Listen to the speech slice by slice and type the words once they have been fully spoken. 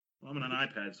I'm on an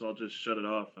iPad, so I'll just shut it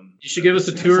off. And you should give us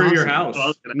a tour of your house.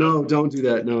 No, don't do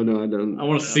that. No, I don't. I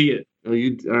want to see it. Oh,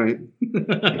 you all right?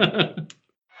 Megatron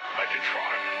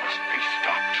must be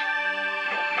stopped,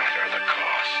 no matter the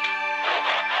cost.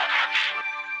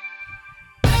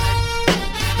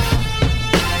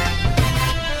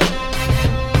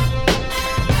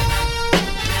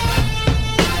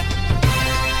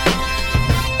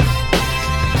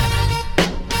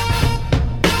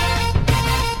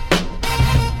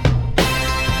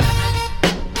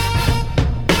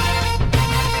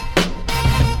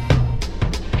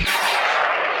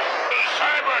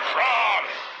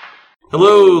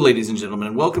 Hello, ladies and gentlemen,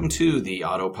 and welcome to the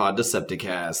Autopod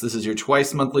Decepticast. This is your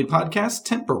twice-monthly podcast,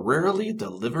 temporarily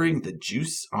delivering the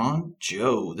juice on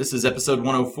Joe. This is episode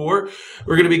 104.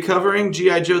 We're going to be covering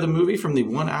G.I. Joe the movie from the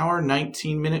 1 hour,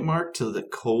 19-minute mark to the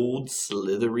cold,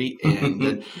 slithery end.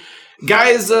 And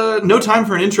guys, no time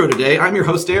for an intro today. I'm your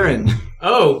host, Aaron.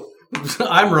 Oh,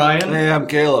 I'm Ryan. Hey, I'm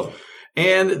Caleb.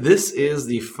 And this is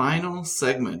the final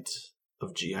segment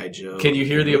of G.I. Joe. Can you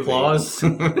hear the applause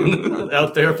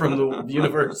out there from the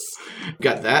universe?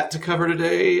 Got that to cover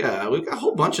today. We've got a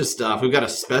whole bunch of stuff. We've got a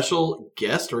special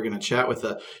guest. We're going to chat with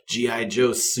a G.I.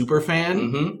 Joe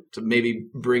superfan to maybe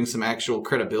bring some actual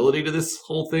credibility to this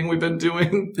whole thing we've been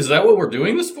doing. Is that what we're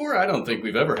doing this for? I don't think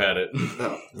we've ever had it.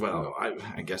 Oh, well,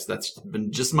 I guess that's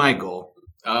been just my goal.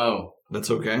 Oh.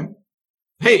 That's okay.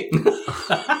 Hey.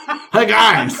 Hi,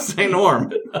 guys. Hey,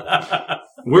 Norm.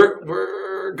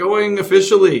 We're going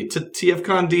officially to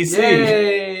TFCon DC.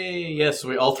 Yay! Yes,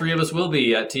 all three of us will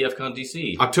be at TFCon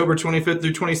DC. October 25th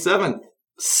through 27th.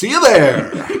 See you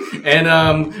there.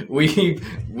 And we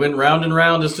went round and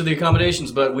round as to the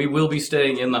accommodations, but we will be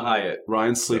staying in the Hyatt.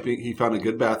 Ryan's sleeping. He found a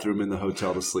good bathroom in the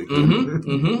hotel to sleep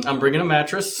in. I'm bringing a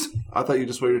mattress. I thought you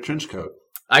just wear your trench coat.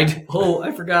 I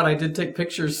forgot. I did take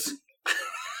pictures.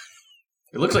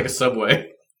 It looks like a subway.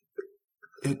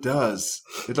 It does.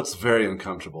 It looks very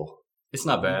uncomfortable. It's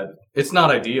not bad. It's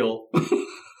not ideal.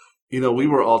 You know, we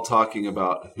were all talking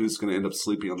about who's going to end up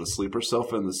sleeping on the sleeper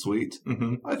sofa in the suite.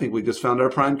 I think we just found our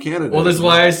prime candidate. Well, that's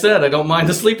why I said I don't mind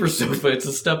the sleeper sofa. It's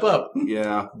a step up.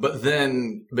 Yeah. But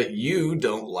you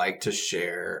don't like to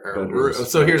share. Bedrooms.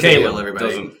 So here's Caleb the deal, everybody.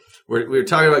 doesn't. We're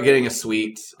talking about getting a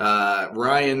suite.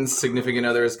 Ryan's significant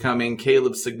other is coming.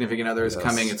 Caleb's significant other is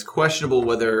coming. It's questionable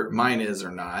whether mine is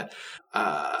or not.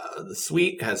 The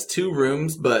suite has 2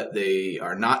 rooms, but they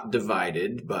are not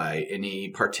divided by any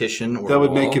partition or that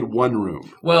would wall. make it one room.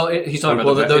 Well, he's talking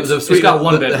about the suite it's got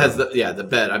one bed. Has the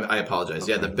bed. I apologize.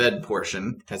 Okay. Yeah, the bed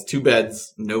portion has 2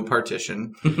 beds, no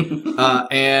partition,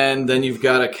 and then you've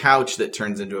got a couch that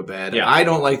turns into a bed. Yeah. I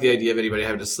don't like the idea of anybody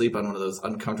having to sleep on one of those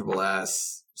uncomfortable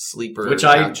ass sleeper which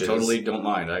couches. I totally don't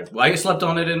mind. I slept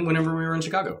on it whenever we were in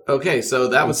Chicago. Okay, so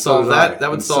that would solve that. That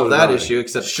would solve that issue.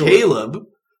 Except Caleb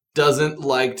doesn't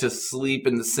like to sleep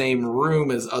in the same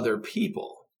room as other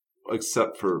people.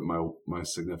 Except for my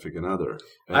significant other.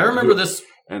 I remember this.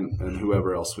 And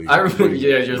whoever else we I remember, bring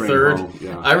your third. Home.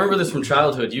 Yeah. I remember this from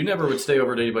childhood. You never would stay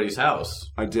over at anybody's house.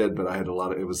 I did, but I had I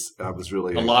was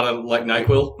really... A lot of, like,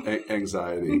 NyQuil?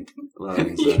 Anxiety. A lot of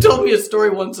anxiety. You told me a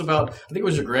story once about, I think it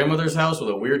was your grandmother's house with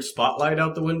a weird spotlight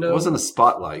out the window. It wasn't a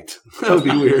spotlight. That would be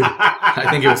weird. I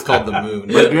think it was called the moon.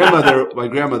 My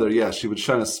grandmother, yeah, she would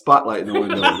shine a spotlight in the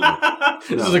window.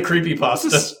 This is a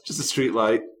creepypasta. Just a street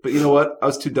light. But you know what? I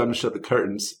was too dumb to shut the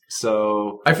curtains,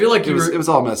 so I feel like it was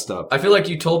all messed up. I feel like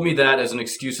you told me that as an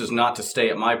excuse as not to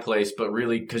stay at my place, but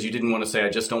really because you didn't want to say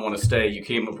I just don't want to stay, you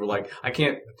came up with like I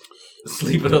can't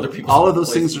sleep at other people's all of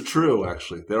those places. things are true,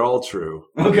 actually. They're all true.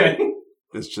 Okay.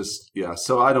 It's just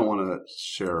so I don't want to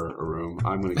share a room.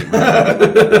 I'm going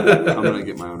to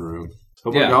get my own room.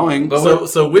 But we're going.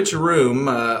 So which room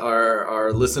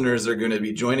our listeners are going to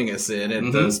be joining us in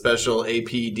at the special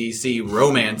APDC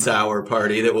Romance Hour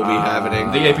party that we'll be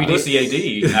having? The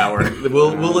APDC AD hour.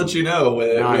 We'll let you know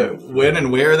when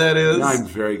and where that is. I'm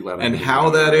very glad. And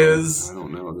how that is. I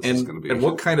don't know. This is going to be. And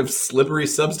what kind of slippery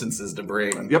substances to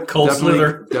bring. Yep. Cold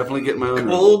slither. Definitely get my own room.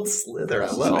 Cold slither. I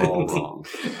love it. All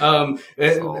wrong.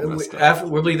 After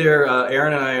we'll be there.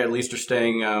 Aaron and I at least are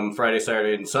staying Friday,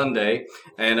 Saturday, and Sunday,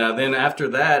 and then after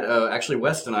that, actually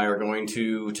West and I are going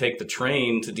to take the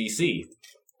train to DC,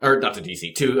 or not to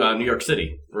DC, to New York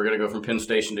City. We're going to go from Penn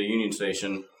Station to Union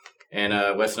Station,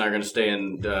 and West and I are going to stay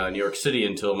in New York City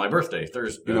until my birthday,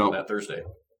 that Thursday.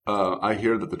 I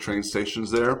hear that the train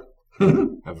stations there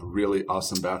have really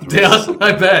awesome bathrooms. Yeah,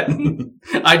 I bet.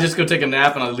 I just go take a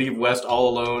nap and I leave West all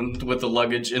alone with the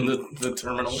luggage in the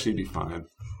terminal. She'd be fine.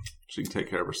 She can take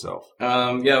care of herself.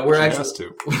 We're She has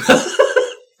to.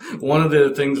 One of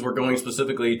the things we're going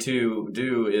specifically to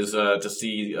do is to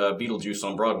see Beetlejuice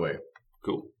on Broadway.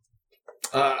 Cool.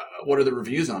 What are the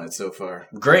reviews on it so far?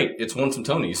 Great. It's won some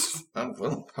Tonys. Oh,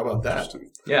 well, how about that?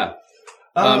 Yeah.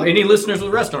 Any listeners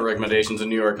with restaurant recommendations in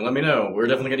New York, let me know. We're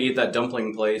definitely going to eat that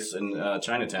dumpling place in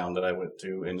Chinatown that I went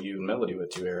to, and you and Melody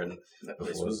went to, Aaron.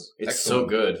 It's so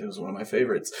good. It was one of my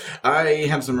favorites. I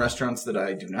have some restaurants that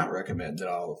I do not recommend that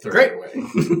I'll throw Great. away.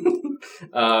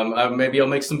 Maybe I'll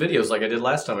make some videos like I did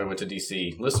last time I went to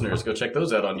DC. Listeners, go check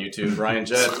those out on YouTube. Ryan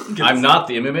Jett. I'm not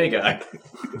the MMA guy.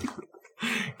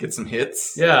 Get some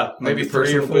hits. Yeah, maybe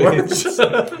 3 or 4.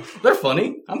 They're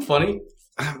funny. I'm funny.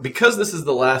 Because this is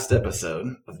the last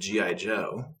episode of G.I.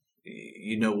 Joe,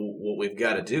 you know what we've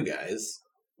got to do, guys.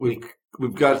 We've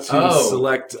got to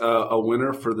select a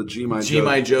winner for the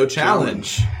G.I. Joe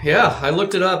challenge. Yeah, I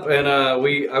looked it up, and I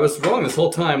was wrong this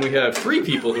whole time. We have 3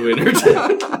 people who entered.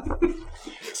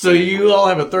 So you all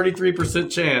have a 33%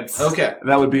 chance. Okay.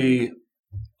 That would be...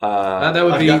 that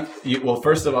would be... well,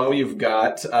 first of all, you've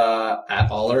got At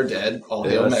All Are Dead, All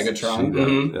Hail Megatron.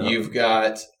 Mm-hmm. Yeah. You've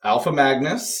got Alpha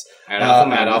Magnus. At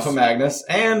Alpha Magnus.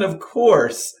 And, of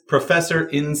course, Professor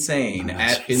Insane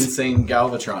at Insane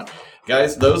Galvatron.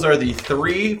 Guys, those are the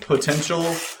 3 potential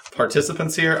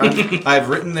participants here. I've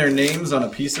written their names on a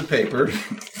piece of paper.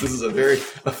 This is a very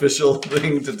official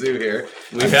thing to do here.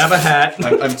 We have a hat.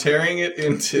 I'm tearing it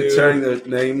into... Tearing the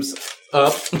names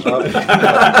up.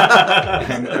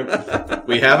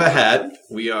 We have a hat.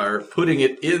 We are putting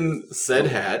it in said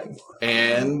hat.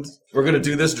 And we're going to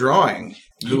do this drawing.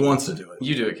 Who wants to do it?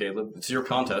 You do it, Caleb. It's your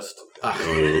contest.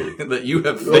 That you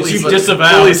have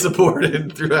fully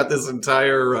supported throughout this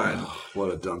entire run.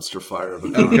 What a dumpster fire of a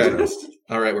Okay. contest.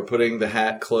 All right, we're putting the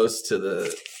hat close to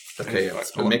the... Okay,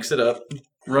 let's mix it up.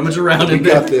 Rummage around We in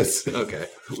got there. this. Okay.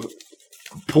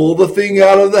 Pull the thing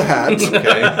out of the hat.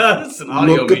 Okay. It's an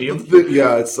audio Look at medium. the thing.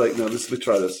 Yeah, it's like, no, let me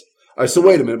try this. All right, so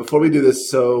wait a minute. Before we do this,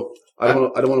 so... I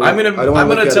don't want to. I'm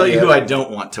gonna tell you who I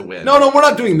don't want to win. No, we're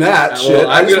not doing that shit.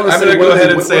 Well, I'm gonna go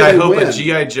ahead and say I hope a a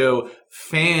G.I. Joe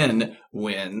fan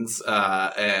wins.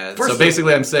 And First so of-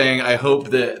 basically, I'm saying I hope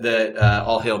that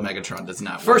All Hail Megatron does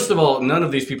not win. First of all, none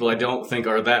of these people I don't think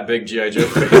are that big G.I. Joe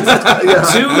fans. Yeah.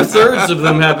 2/3 of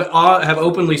them have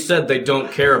openly said they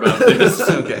don't care about this.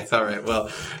 Okay, all right.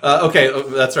 Well, okay,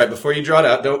 that's right. Before you draw it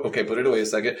out, put it away a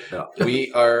second. Yeah.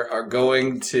 We are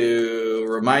going to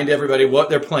remind everybody what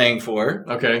they're playing for,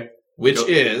 Okay. which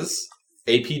is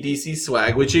APDC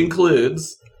swag, which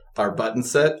includes our button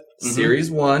set, Series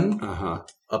 1, Uh-huh.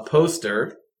 a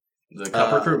poster, The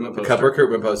Cup Recruitment poster. Cup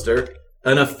Recruitment poster,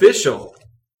 an official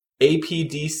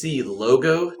APDC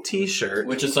logo T-shirt.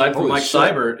 Which, aside from Holy Mike shit.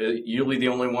 Seibert, you'll be the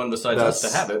only one besides us to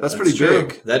have it. That's pretty true.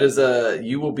 big. That is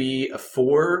you will be a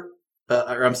 4.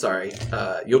 Or I'm sorry.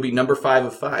 You'll be number 5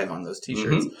 of 5 on those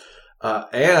T-shirts.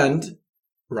 And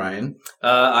Ryan,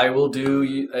 I will do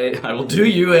you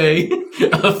a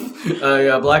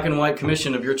black and white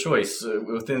commission of your choice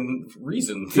within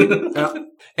reason.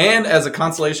 and as a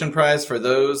consolation prize for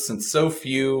those, since so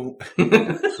few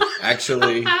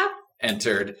actually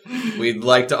entered, we'd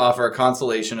like to offer a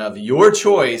consolation of your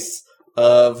choice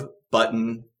of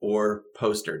button or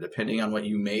poster, depending on what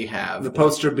you may have. The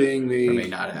poster being or may the...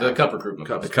 not have. The Cup Recruitment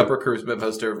The poster. Cup Recruitment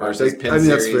poster I versus think Pin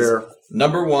that's Series. fair.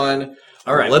 Number 1.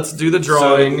 All right. Let's do the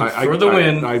drawing For the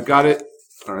win. I've got it.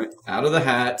 All right. out of the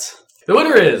hat. The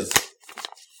winner is...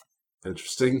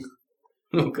 Interesting.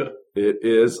 Okay. It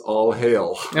is All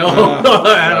Hail.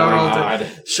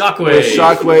 Shockwave.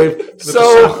 Shockwave. With So,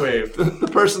 the Shockwave. the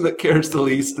person that cares the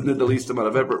least and did the least amount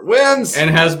of effort wins. And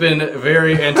has been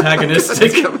very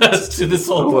antagonistic as to this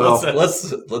whole Well,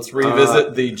 process. Let's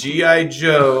revisit the G.I.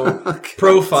 Joe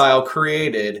profile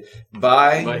created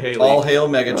by Haley. All Hail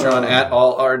Megatron at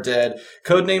All Are Dead.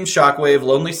 Codename Shockwave,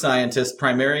 Lonely Scientist,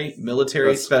 primary military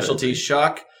That's specialty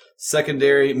Shock,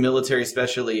 secondary military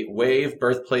specialty Wave,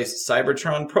 birthplace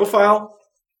Cybertron. Profile,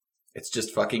 it's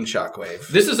just fucking Shockwave.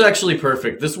 This is actually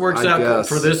perfect. This works I out guess.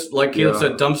 for this, like Caleb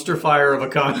said, dumpster fire of a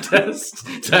contest.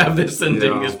 To have this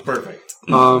ending Yeah. is perfect.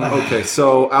 Okay,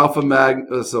 so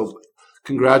so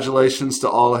congratulations to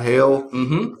All Hail.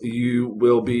 Mm-hmm.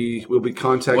 We'll be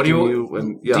contacting What do you- you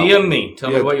and DM me. Tell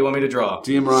me Yeah. what you want me to draw.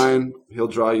 DM Ryan. He'll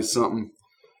draw you something.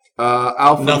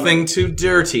 Alpha. Nothing too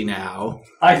dirty now.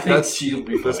 I think That's- she'll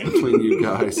be That's fine. between you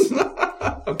guys.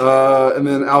 And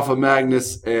then Alpha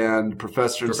Magnus and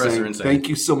Professor Insane. Thank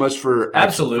you so much for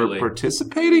Absolutely. for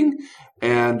participating.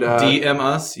 And DM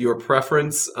us your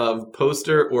preference of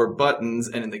poster or buttons,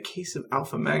 and in the case of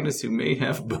Alpha Magnus, who may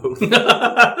have both.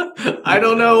 I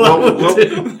don't know what we'll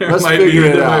do. let's figure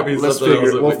it out. We'll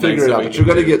figure it out. But you're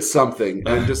going to get something,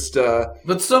 and just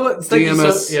But thank you DM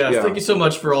us. thank you so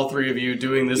much for all 3 of you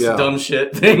doing this Yeah. dumb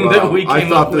shit thing wow, that we came I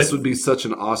thought up this with. would be such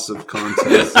an awesome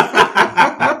contest.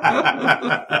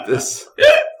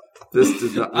 This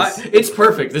did not. It's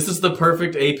perfect. This is the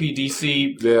perfect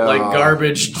APDC Yeah. like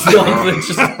garbage. This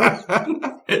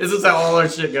is how all our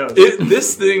shit goes.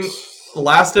 This thing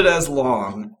lasted as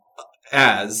long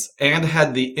as and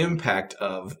had the impact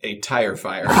of a tire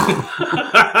fire.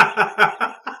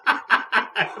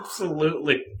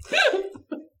 Absolutely.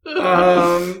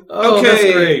 Okay.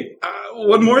 That's great.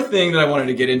 One more thing that I wanted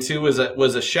to get into was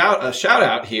a shout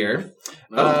out here.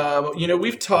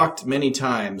 We've talked many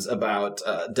times about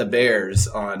the Bears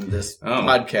on this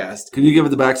podcast. Can you give it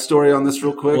the backstory on this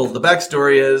real quick? Well, the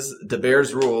backstory is the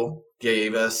Bears Rule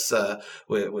gave us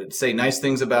would say nice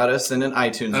things about us in an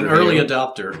iTunes An review. early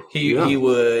adopter. He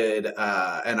would,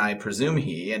 and I presume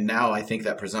and now I think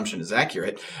that presumption is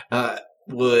accurate,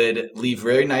 would leave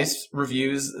very nice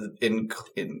reviews in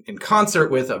concert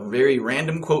with a very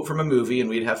random quote from a movie, and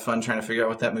we'd have fun trying to figure out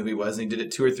what that movie was. And he did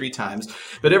it 2 or 3 times.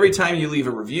 But every time you leave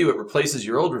a review, it replaces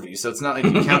your old review. So it's not like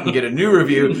you count and get a new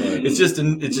review. It's just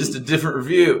a different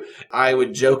review. I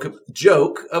would joke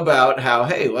about how,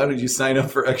 hey, why don't you sign up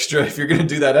for extra if you're going to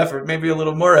do that effort? Maybe a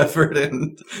little more effort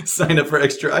and sign up for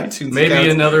extra iTunes. Maybe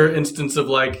accounts. Another instance of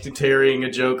like tarrying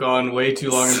a joke on way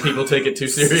too long and people take it too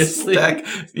seriously.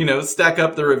 Stack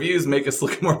up the reviews, make us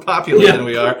look more popular than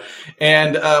we are.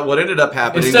 And what ended up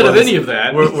happening Instead of any of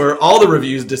that, where all the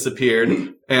reviews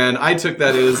disappeared, and I took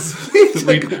that as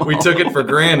we took it for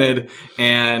granted,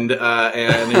 and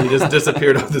he just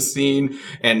disappeared off the scene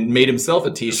and made himself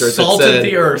a T-shirt salted that said,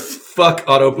 the earth. "Fuck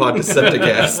Autopod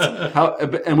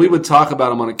Decepticast." And we would talk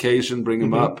about him on occasion, bring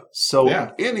him up. So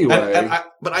anyway,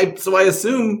 I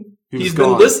assume he's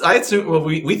been listening. I assume. Well,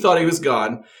 we thought he was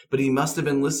gone, but he must have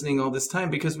been listening all this time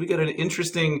because we got an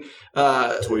interesting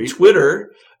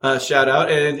Twitter shout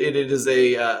out, and it is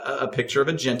a picture of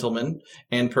a gentleman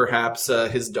and perhaps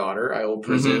his daughter, I will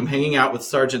presume, hanging out with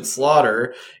Sergeant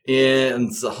Slaughter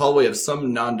in the hallway of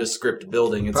some nondescript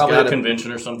building. It's Probably a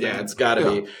convention or something. Yeah, it's got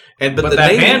to be. But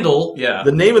that handle,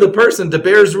 the name of the person, the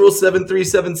Bears Rule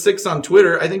 7376 on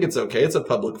Twitter. I think it's okay. It's a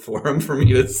public forum for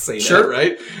me to say that,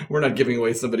 right? We're not giving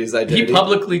away somebody's identity. He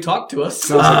publicly talked to us.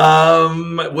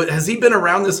 Has he been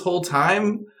around this whole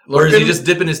time, or is he just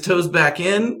dipping his toes back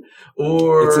in?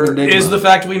 Or is the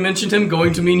fact we mentioned him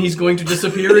going to mean he's going to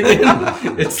disappear again?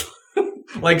 It's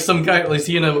like is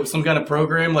he in some kind of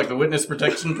program, like a witness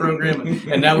protection program,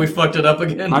 and now we fucked it up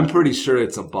again? I'm pretty sure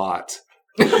it's a bot.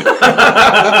 I'm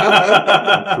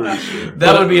pretty sure.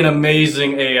 That would be an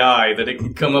amazing AI that it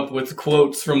can come up with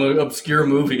quotes from obscure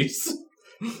movies.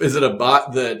 Is it a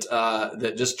bot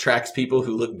that just tracks people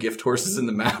who look gift horses in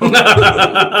the mouth?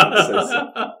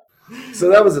 So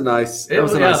that was a nice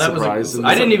surprise.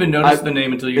 I didn't even notice the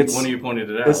name until one of you pointed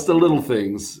it out. It's the little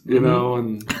things, you know.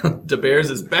 And the Bears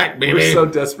is back, baby. We're so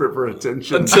desperate for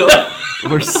attention.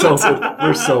 We're so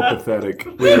pathetic.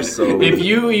 We're so. If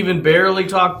you even barely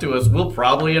talk to us, we'll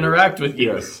probably interact with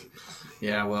you. Yes.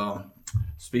 Yeah. Well,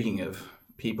 speaking of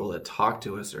people that talk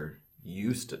to us or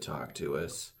used to talk to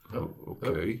us. Oh,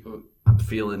 okay. I'm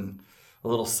feeling a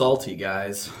little salty,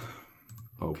 guys.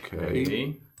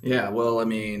 Okay. Yeah, well, I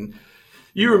mean,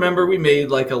 you remember we made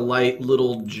like a light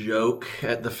little joke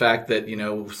at the fact that,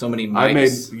 so many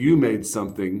mics. You made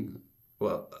something.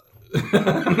 Well, put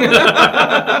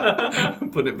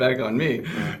it back on me.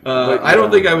 I don't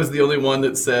think I was the only one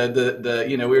that said that,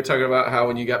 we were talking about how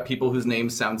when you got people whose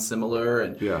names sound similar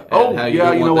and how you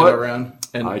don't want them around.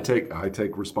 And I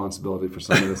take responsibility for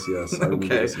some of this, yes. I remember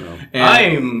this now.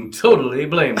 I'm totally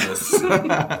blameless.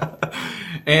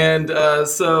 And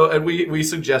we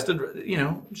suggested,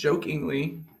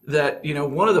 jokingly, that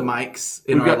one of the mics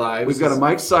in our lives. We've got a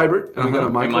Mike Seibert and we've got a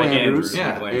Michael Andrews.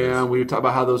 Yeah, and we talk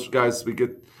about how those guys we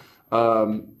get.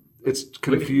 It's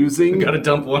confusing. We got to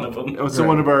dump one of them. So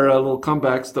one of our little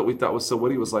comebacks that we thought was so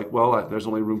witty was like, well, there's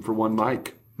only room for one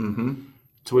mic. Mm-hmm.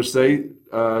 To which they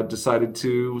decided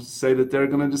to say that they're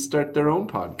going to just start their own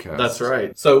podcast. That's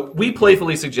right. So we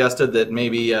playfully suggested that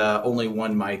maybe only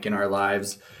one mic in our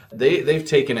lives. They've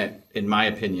taken it, in my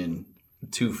opinion,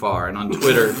 too far. And on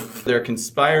Twitter, they're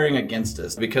conspiring against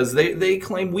us because they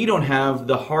claim we don't have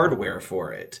the hardware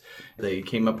for it. They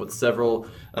came up with several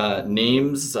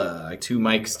names, 2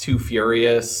 mics, too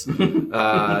furious, 2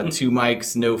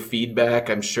 mics, no feedback.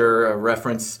 I'm sure a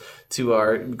reference to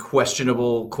our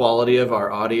questionable quality of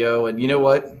our audio. And you know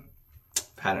what?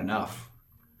 I've had enough.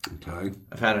 Okay.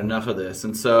 I've had enough of this.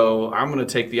 And so I'm going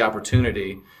to take the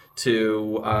opportunity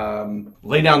to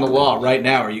lay down the law right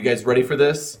now. Are you guys ready for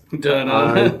this? I don't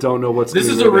know what's going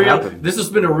to happen. This has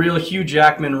been a real Hugh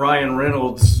Jackman, Ryan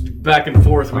Reynolds back and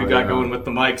forth we got going with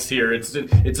the mics here. It's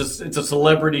a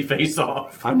celebrity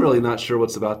face-off. I'm really not sure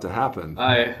what's about to happen.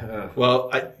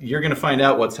 You're going to find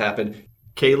out what's happened.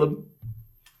 Caleb,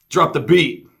 drop the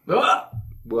beat. Ah!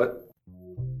 What?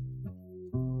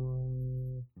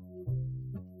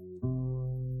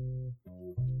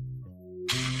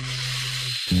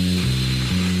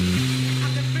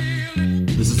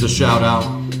 This is a shout out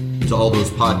to all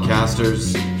those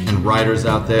podcasters and writers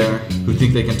out there who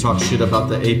think they can talk shit about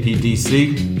the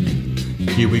APDC.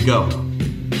 Here we go.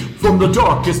 From the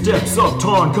darkest depths of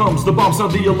Tarn comes the bomb,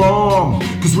 sound the alarm.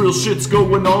 Cause real shit's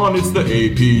going on, it's the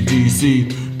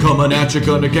APDC. Coming at ya,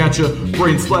 gonna get ya,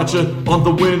 brain splat ya on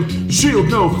the wind. Shield,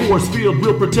 no force field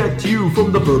will protect you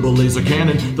from the verbal laser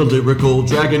cannon. The lyrical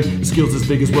dragon, skills as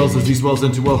big as wells as he swells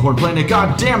into a horn planet.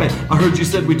 God damn it, I heard you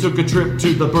said we took a trip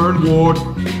to the burn ward.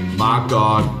 My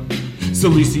God.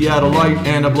 Silly Seattleite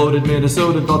and a bloated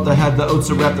Minnesota thought they had the oats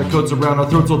to wrap their coats around our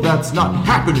throats. Well, that's not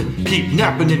happening. Keep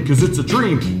napping it, cause it's a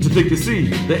dream to think to see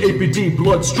the APD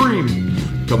bloodstream.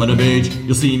 Coming of age,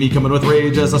 you'll see me coming with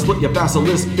rage as I split your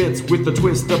basilisk bits with the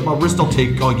twist of my wrist. I'll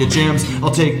take all your gems, I'll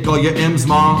take all your M's,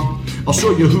 ma. I'll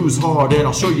show you who's hard and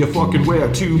I'll show you fucking where.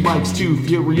 2 mics, too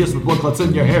furious with blood clots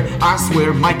in your hair. I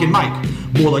swear, Mike and Mike.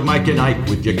 More like Mike and Ike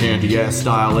with your candy-ass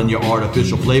style and your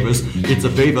artificial flavors. It's a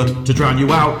favor to drown you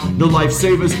out. No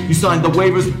lifesavers. You signed the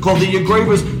waivers. Call the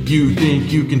engravers. You think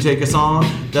you can take us on?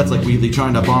 That's like Wheatley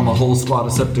trying to bomb a whole squad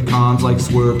of Septicons. Like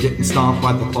Swerve getting stomped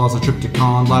by the claws of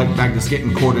Tripticon. Like Magnus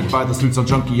getting courted by the suits on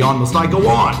Junkie on. Must I go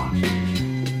on?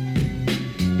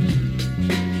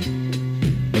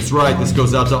 That's right. This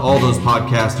goes out to all those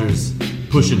podcasters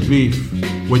pushing beef.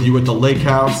 Whether you at the lake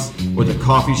house or the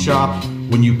coffee shop,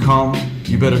 when you come,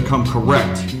 you better come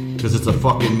correct, because it's a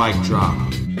fucking mic drop.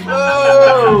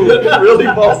 Oh! It really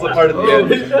falls apart at the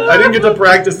end. I didn't get to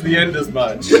practice the end as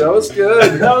much. That was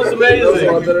good. That was amazing. That was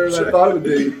a lot better than I thought it would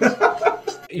be.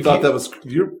 I thought that was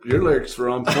your lyrics were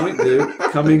on point, dude.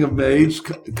 Coming of age,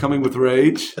 coming with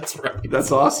rage. That's right.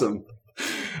 That's awesome.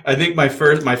 I think my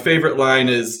favorite line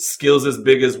is skills as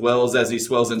big as wells as he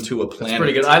swells into a planet. That's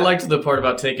pretty good. I liked the part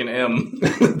about taking M.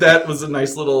 That was a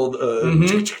nice little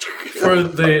For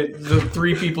the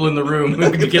 3 people in the room who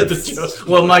could get the joke.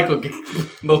 Well,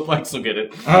 both Mikes will get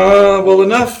it. Well,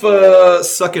 enough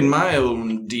sucking my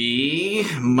own D.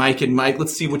 Mike and Mike,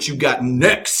 let's see what you got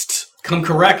next. Come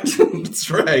correct.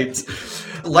 That's right.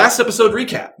 Last episode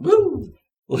recap. Woo!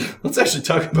 Let's actually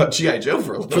talk about G.I. Joe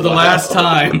for a little For the while. last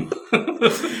time.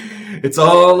 It's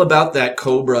all about that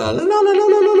Cobra. La, la, la, la,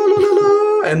 la, la, la,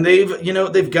 la. And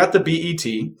they've got the BET,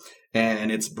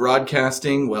 and it's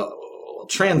broadcasting, well,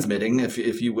 transmitting, if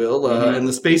you will, and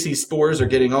the spacey spores are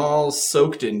getting all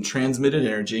soaked in transmitted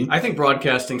energy. I think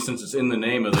broadcasting, since it's in the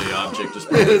name of the object, is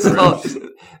probably correct.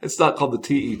 It's not called the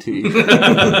TET.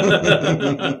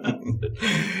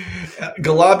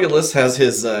 Globulus has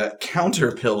his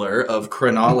counterpillar of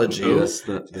chronology. Yes,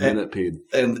 the minute-pede.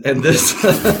 And this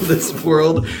this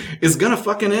world is gonna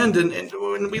fucking end. And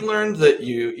when we learned that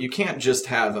you can't just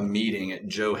have a meeting at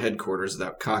Joe headquarters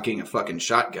without cocking a fucking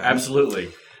shotgun. Absolutely.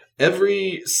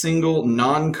 Every single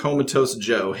non-comatose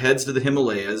Joe heads to the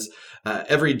Himalayas.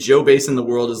 Every Joe base in the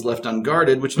world is left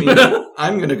unguarded, which means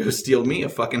I'm gonna go steal me a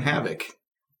fucking Havoc.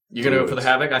 You're gonna go for the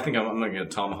Havoc? I think I'm gonna get a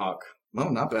Tomahawk. Well,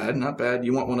 not bad, not bad.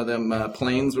 You want one of them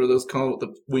planes? What are those called? With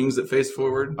the wings that face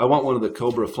forward? I want one of the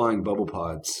Cobra flying bubble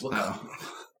pods. Oh.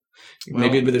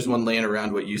 Maybe there's one laying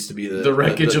around what used to be the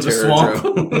wreckage of the Terror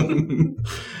swamp.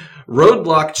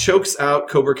 Roadblock chokes out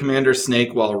Cobra Commander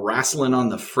Snake while wrestling on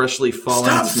the freshly fallen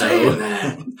Stop snow. saying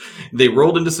that. They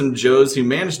rolled into some Joes who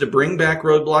managed to bring back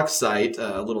Roadblock's sight,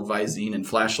 a little Visine and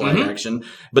flashlight action,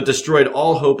 but destroyed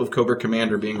all hope of Cobra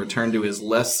Commander being returned to his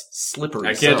less slippery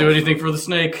I can't self. do anything for the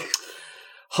snake.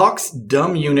 Hawk's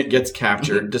dumb unit gets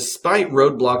captured, despite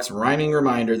Roadblock's rhyming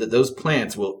reminder that those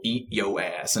plants will eat yo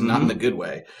ass, and not in the good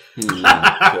way.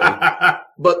 Okay.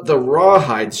 But the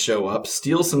Rawhides show up,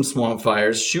 steal some swamp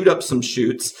fires, shoot up some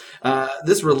chutes.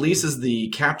 This releases the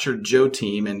captured Joe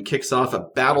team and kicks off a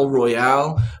battle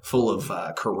royale full of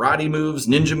karate moves,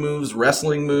 ninja moves,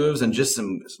 wrestling moves, and just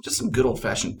some good old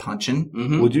fashioned punching.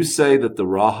 Would you say that the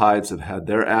Rawhides have had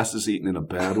their asses eaten in a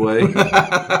bad way?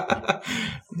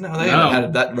 No, they haven't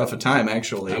had that rough a time,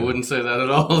 actually. I wouldn't say that at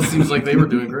all. It seems like they were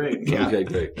doing great. Yeah. Okay,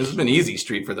 great. This has been easy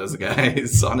street for those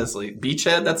guys, honestly.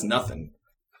 Beachhead, that's nothing.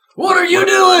 What are you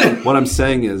doing? What I'm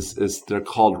saying is they're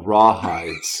called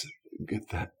Rawhides. Get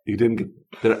that? You didn't get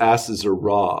their asses are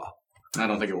raw. I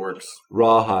don't think it works.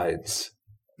 Rawhides.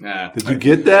 Nah. Did you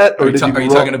get that, or Are you, did are you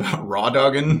talking about raw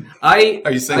dogging? Are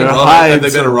you saying Their raw? hides Have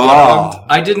they been are raw raw dogged?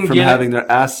 I didn't from get having it.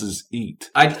 their asses eat.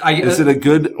 Is Is it a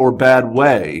good or bad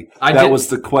way? I That did- was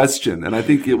the question, and I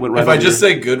think it went right. If I over just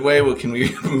your- say good way, well, can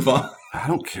we move on? I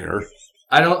don't care.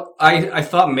 I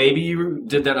thought maybe you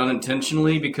did that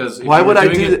unintentionally because if Why you were would I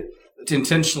doing do it, that?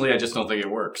 Intentionally, I just don't think it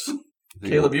works.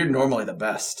 Caleb, you're normally the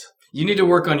best. You need to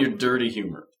work on your dirty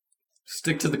humor.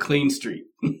 Stick to the clean street.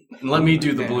 And let me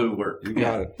do the blue work. You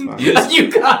got it. Fine.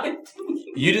 You got it.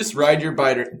 You just ride your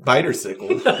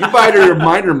biter-cycle. You biter your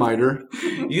miter.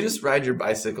 You just ride your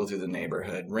bicycle through the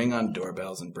neighborhood, ring on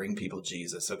doorbells, and bring people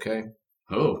Jesus, okay?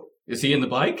 Oh, is he in the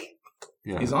bike?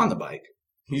 Yeah. He's on the bike.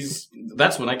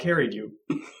 That's when I carried you.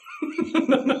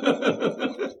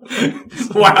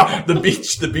 Wow. The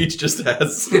beach just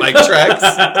has bike tracks.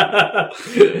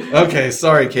 Okay,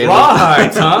 sorry, Caleb.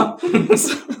 Right, huh?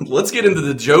 Let's get into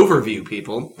the Joe review,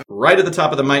 people. Right at the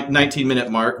top of the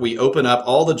 19-minute mark, we open up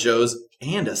all the Joes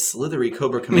and a slithery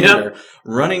Cobra Commander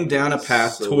running down a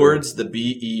path towards the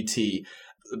BET.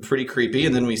 Pretty creepy.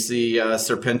 And then we see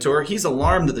Serpentor. He's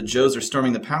alarmed that the Joes are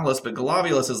storming the palace, but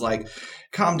Golobulus is like,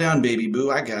 calm down, baby boo,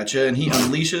 I gotcha. And he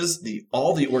unleashes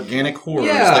all the organic horrors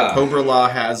that Cobra Law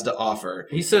has to offer.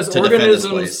 He says to defend his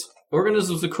place.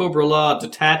 organisms of Cobra Law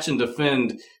detach and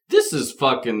defend. This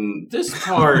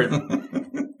part.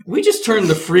 We just turned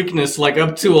the freakness like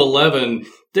up to 11.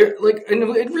 They're like, and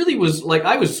it really was like,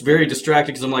 I was very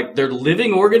distracted because I'm like, they're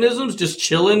living organisms just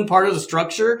chilling part of the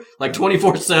structure like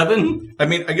 24/7. I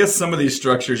mean, I guess some of these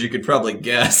structures you could probably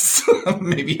guess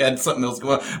maybe had something else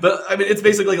going on. But I mean, it's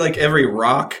basically like every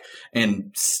rock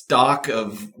and stalk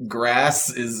of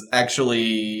grass is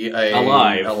actually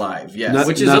alive. Yes.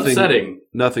 Which is upsetting.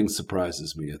 Nothing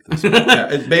surprises me at this point. Yeah,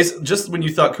 it's just when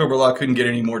you thought Cobra Law couldn't get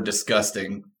any more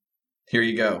disgusting. Here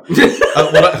you go.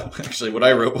 What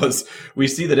I wrote was, we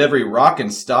see that every rock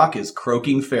and stock is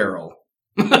croaking feral.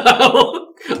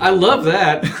 I love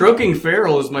that. Croaking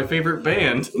Feral is my favorite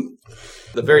band.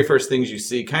 The very first things you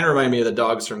see kind of remind me of the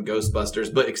dogs from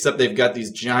Ghostbusters, but except they've got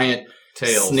these giant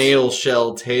Tails. Snail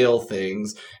shell tail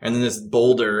things, and then this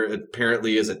boulder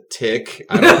apparently is a tick.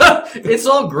 I don't know. It's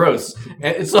all gross.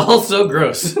 It's all so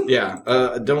gross. Yeah,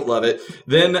 don't love it.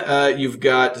 Then you've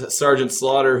got Sergeant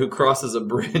Slaughter, who crosses a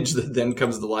bridge that then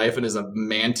comes to life and is a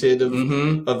mantid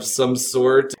of some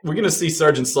sort. We're going to see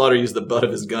Sergeant Slaughter use the butt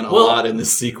of his gun a lot in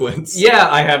this sequence. Yeah,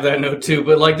 I have that note too,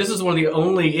 but like this is one of the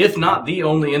only, if not the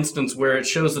only instance where it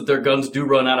shows that their guns do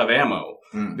run out of ammo.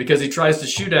 Because he tries to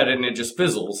shoot at it and it just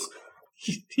fizzles.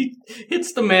 He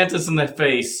hits the mantis in the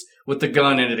face with the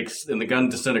gun and the gun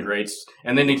disintegrates.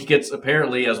 And then he gets,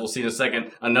 apparently, as we'll see in a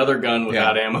second, another gun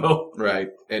without ammo. Right.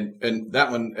 And that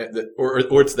one, or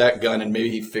it's that gun and maybe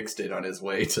he fixed it on his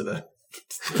way to the...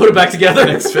 Put it back together.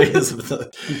 Next phase of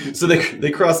so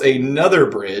they cross another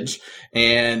bridge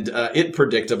and it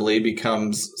predictably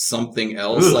becomes something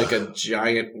else, like a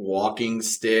giant walking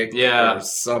stick or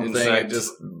something.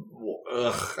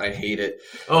 I hate it.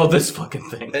 Oh, this fucking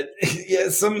thing.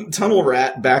 Some tunnel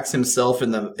rat backs himself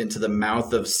into the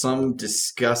mouth of some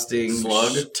disgusting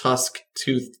slug,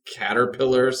 tusk-toothed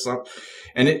caterpillar or something,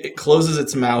 and it closes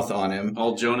its mouth on him.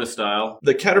 All Jonah style.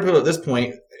 The caterpillar at this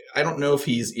point, I don't know if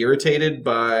he's irritated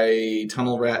by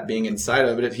tunnel rat being inside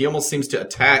of it. He almost seems to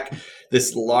attack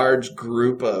this large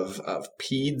group of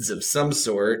peds of some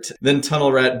sort. Then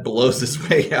tunnel rat blows his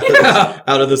way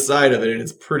out of the side of it, and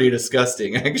it's pretty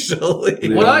disgusting, actually.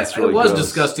 Yeah, it was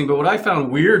disgusting, but what I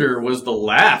found weirder was the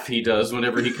laugh he does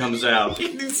whenever he comes out.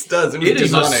 He just does. It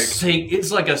is demonic.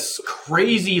 It's like a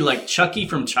crazy, like Chucky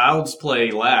from Child's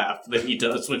Play laugh that he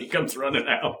does when he comes running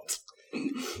out.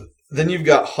 Then you've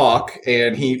got Hawk,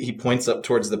 and he points up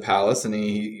towards the palace, and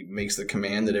he makes the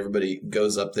command that everybody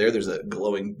goes up there. There's a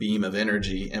glowing beam of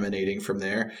energy emanating from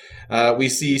there. We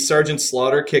see Sergeant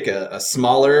Slaughter kick a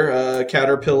smaller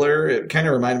caterpillar. It kind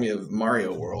of reminded me of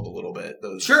Mario World a little bit.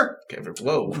 Sure.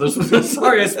 Whoa.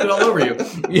 Sorry, I spit all over you.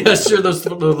 Yeah, sure, those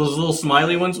little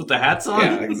smiley ones with the hats on.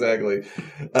 Yeah, exactly.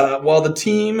 While the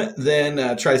team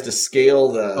then tries to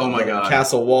scale the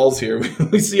castle walls here,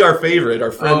 we see our favorite,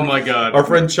 our friend. Oh my God. Our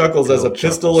friend Chuckles has a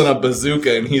pistol and a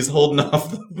bazooka, and he's holding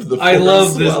off the I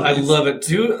love this. I love it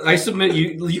too. I submit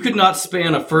you could not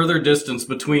span a further distance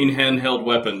between handheld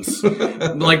weapons.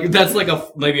 Like that's like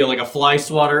maybe a fly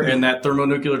swatter and that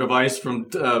thermonuclear device from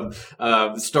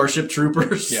Starship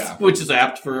Troopers, which is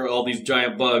apt for all these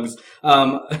giant bugs.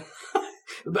 And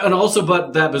also,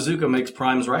 but that bazooka makes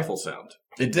Prime's rifle sound.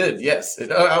 It did, yes.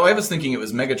 I was thinking it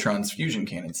was Megatron's fusion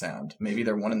cannon sound. Maybe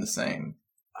they're one and the same.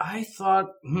 I thought,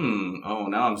 oh,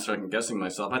 now I'm second guessing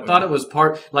myself. I thought it was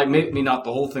like maybe not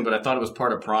the whole thing, but I thought it was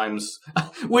part of Prime's,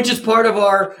 which is part of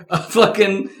our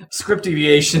fucking script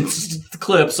deviations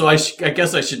clip. So I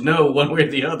guess I should know one way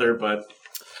or the other, but.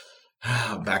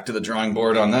 Back to the drawing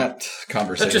board on that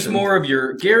conversation. That's just more of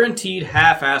your guaranteed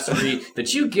half-assery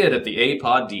that you get at the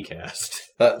A-Pod Dcast.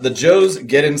 The Joes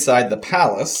get inside the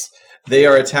palace. They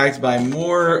are attacked by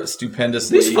more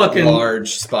stupendously These fucking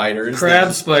large spiders.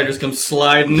 Crab spiders come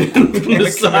sliding in from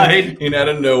the side. In out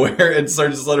of nowhere, and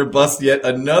Sergeant Slaughter busts yet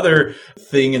another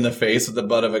thing in the face with the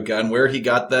butt of a gun. Where he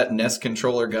got that Nest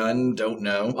controller gun, don't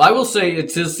know. I will say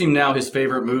it does seem now his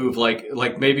favorite move. Like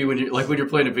maybe when you're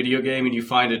playing a video game and you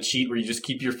find a cheat where you just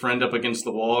keep your friend up against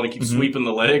the wall and he keeps sweeping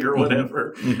the leg or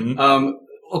whatever.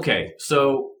 Okay,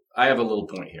 so I have a little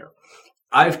point here.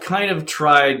 I've kind of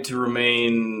tried to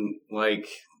remain, like,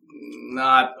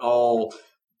 not all,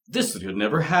 this could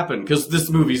never happen, because this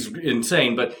movie's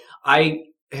insane, but a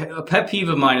pet peeve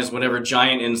of mine is whenever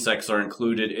giant insects are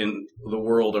included in the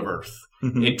world of Earth.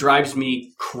 It drives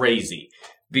me crazy.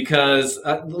 Because,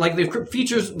 like,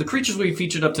 the creatures we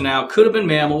featured up to now could have been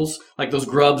mammals, like those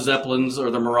grub zeppelins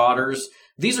or the marauders.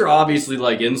 These are obviously,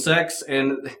 like, insects,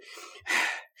 and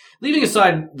leaving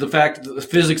aside the fact that the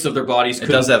physics of their bodies It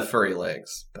does have furry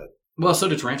legs, but... Well, so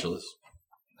do tarantulas.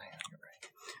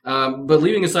 But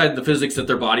leaving aside the physics that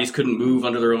their bodies couldn't move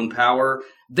under their own power,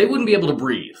 they wouldn't be able to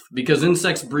breathe, because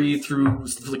insects breathe through,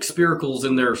 like, spiracles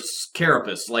in their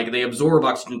carapace. Like, they absorb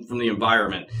oxygen from the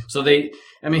environment. So it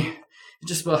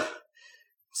just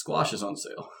squash is on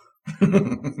sale.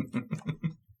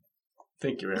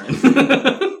 Thank you,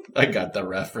 Aaron. I got the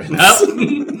reference.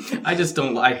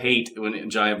 I hate when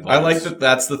giant bugs. I like that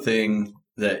that's the thing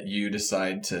that you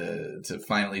decide to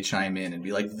finally chime in and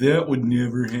be like, that would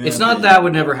never happen. It's not that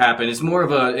would never happen. It's more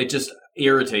of it just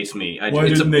irritates me. Why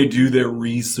didn't they do their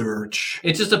research?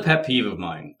 It's just a pet peeve of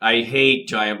mine. I hate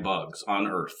giant bugs on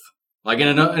Earth. Like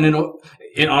on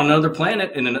another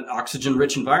planet, in an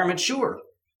oxygen-rich environment, sure.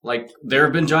 Like, there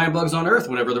have been giant bugs on Earth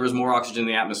whenever there was more oxygen in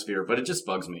the atmosphere, but it just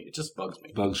bugs me. It just bugs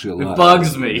me. Bugs you a lot. It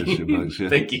bugs me. It bugs you.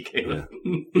 Thank you, Caleb.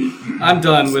 Yeah. I'm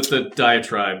done with the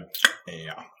diatribe.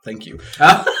 Yeah, thank you.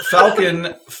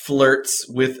 Falcon flirts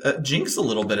with Jinx a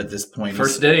little bit at this point.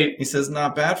 First date. He says,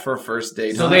 not bad for a first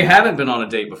date. So they haven't been on a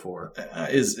date before.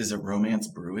 Is a romance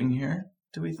brewing here,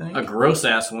 do we think? A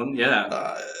gross-ass one,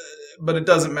 yeah. But it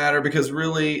doesn't matter because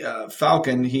really,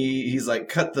 Falcon, he's like,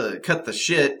 cut the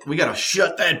shit. We gotta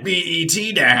shut that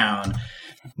BET down.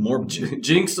 More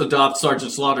Jinx adopts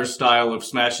Sergeant Slaughter's style of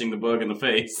smashing the bug in the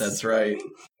face. That's right.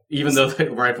 Even though the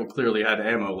rifle clearly had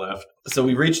ammo left. So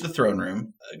we reach the throne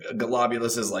room.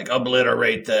 Globulus is like,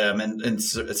 obliterate them. And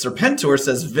Serpentor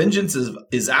says, vengeance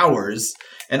is ours.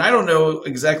 And I don't know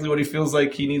exactly what he feels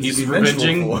like he needs to be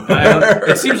vengeful for.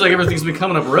 It seems like everything's been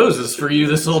coming up roses for you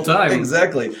this whole time.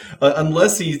 Exactly.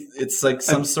 Unless it's like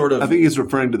some sort of... I think he's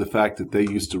referring to the fact that they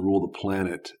used to rule the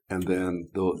planet, and then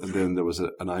there was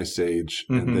an ice age,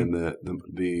 and then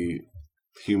the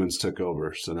humans took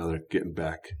over, so now they're getting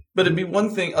back. But it'd be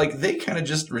one thing, like, they kind of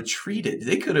just retreated.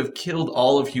 They could have killed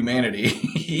all of humanity.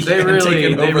 They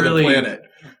really the planet.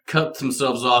 Cut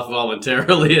themselves off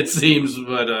voluntarily, it seems,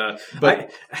 but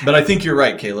I think you're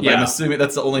right, Caleb. Yeah. I'm assuming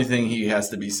that's the only thing he has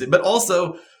to be. But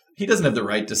also, he doesn't have the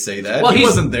right to say that. Well, he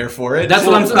wasn't there for it. That's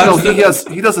what I'm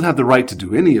saying. He doesn't have the right to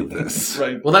do any of this.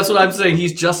 Right. Well, that's what I'm saying.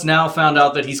 He's just now found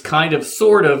out that he's kind of,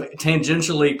 sort of,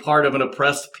 tangentially part of an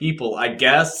oppressed people, I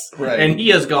guess. Right. And he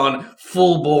has gone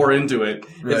full bore into it.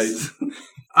 Right.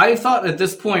 I thought at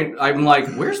this point, I'm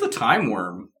like, where's the time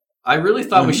worm? I really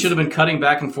thought we should have been cutting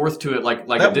back and forth to it like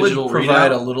a digital would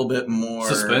provide readout. a little bit more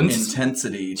Suspense?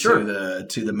 intensity Sure.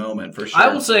 to the moment, for sure. I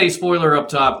will say, spoiler up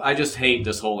top, I just hate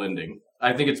this whole ending.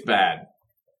 I think it's bad.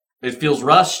 It feels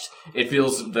rushed. It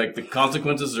feels like the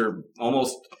consequences are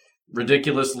almost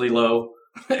ridiculously low.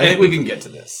 I think we can get to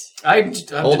this.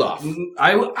 Hold off.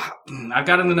 I've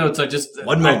got in the notes. I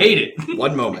hate it.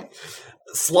 One moment.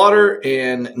 Slaughter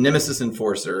and Nemesis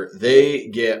Enforcer, they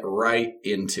get right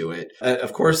into it.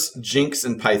 Of course, Jinx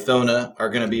and Pythona are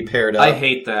going to be paired up. I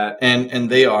hate that. And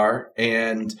they are.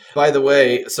 And by the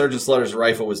way, Sergeant Slaughter's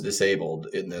rifle was disabled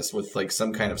in this with like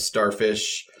some kind of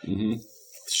starfish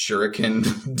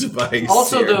shuriken device.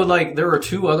 Also, here. though, like, there are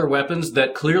two other weapons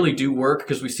that clearly do work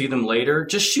because we see them later.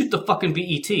 Just shoot the fucking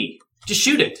BET. Just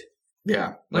shoot it.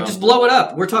 Yeah. Like, just blow it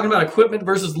up. We're talking about equipment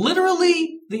versus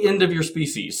literally the end of your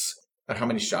species. How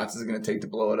many shots is it going to take to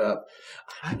blow it up?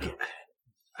 I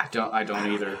don't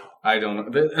either. I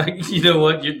don't know. You know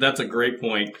what? That's a great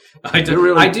point. I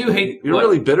do hate. You're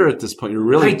really bitter at this point. You're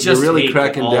really hate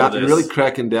cracking all down. this. You're really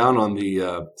cracking down on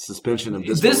the suspension of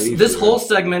disbelief. This whole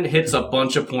segment hits a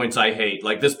bunch of points I hate.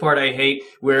 Like this part I hate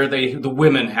where the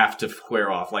women have to square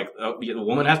off. Like the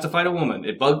woman has to fight a woman.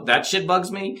 That shit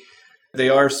bugs me. They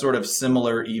are sort of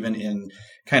similar even in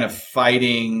kind of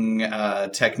fighting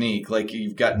technique. Like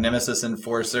you've got Nemesis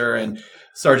Enforcer and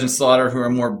Sergeant Slaughter, who are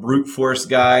more brute force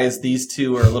guys. These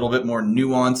two are a little bit more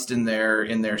nuanced in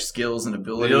their skills and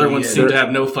ability. The other ones seem to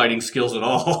have no fighting skills at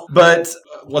all. But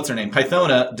what's her name?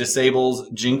 Pythona disables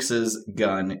Jinx's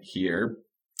gun here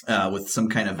with some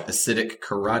kind of acidic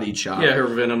karate chop. Yeah, her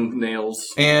venom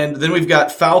nails. And then we've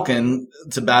got Falcon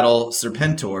to battle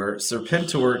Serpentor.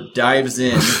 Serpentor dives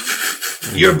in.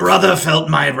 Your brother felt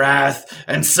my wrath,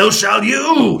 and so shall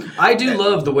you! I do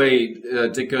love the way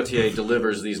Dick Gautier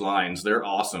delivers these lines. They're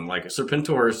awesome. Like,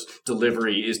 Serpentor's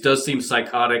delivery does seem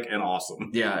psychotic and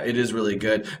awesome. Yeah, it is really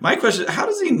good. My question, how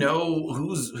does he know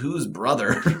whose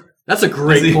brother? That's a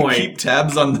great Does he point. keep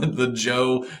tabs on the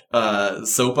Joe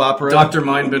soap opera? Dr.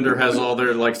 Mindbender has all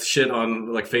their, like, shit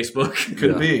on, like, Facebook.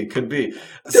 Could be.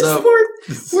 This So,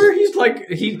 part where he's like,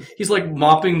 he's like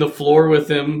mopping the floor with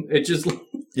him. It just,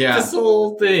 yeah. this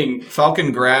whole thing.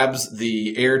 Falcon grabs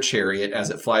the air chariot as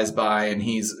it flies by, and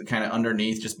he's kind of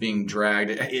underneath, just being dragged.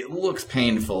 It looks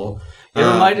painful. It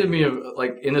reminded me of,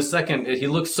 like, in a second, he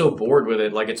looks so bored with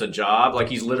it, like it's a job, like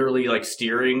he's literally, like,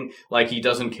 steering, like he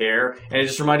doesn't care. And it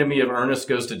just reminded me of Ernest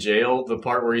Goes to Jail, the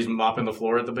part where he's mopping the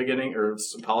floor at the beginning, or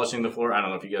polishing the floor. I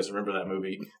don't know if you guys remember that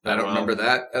movie. I don't remember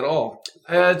that at all.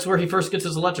 It's where he first gets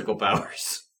his electrical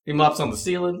powers. He mops on the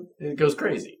ceiling, and it goes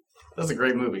crazy. That's a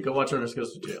great movie. Go watch Ernest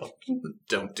Goes to Jail.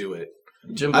 Don't do it.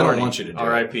 Jim I don't Varney, want you to do it.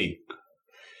 R.I.P.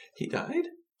 He died?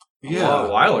 Yeah, a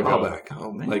while ago. back.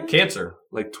 Oh, man. Like Cancer.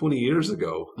 like 20 years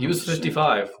ago. He was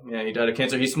 55. Yeah, he died of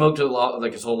cancer. He smoked a lot,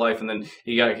 like his whole life, and then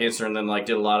he got cancer, and then like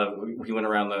did a lot of. He went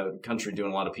around the country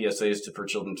doing a lot of PSAs for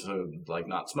children to like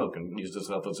not smoke, and used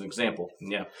himself as an example.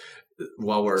 And yeah,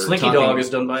 While we're Slinky talking, Dog is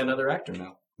done by another actor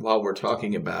now. While we're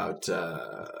talking about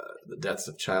the deaths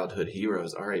of childhood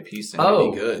heroes, R.I.P. Sammy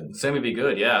Be Good. Sammy Be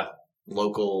Good. Yeah,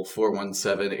 Local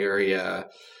 417 area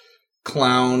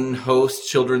clown host,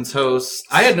 children's host.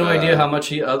 I had no idea how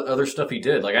much other stuff he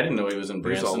did. Like I didn't know he was in He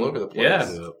was Branson. all over the place.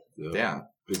 Yeah. Yeah.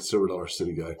 Big Silver Dollar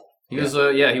City guy. He was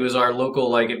he was our local,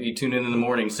 like if you tune in the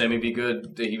morning, Sammy Be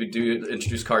Good, he would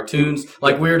introduce cartoons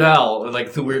like Weird Al,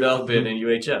 like the Weird Al bit in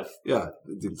UHF. Yeah,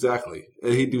 exactly.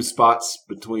 And he'd do spots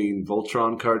between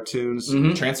Voltron cartoons.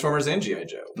 Mhm. Transformers and G.I.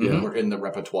 Joe were in the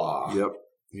repertoire. Yep.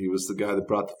 He was the guy that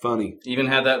brought the funny. Even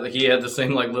had that, he had the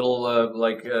same like little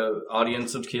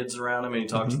audience of kids around him, and he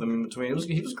talked to them in between.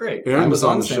 He was great. Aaron was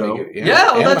on the Sammy show. Good. Yeah,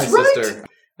 well, and that's my right. sister.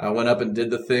 I went up and did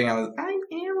the thing. I'm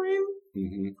Aaron.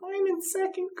 Mm-hmm. I'm in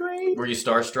second grade. Were you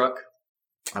starstruck?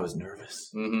 I was nervous.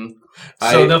 Mm-hmm.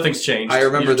 So nothing's changed. I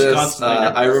remember You're just this. constantly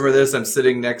nervous. I remember this. I'm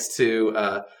sitting next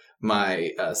to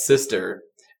my sister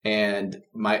and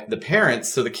the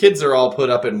parents. So the kids are all put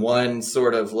up in one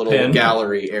sort of little Pen.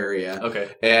 gallery area. Okay.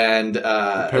 And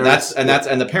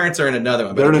the parents are in another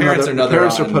one. But They're the in parents another, the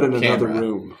parents are are put in camera. another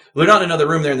room. They're not in another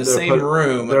room. They're in the They're same put-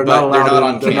 room, They're but not they're allowed. not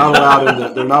on They're camera. not allowed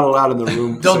in. They're not allowed in the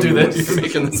room. Don't do Same this. You're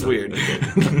making this weird.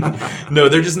 No,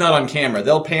 they're just not on camera.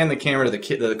 They'll pan the camera to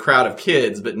the crowd of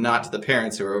kids, but not to the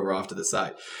parents who are over off to the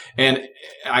side. And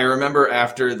I remember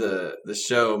after the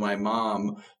show, my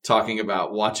mom talking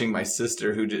about watching my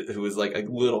sister who was like a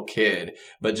little kid,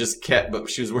 but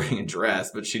she was wearing a dress,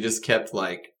 but she just kept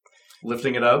like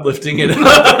Lifting it up.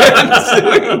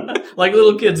 Like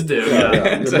little kids do. Yeah.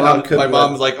 And, Your mom couldn't my let-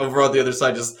 mom's like over on the other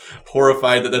side, just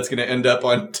horrified that that's going to end up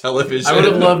on television. I would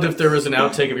have loved if there was an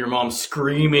outtake of your mom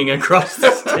screaming across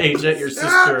the stage at your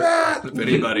sister. if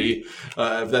anybody,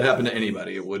 if that happened to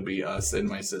anybody, it would be us and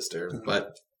my sister.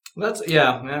 But That's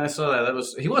I saw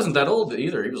that. He wasn't that old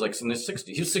either. He was like in his 60s.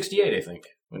 He was 68, I think,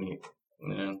 when he.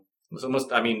 Yeah. So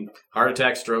heart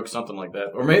attack, stroke, something like that,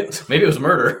 or maybe it was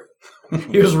murder.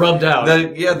 He was rubbed out.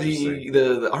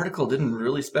 the article didn't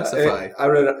really specify. I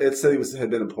read it. It said he had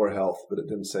been in poor health, but it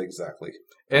didn't say exactly.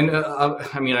 And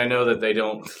I know that they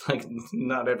don't like.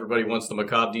 Not everybody wants the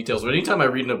macabre details, but anytime I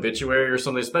read an obituary or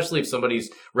something, especially if somebody's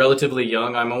relatively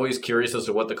young, I'm always curious as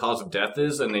to what the cause of death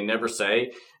is, and they never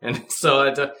say. And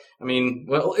so,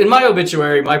 in my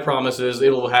obituary, my promise is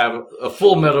it'll have a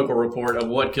full medical report of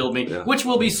what killed me, which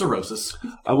will be cirrhosis.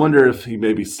 I wonder if he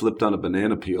maybe slipped on a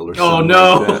banana peel or Oh something.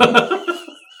 no!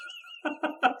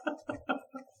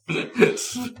 Like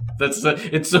that.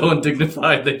 It's so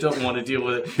undignified they don't want to deal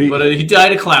with it. But he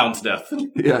died a clown's death.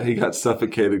 Yeah, he got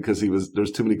suffocated because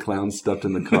there's too many clowns stuffed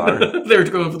in the car. They were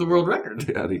going for the world record.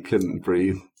 Yeah, he couldn't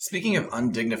breathe. Speaking of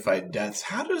undignified deaths,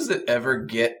 how does it ever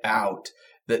get out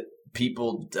that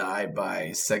people die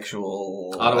by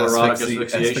sexual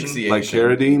Autoerotic asphyxiation? Like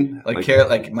Carradine? Like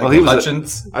Well, he Michael was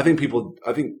Hutchins? I think people,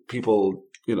 I think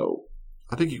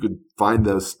you could find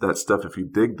that stuff if you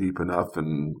dig deep enough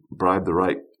and bribe the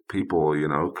right people,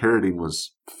 Carradine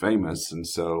was famous, and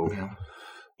so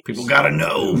People gotta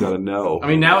know. You gotta know. I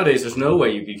mean, nowadays there's no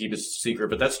way you could keep a secret,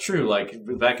 but that's true. Like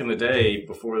back in the day,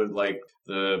 before like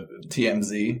the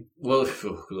TMZ. well,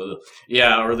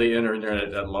 yeah, or the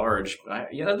internet at large.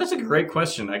 Yeah, that's a great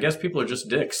question. I guess people are just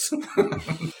dicks.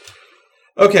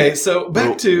 Okay, so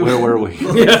back to where were we?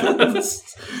 Yeah.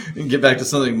 Get back to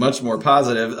something much more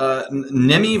positive.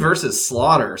 Nemi versus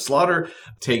Slaughter. Slaughter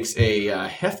takes a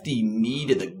hefty knee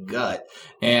to the gut,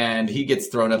 and he gets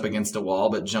thrown up against a wall,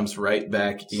 but jumps right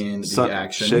back into the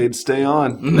action. Shades stay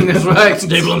on. That's right.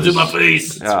 Staple him to my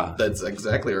face. Yeah. That's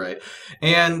exactly right.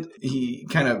 And he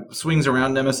kind of swings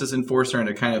around Nemesis Enforcer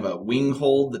into kind of a wing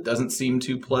hold that doesn't seem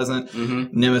too pleasant.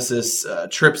 Mm-hmm. Nemesis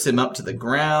trips him up to the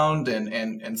ground,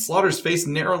 and Slaughter's face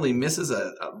narrowly misses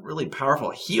a really powerful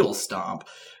heel stomp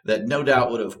that no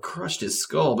doubt would have crushed his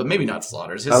skull, but maybe not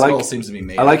Slaughter's. His skull seems to be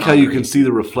made I like of how you concrete. can see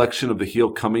the reflection of the heel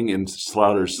coming in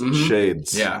Slaughter's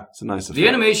shades. Yeah. It's a nice effect. The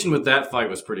animation with that fight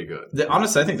was pretty good.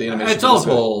 Honestly, I think the animation It's for all this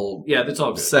good. whole Yeah, that's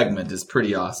all good. segment is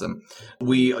pretty awesome.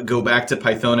 We go back to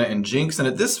Pythona and Jinx, and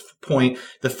at this point,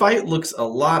 the fight looks a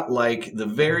lot like the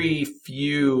very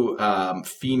few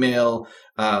female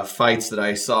fights that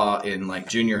I saw in like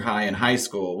junior high and high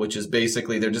school, which is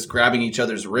basically they're just grabbing each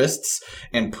other's wrists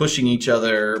and pushing each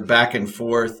other back and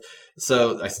forth.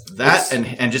 So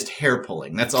and just hair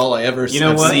pulling. That's all I ever know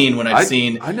have what? seen when I've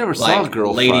seen I never saw like a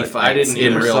girl lady fight. fights I didn't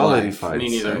in either. real saw life. lady fights. Me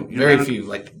neither. So Very few,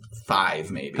 like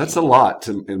 5 maybe. That's a lot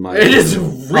in my. It is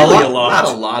really a lot. Not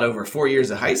a lot over 4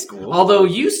 years of high school. Although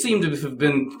you seem to have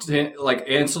been like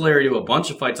ancillary to a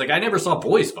bunch of fights. Like I never saw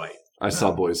boys fight. I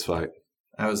saw boys fight.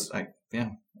 I I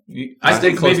stay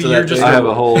think close maybe to you're that just. thing. I have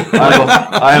a whole.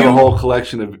 I have a whole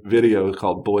collection of video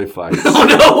called Boy Fights.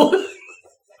 Oh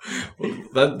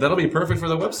no! That'll be perfect for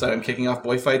the website. I'm kicking off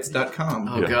boyfights.com.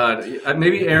 Oh god!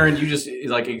 Maybe Aaron, you just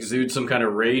like exude some kind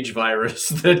of rage virus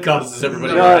that causes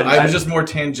everybody. No, to I'm just more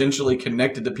tangentially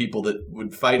connected to people that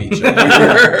would fight each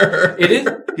other. It is.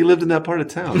 He lived in that part of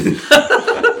town.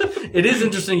 It is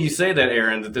interesting you say that,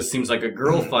 Aaron. That this seems like a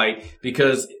girl fight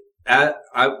because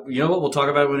you know what? We'll talk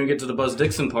about it when we get to the Buzz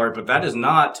Dixon part, but that is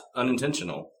not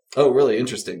unintentional. Oh, really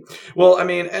interesting. Well, I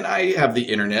mean, and I have the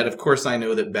internet. Of course, I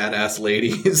know that badass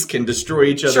ladies can destroy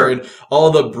each other Sure. in all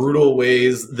the brutal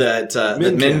ways that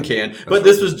men can. But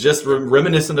this was just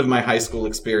reminiscent of my high school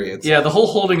experience. Yeah, the whole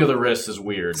holding of the wrist is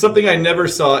weird. Something I never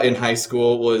saw in high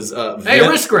school was Hey,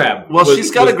 wrist grab. Well, Was-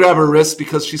 she's got to was- grab her wrists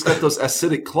because she's got those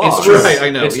acidic claws. It's true. Right,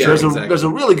 I know. It's Yeah, true. exactly. There's a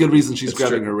really good reason she's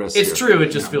grabbing true. her wrists. It's here. true. It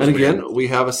just feels And weird. again, we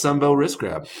have a Sunbow wrist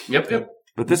grab, Yep.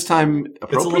 but this time It's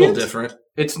a little appropriate. different.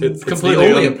 It's It's completely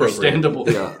the only understandable.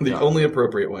 Yeah, The yeah. only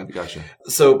appropriate one. Gotcha.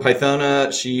 So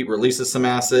Pythona, she releases some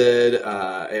acid,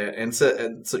 and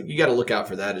so you got to look out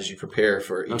for that as you prepare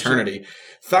for eternity.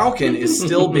 Falcon is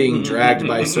still being dragged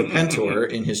by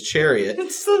Serpentor in his chariot.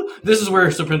 This is where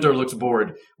Serpentor looks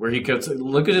bored, where he goes,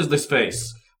 look at this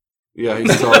face. Yeah,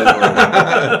 he's totally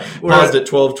bored. Paused at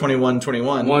 12, 21,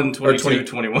 21. 1, Or 22,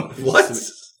 21. What?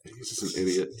 He's just an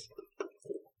idiot.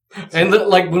 And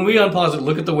like when we unpause it,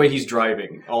 look at the way he's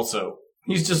driving. Also,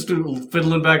 he's just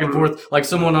fiddling back and forth like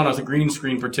someone on a green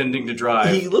screen pretending to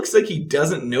drive. He looks like he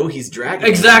doesn't know he's dragging.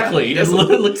 Exactly. He It doesn't-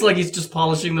 looks like he's just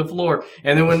polishing the floor.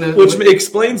 And then Which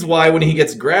explains why when he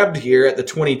gets grabbed here at the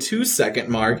 22-second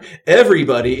mark,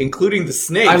 everybody, including the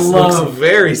snakes, looks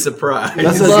very surprised.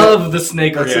 I love the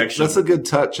snake That's reaction. a good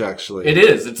touch, actually. It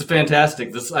is. It's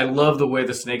fantastic. I love the way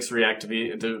the snakes react to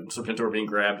Serpentor being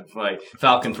grabbed by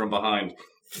Falcon from behind.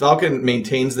 Falcon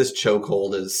maintains this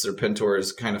chokehold as Serpentor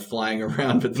is kind of flying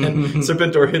around, but then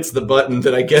Serpentor hits the button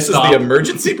that I guess Stop. is the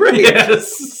emergency brake.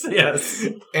 Yes.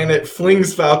 And it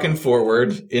flings Falcon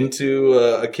forward into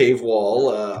a cave wall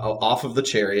off of the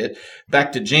chariot.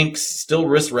 Back to Jinx, still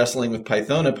wrist wrestling with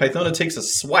Pythona. Pythona takes a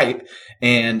swipe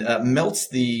and melts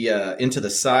into the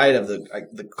side of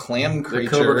the clam creature.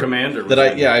 The Cobra Commander. That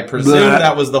I presume Bleh.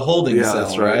 that was the holding Yeah, cell,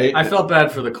 that's right. I felt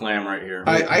bad for the clam right here.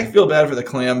 I feel bad for the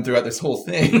clam throughout this whole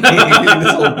thing,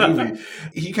 this whole movie.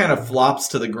 He kind of flops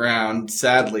to the ground,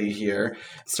 sadly, here.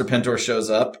 Serpentor shows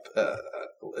up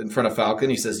in front of Falcon.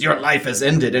 He says, "Your life has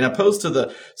ended," and opposed to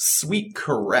the sweet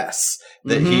caress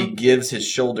that he gives his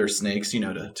shoulder snakes,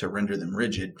 to render them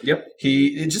rigid. Yep.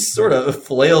 It just sort of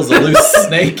flails a loose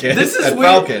snake at, This is at weird.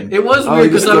 Falcon. It was Oh, weird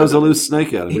he just because throws a loose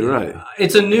snake at him. You're right.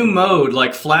 it's a new mode,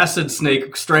 like flaccid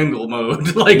snake strangle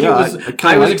mode. Like Yeah, I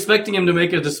kinda was like- expecting him to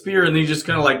make it a spear, and then he just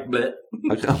kind of like. Bleh.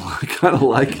 I kind of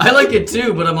like it. I like it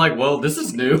too, but I'm like, well, this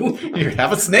is new. You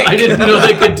have a snake. I didn't know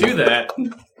they could do that.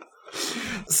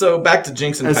 So back to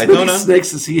Jinx and As many Pythona.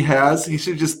 snakes as he has, he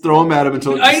should just throw them at him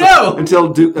until I know!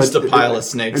 until Just a pile of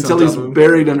snakes until on he's top of him.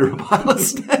 buried under a pile of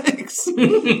snakes.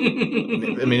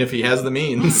 guess. I mean, if he has the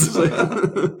means.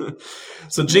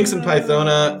 So Jinx and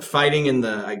Pythona fighting in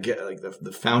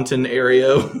the fountain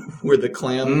area where the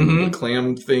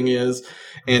clam thing is,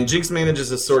 and Jinx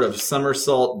manages a sort of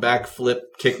somersault backflip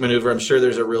kick maneuver. I'm sure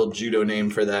there's a real judo name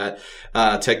for that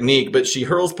technique, but she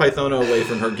hurls Pythona away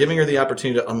from her, giving her the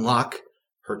opportunity to unlock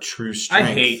her true strength.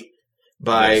 I hate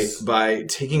by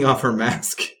taking off her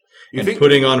mask and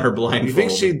putting on her blindfold. You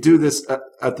think she'd do this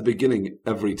at the beginning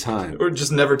every time? Or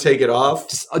just never take it off?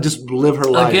 Just live her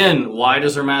life. Again, why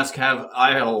does her mask have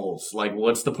eye holes? Like,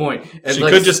 what's the point? And she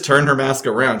could just turn her mask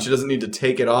around. She doesn't need to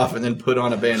take it off and then put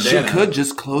on a bandana. She could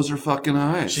just close her fucking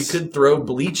eyes. She could throw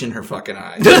bleach in her fucking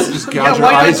eyes. Just gouge her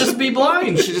why eyes. not just be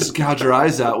blind? She just gouge her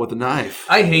eyes out with a knife.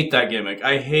 I hate that gimmick.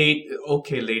 I hate,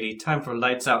 okay, lady, time for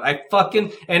lights out.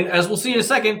 And as we'll see in a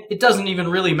second, it doesn't even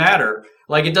really matter.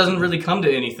 Like, it doesn't really come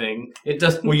to anything. It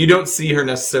doesn't. Well, you don't see her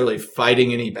necessarily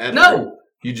fighting any better. No!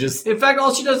 You just. In fact,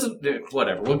 all she does is.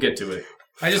 Whatever, we'll get to it.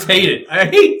 I just hate it.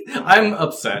 I'm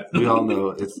upset. We all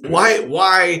know it's.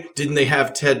 Why didn't they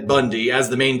have Ted Bundy as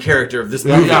the main character of this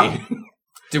movie? Yeah.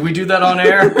 Did we do that on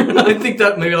air? I think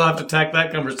that maybe I'll have to tack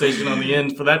that conversation on the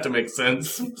end for that to make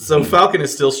sense. So Falcon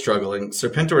is still struggling.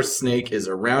 Serpentor's snake is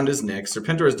around his neck.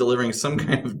 Serpentor is delivering some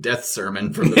kind of death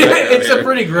sermon from the back It's a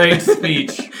pretty great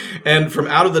speech. And from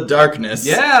out of the darkness,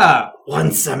 Yeah.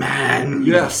 once a man.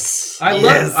 Yes.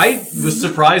 I was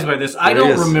surprised by this. I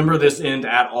don't remember this end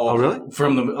at all. Oh, really?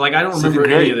 I don't remember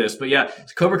any of this. But yeah,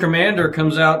 Cobra Commander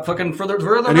comes out fucking for the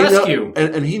rescue.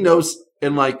 And he knows,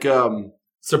 and like,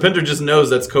 Serpentor just knows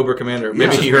that's Cobra Commander.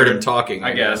 Maybe he heard him talking,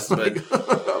 I guess. But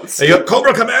hey,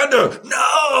 Cobra Commander!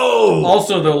 No!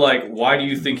 Also, though, like, why do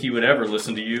you think he would ever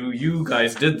listen to you? You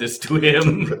guys did this to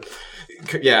him.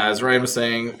 Yeah, as Ryan was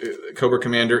saying, Cobra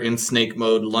Commander in snake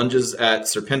mode lunges at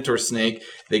Serpentor Snake.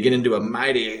 They get into a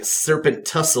mighty serpent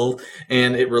tussle,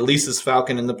 and it releases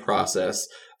Falcon in the process.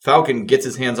 Falcon gets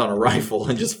his hands on a rifle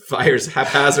and just fires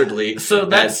haphazardly at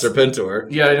Serpentor.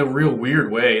 Yeah, in a real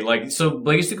weird way. Like, so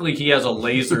basically he has a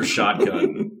laser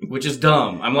shotgun, which is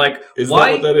dumb. I'm like, Is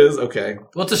why? that what that is? Okay.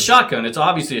 Well, it's a shotgun. It's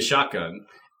obviously a shotgun.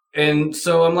 And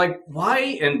so I'm like,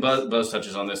 why? And Buzz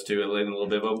touches on this too in a little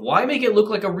bit, but why make it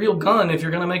look like a real gun if you're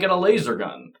going to make it a laser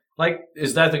gun? Like,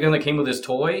 is that the gun that came with his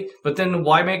toy? But then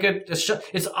why make it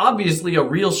it's obviously a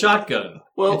real shotgun.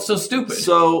 Well, it's so stupid.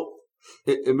 So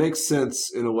it makes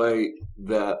sense in a way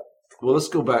that, well,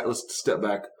 let's step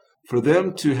back. For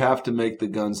them to have to make the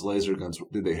guns laser guns,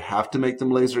 did they have to make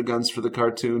them laser guns for the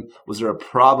cartoon? Was there a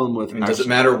problem with... does it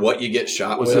matter what you get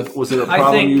shot with? Was it a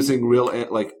problem using real,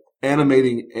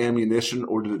 animating ammunition,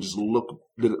 or did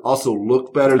it also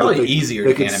look better? Probably that easier they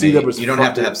to could animate. see there was you don't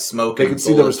have to have smoke. They could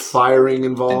see there was firing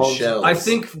involved. Shells. I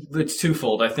think it's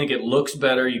twofold. I think it looks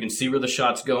better. You can see where the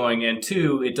shot's going. And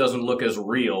two, it doesn't look as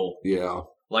real. Yeah.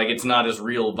 Like, it's not as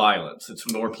real violence. It's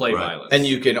more play violence. And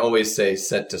you can always say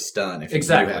set to stun if you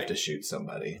do have to shoot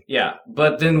somebody. Yeah,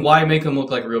 but then why make them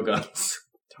look like real guns?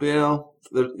 Well,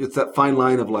 it's that fine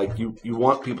line of like, you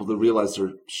want people to realize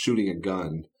they're shooting a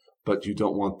gun, but you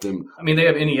don't want them... I mean, they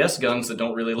have NES guns that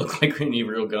don't really look like any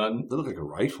real gun. They look like a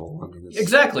rifle. I mean,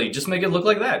 Exactly. Just make it look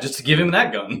like that. Just to give him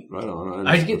that gun. Right on.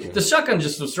 The shotgun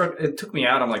just it took me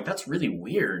out. I'm like, that's really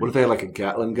weird. What if they had like a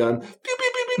Gatling gun? Pew, pew,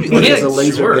 pew, pew, pew. Well, Like yeah, it's a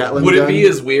laser sure. Gatling Would gun? it be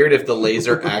as weird if the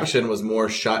laser action was more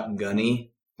shotgunny?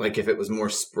 Like if it was more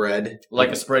spread?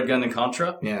 Like a spread gun in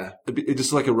Contra? Yeah. It's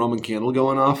just like a Roman candle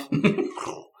going off?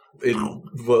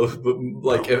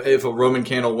 If a Roman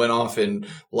candle went off in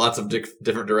lots of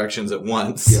different directions at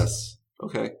once. Yes.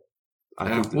 Okay.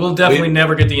 We'll definitely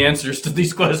never get the answers to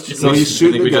these questions. So he's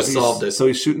shooting we the gun. just solved it. So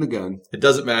he's shooting the gun. It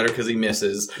doesn't matter because he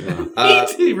misses. Yeah.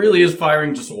 He really is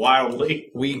firing just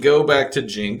wildly. We go back to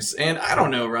Jinx, and I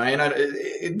don't know, Ryan.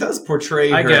 It does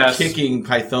portray her kicking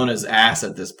Pythona's ass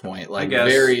at this point. Like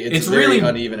it's very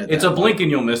uneven. It's a blink and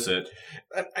you'll miss it.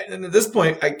 And at this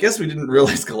point, I guess we didn't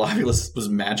realize Galactus was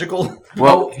magical.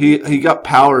 Well, he got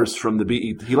powers from the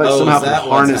BET. He somehow could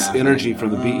harness energy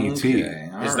from the BET. Okay.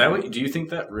 Is that what? Do you think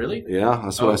that really? Yeah,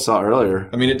 that's what I saw earlier.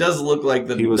 I mean, it does look like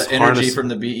the energy from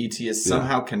the BET is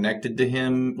somehow connected to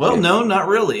him. Well, no, not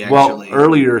really. Actually,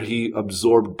 earlier he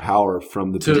absorbed power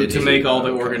from the BET to make all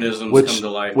the organisms come to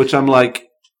life. Which I'm like,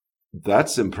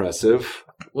 that's impressive.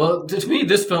 Well, to me,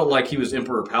 this felt like he was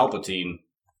Emperor Palpatine.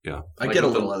 Yeah, I get a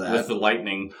little of that with the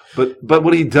lightning. But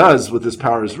what he does with his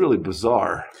power is really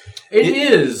bizarre. It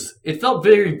is. It felt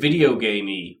very video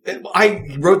gamey.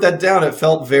 I wrote that down. It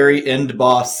felt very end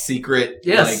boss secret,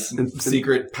 Yes.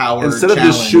 secret power. Instead of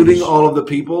challenge. just shooting all of the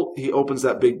people, he opens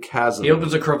that big chasm. He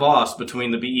opens a crevasse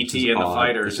between the BET and the odd.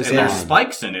 fighters, It's and just there's odd.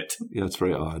 spikes in it. Yeah, it's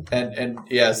very odd. And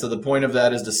yeah, so the point of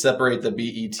that is to separate the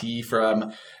BET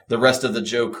from the rest of the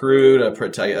Joe crew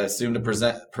I assume to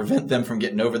prevent them from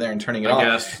getting over there and turning it I off.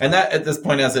 guess. And that at this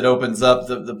point, as it opens up,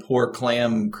 the poor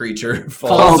clam creature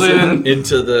Falls in.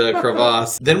 into the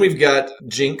crevasse. Then we've got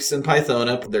Jinx and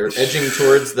Pythona. They're edging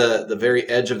towards the very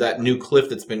edge of that new cliff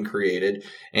that's been created.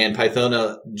 And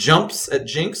Pythona jumps at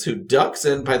Jinx, who ducks,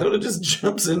 and Pythona just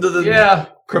jumps into the Yeah.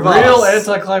 crevasse. Real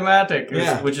anticlimactic,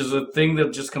 Yeah. which is a thing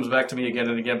that just comes back to me again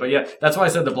and again. But yeah, that's why I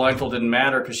said the blindfold didn't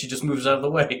matter, because she just moves out of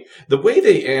the way. The way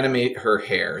they animate her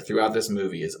hair throughout this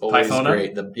movie is always Pythona?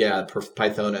 great.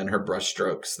 Pythona and her brush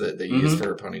strokes that they use for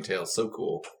her ponytail. So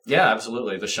cool. Yeah,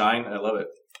 absolutely. The shine, I love it.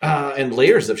 And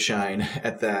layers of shine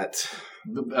at that.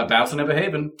 Bouncing and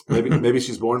behaving. Maybe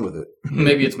she's born with it.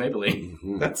 Maybe it's Maybelline.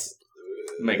 That's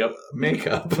Makeup.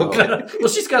 makeup. Well,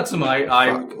 she's got some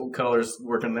eye colors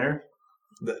working there.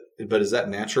 But is that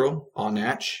natural? All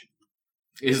natch?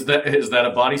 Is that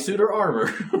a bodysuit or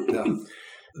armor?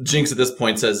 Jinx at this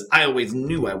point says, "I always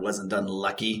knew I wasn't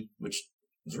unlucky." Which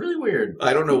is really weird.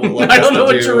 I don't know what luck I has don't know to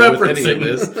what do you're with any of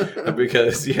referencing. this,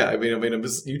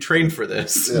 because you trained for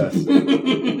this. Yeah.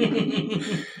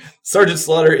 Sergeant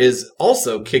Slaughter is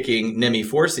also kicking Nemi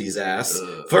Forcey's ass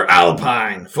for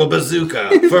Alpine, for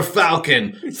Bazooka, for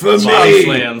Falcon, for Body me,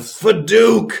 slams. for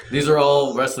Duke. These are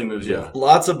all wrestling moves, yeah.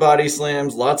 Lots of body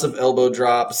slams, lots of elbow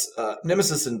drops.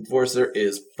 Nemesis Enforcer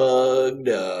is fucked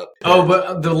up. Oh,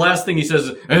 but the last thing he says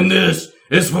is, and this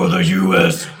is for the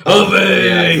U.S. of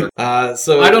A.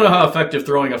 So I don't know how effective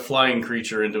throwing a flying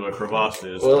creature into a crevasse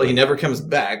is. Well, he never comes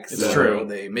back. It's so true.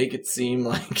 They make it seem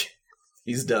like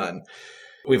he's done.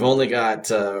 We've only got,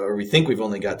 or we think we've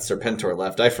only got Serpentor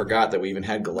left. I forgot that we even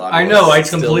had Galactus. I know, I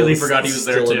completely forgot he was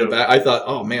there, still in the too. back. I thought,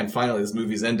 oh man, finally this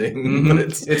movie's ending. Mhm. But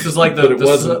It's just like but it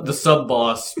wasn't. the sub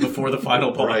boss before the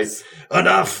final boss. Right.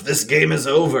 Enough! This game is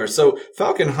over. So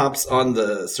Falcon hops on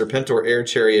the Serpentor air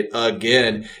chariot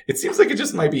again. It seems like it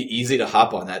just might be easy to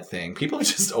hop on that thing. People are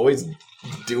just always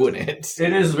doing it.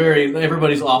 It is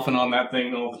everybody's off and on that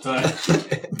thing all the time.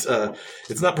 And,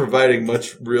 it's not providing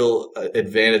much real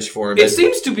advantage for him. It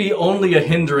seems to be only a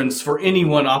hindrance for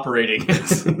anyone operating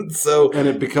it. So And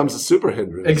it becomes a super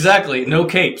hindrance. Exactly. No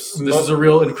capes. This is a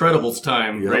real Incredibles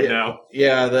time right now.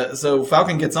 yeah, so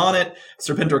Falcon gets on it.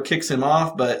 Serpentor kicks him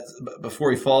off, but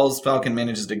before he falls, Falcon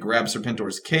manages to grab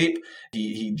Serpentor's cape.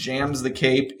 He jams the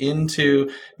cape into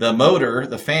the motor,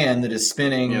 the fan that is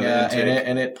spinning,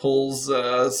 and it pulls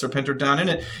Serpentor down in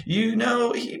it. You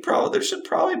know, there should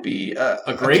probably be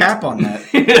a grate? cap on that.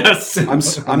 Yes.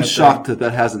 I'm shocked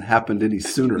that hasn't happened any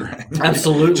sooner.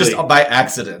 Absolutely. Just by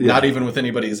accident, Yeah. not even with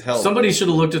anybody's help. Somebody should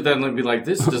have looked at that and be like,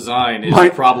 this design is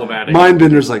problematic.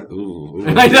 Mindbender's like, ooh.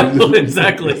 I know,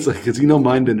 exactly. It's like, because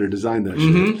Mindbender designed that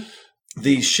shit. Mhm.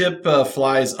 The ship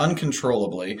flies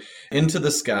uncontrollably into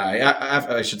the sky.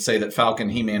 I should say that Falcon,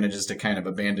 he manages to kind of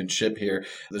abandon ship here.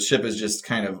 The ship is just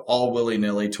kind of all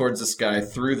willy-nilly towards the sky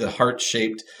through the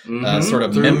heart-shaped sort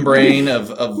of membrane of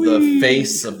the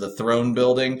face of the throne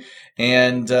building.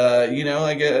 And,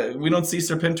 I guess we don't see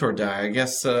Serpentor die. I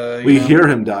guess We hear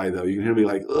him die, though. You can hear me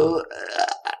like, ugh.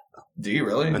 Do you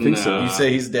really? I think so. You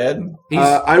say he's dead?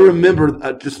 I remember,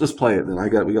 let's play it then. We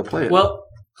got to play it. Well,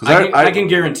 'Cause I can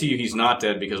guarantee you he's not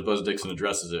dead because Buzz Dixon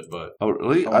addresses it, but Oh,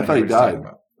 really? I I thought he died.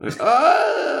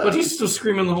 but he's still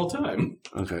screaming the whole time.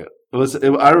 Okay.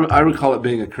 I recall it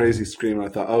being a crazy scream, and I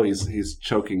thought, oh, he's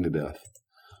choking to death.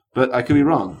 But I could be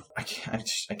wrong. I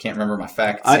can't remember my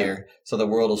facts here, so the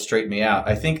world will straighten me out.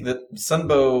 I think that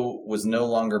Sunbow was no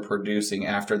longer producing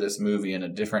after this movie, and a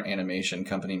different animation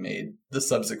company made the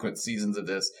subsequent seasons of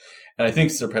this. And I think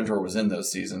Serpentor was in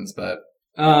those seasons, but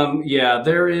Yeah,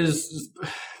 there is.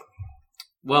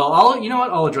 Well,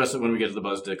 I'll address it when we get to the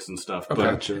Buzz Dixon stuff. But,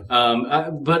 Gotcha.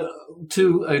 but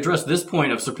to address this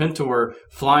point of Serpentor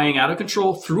flying out of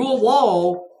control through a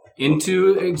wall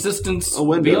into existence A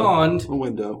window. beyond. A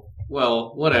window.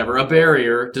 Well, whatever, a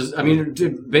barrier.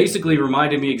 It basically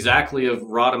reminded me exactly of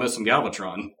Rodimus and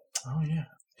Galvatron. oh yeah,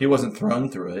 he wasn't thrown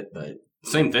through it, but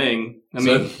Same thing.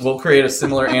 so we'll create a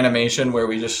similar animation where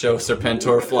we just show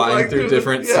Serpentor flying through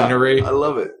different scenery. I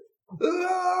love it.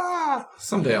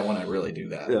 Someday I want to really do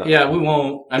that. Yeah. Yeah, we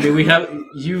won't. I mean, we have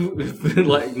you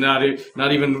like not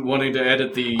even wanting to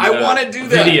edit the. I want to do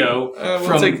that. video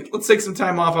Let's take some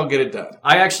time off. I'll get it done.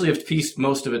 I actually have pieced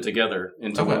most of it together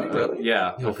into Okay, one. really?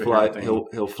 Yeah, He'll a fly. coherent thing.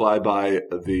 He'll fly by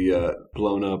the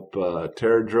blown up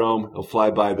Terradrome. He'll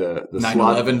fly by the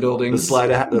 9/11 buildings.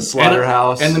 the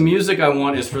slaughterhouse, And the music I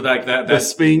want is for that the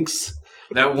Sphinx.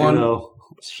 that one.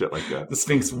 Shit like that. The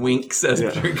Sphinx winks as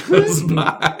Yeah. it goes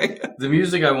by. The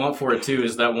music I want for it too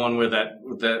is that one where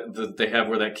that they have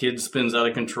where that kid spins out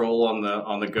of control on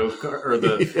the go kart or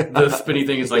the spinny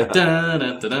thing is like da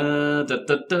da da da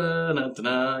da da da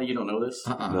da. You don't know this?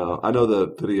 No, I know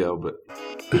the video, but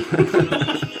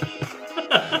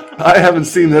I haven't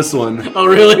seen this one. Oh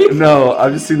really? No,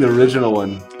 I've just seen the original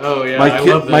one. Oh yeah, I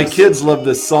love this. My kids love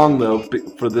this song though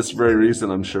for this very reason,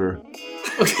 I'm sure.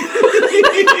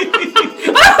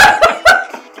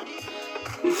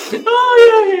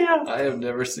 Oh yeah. I have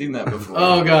never seen that before.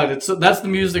 Oh god, that's the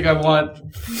music I want.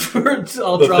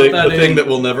 I'll the drop thing, that the in. thing that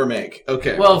we'll never make.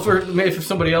 Okay. Well, if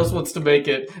somebody else wants to make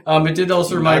it, it did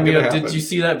also remind me Not of. gonna Did happen. you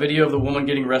see that video of the woman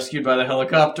getting rescued by the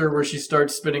helicopter where she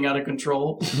starts spinning out of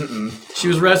control? She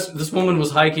was This woman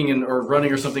was hiking or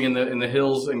running or something in the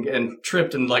hills and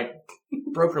tripped and like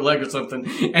broke her leg or something,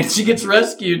 and she gets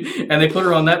rescued and they put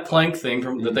her on that plank thing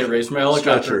that they raised from a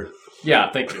helicopter. Stretcher.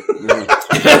 Yeah, thank you.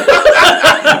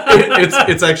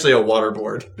 it's actually a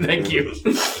waterboard. Thank you.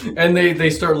 And they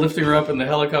start lifting her up in the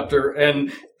helicopter,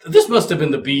 and this must have been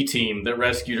the B team that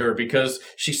rescued her because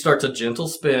she starts a gentle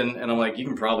spin, and I'm like, you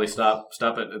can probably stop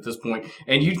it at this point.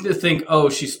 And you think, oh,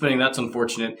 she's spinning, that's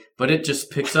unfortunate, but it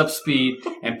just picks up speed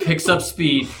and picks up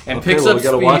speed and Okay, picks well, up we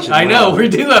gotta speed. watch it I now. know, we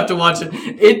do have to watch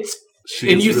it.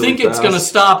 She And gets you really think it's fast. going to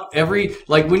stop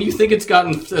when you think it's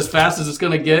gotten as fast as it's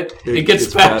going to get, it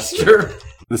gets faster.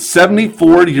 The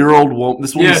 74-year-old woman.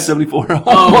 This woman's Yes. 74. Oh,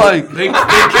 Oh my! they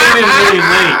came in really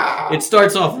late. It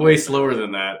starts off way slower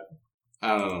than that.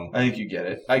 I don't know. I think you get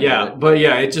it. I get Yeah, it. but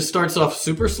yeah, it just starts off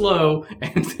super slow,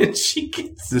 and then she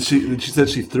gets. Did she said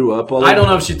she threw up all I over? don't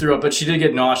know if she threw up, but she did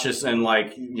get nauseous and I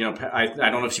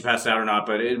don't know if she passed out or not,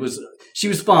 but she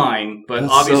was fine, but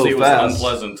That's obviously so it was fast.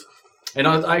 unpleasant. And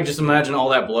I just imagine all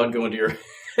that blood going to your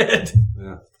head.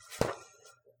 Yeah.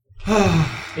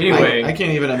 Anyway, I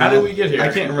can't even imagine. how did we get here?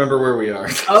 I can't remember where we are.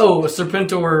 Oh,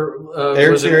 Serpentor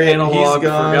Air was an chariot, analog he's for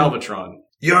gone. Galvatron.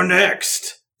 You're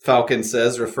next, Falcon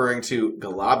says, referring to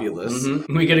Globulus.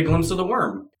 Mhm. We get a glimpse of the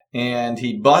worm. And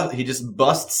he just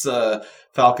busts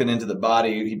Falcon into the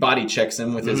body. He body checks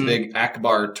him with his big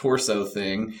Akbar torso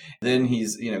thing. Then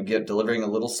he's delivering a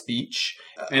little speech.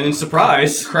 And then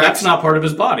surprise, that's not part of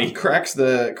his body. Cracks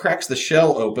the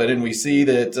shell open, and we see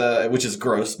that, which is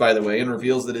gross, by the way, and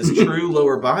reveals that his true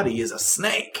lower body is a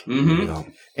snake. Mm-hmm.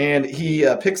 And he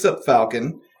picks up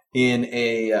Falcon in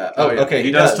a. Okay,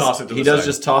 he does toss it to the He does side.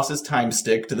 just toss his time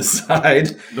stick to the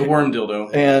side. The worm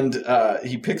dildo. And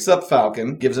he picks up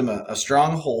Falcon, gives him a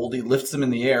strong hold. He lifts him in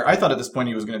the air. I thought at this point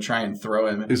he was going to try and throw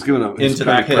him. He's giving Into the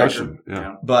trying to pit. crush him.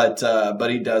 Yeah. But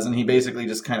he doesn't. He basically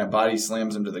just kind of body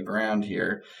slams him to the ground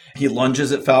here. He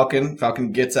lunges at Falcon.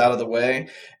 Falcon gets out of the way,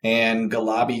 and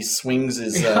Galabi swings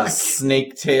his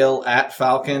snake tail at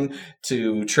Falcon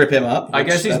to trip him up. I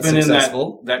guess which he's that's been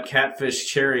successful. in that catfish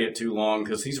chariot too long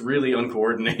because he's really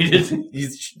uncoordinated.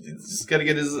 He's just got to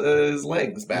get his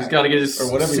legs back. He's got to get his or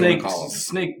whatever you want to call him.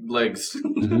 snake legs.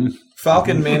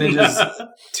 Falcon manages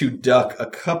to duck a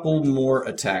couple more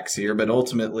attacks here, but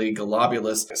ultimately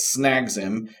Globulus snags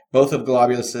him. Both of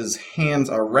Globulus's hands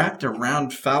are wrapped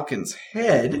around Falcon's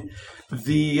head.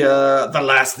 The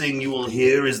last thing you will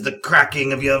hear is the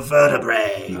cracking of your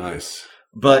vertebrae. Nice.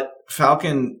 But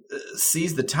Falcon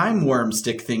sees the time worm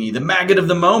stick thingy, the maggot of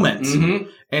the moment,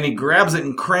 and he grabs it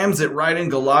and crams it right in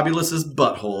Globulus's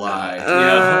butthole eye.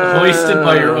 Yeah, hoisted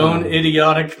by your own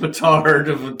idiotic petard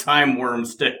of a time worm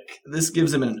stick. This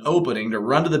gives him an opening to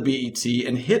run to the BET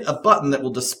and hit a button that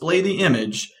will display the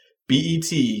image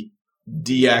BET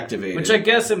deactivated. Which I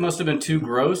guess it must have been too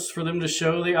gross for them to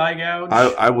show the eye gouge.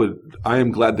 I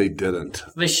am glad they didn't.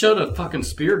 They showed a fucking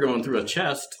spear going through a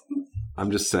chest.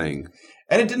 I'm just saying.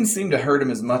 And it didn't seem to hurt him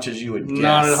as much as you would guess.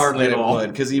 Not hardly that at it all.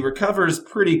 would, because he recovers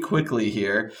pretty quickly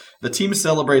here. The team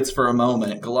celebrates for a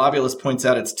moment. Globulus points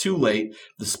out it's too late.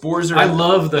 The spores are. I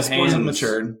love the spores have hands.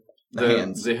 matured. The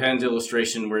hands. The hand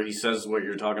illustration where he says what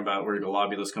you're talking about, where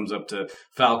Globulus comes up to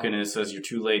Falcon and says, "You're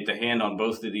too late." The hand on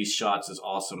both of these shots is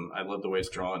awesome. I love the way it's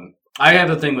drawn. I have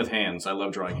a thing with hands. I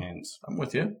love drawing hands. I'm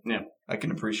with you. Yeah. I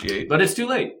can appreciate. But it's too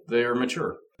late. They're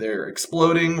mature. They're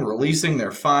exploding, releasing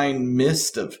their fine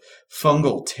mist of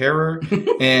fungal terror,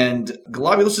 and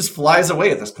Globulus just flies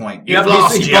away at this point. You've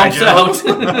lost, he G.I. bumps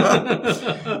Joe.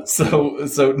 out.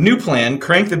 So new plan,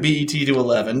 crank the BET to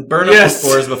 11, burn up Yes. the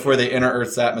spores before they enter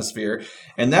Earth's atmosphere,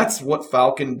 and that's what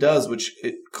Falcon does, which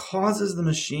it causes the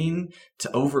machine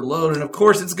to overload, and of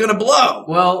course it's gonna blow!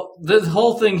 Well, the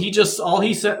whole thing, all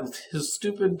he said, his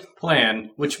stupid plan,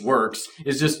 which works,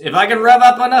 is just, if I can rev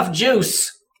up enough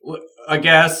juice, I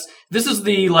guess. This is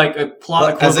the, a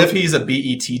plot equivalent. As if he's a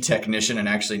BET technician and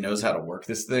actually knows how to work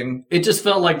this thing. It just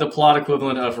felt like the plot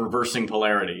equivalent of reversing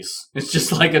polarities. It's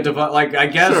just like I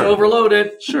guess Sure. overload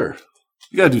it. Sure.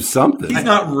 You got to do something. He's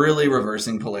not really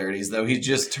reversing polarities, though. He's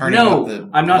just turning up the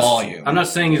I'm not. volume. I'm not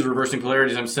saying he's reversing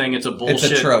polarities. I'm saying it's a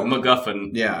bullshit trope. MacGuffin.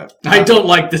 Yeah. I don't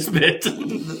like this bit.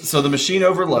 So the machine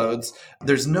overloads.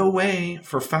 There's no way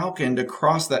for Falcon to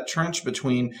cross that trench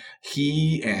between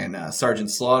he and Sergeant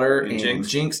Slaughter and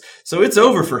Jinx. So it's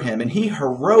over for him, and he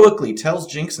heroically tells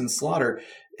Jinx and Slaughter,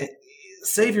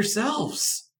 "Save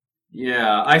yourselves."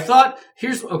 Yeah, I thought.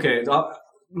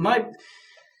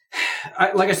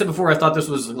 Like I said before, I thought this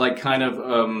was kind of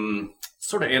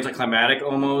sort of anticlimactic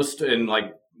almost, and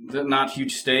not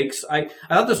huge stakes. I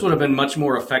thought this would have been much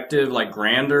more effective,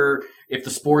 grander, if the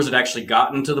spores had actually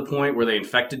gotten to the point where they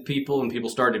infected people and people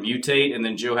started to mutate, and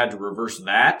then Joe had to reverse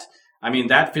that. I mean,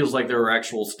 that feels like there were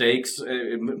actual stakes.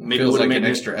 Maybe Feels like made an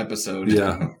extra episode.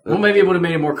 Yeah. Well, maybe it would have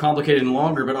made it more complicated and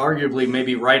longer, but arguably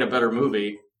maybe write a better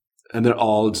movie. And they're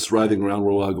all just writhing around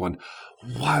real well going,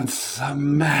 once a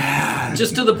man.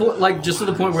 Just to the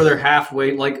point where they're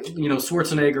halfway,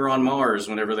 Schwarzenegger on Mars.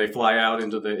 Whenever they fly out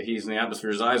he's in the atmosphere,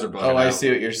 his eyes are bugging Oh, I out.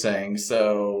 see what you're saying.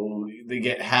 So they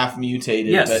get half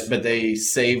mutated, Yes. but they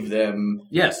save them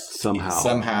Yes,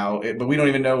 somehow. But we don't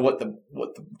even know what the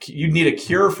you'd need a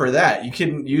cure for that. You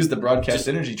couldn't use the broadcast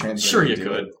energy transmitter. sure to you do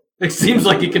could. it. It seems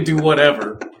like it could do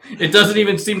whatever. It doesn't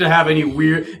even seem to have any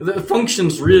the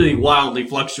functions really wildly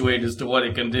fluctuate as to what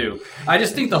it can do. I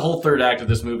just think the whole third act of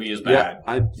this movie is bad.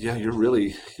 You're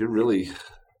really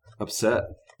upset.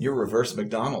 You're reverse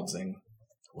McDonald'sing.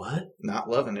 What? Not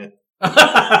loving it.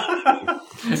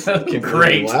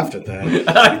 Great. Laughed at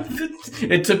that.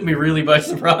 It took me really by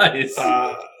surprise.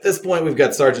 At this point, we've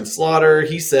got Sergeant Slaughter.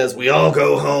 He says, "We all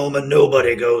go home and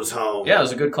nobody goes home." Yeah, it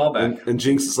was a good callback. And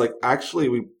Jinx is like, actually,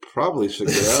 we probably should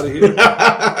get out of here.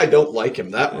 I don't like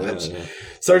him that much. Yeah.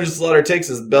 Sergeant Slaughter takes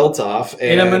his belt off, and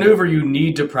In a maneuver you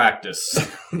need to practice.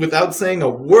 without saying a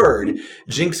word,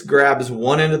 Jinx grabs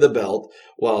one end of the belt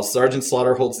while Sergeant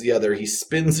Slaughter holds the other. He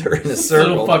spins her in a So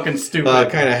circle, fucking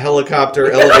stupid. kind of helicopter,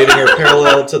 elevating her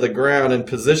parallel to the ground and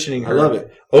positioning I her love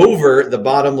it. over the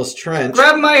bottomless trench.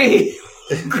 Grab my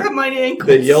ankles.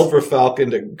 They yell for Falcon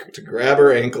to grab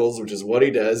her ankles, which is what he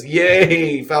does.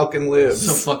 Yay! Falcon lives.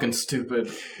 So fucking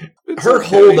stupid. Her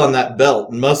hold on that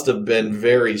belt must have been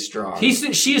very strong.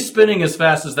 She is spinning as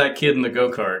fast as that kid in the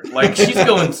go-kart. She's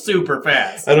going super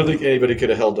fast. I don't think anybody could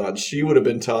have held on. She would have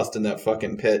been tossed in that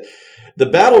fucking pit. The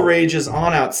battle rages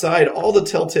on outside. All the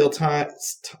telltale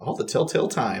times. All the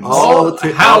turntables.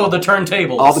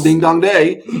 all the ding dong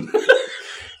day.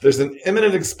 There's an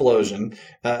imminent explosion.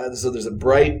 So there's a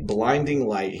bright, blinding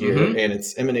light here, and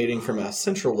it's emanating from a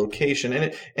central location.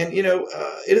 And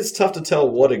it is tough to tell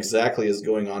what exactly is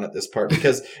going on at this part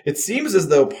because it seems as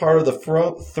though part of the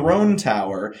throne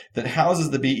tower that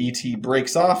houses the BET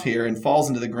breaks off here and falls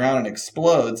into the ground and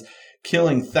explodes,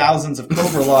 killing thousands of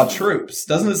Cobra Law troops.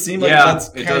 Doesn't it seem like that's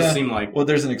it does seem like. Well,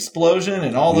 there's an explosion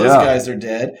and all those guys are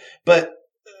dead, but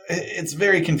it's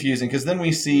very confusing because then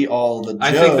we see all the Joes.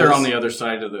 I think they're on the other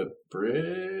side of the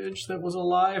bridge that was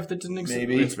alive that didn't exist.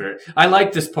 Maybe. I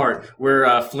like this part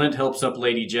where Flint helps up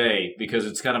Lady J because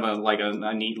it's kind of a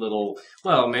neat little.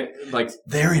 Well,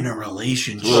 they're in a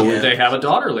relationship. They have a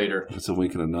daughter later. It's a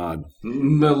wink and a nod.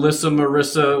 Larissa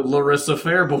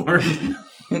Fairborn.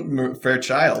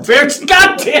 Fairchild.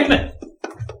 God damn it!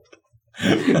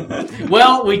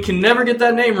 Well, we can never get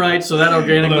that name right, so that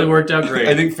organically worked out great.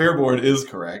 I think Fairborn is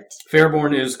correct.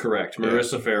 Fairborn is correct.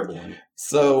 Marissa Fairborn.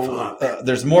 So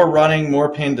there's more running,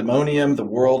 more pandemonium. The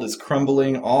world is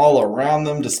crumbling all around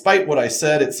them. Despite what I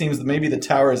said, it seems that maybe the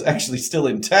tower is actually still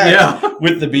intact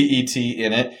with the BET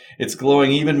in it. It's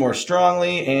glowing even more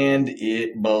strongly, and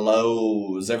it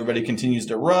blows. Everybody continues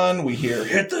to run. We hear,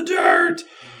 "Hit the dirt!"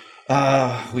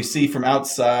 We see from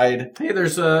outside. Hey,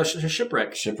 there's a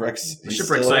shipwreck. Shipwrecks.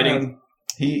 Shipwreck sighting. Around.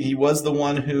 He was the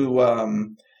one who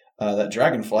that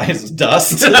dragonfly is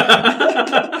dust.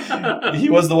 He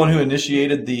was the one who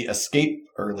initiated the escape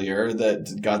earlier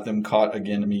that got them caught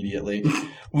again immediately.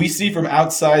 We see from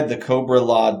outside the Cobra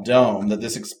La Dome that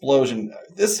this explosion,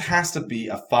 this has to be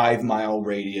a 5-mile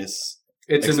radius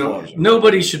It's explosion.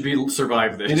 nobody should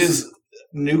survive this. It is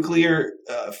nuclear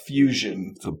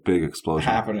fusion It's a big explosion.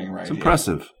 happening right It's here.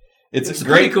 impressive. It's pretty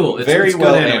great, cool. It's Very good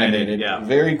well animated, animated. yeah.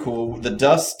 Very cool. The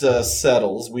dust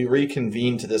settles. We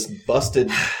reconvene to this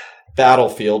busted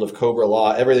battlefield of Cobra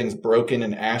Law. Everything's broken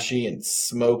and ashy and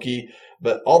smoky,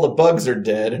 but all the bugs are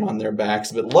dead and on their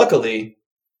backs. But luckily,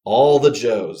 all the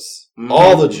Joes,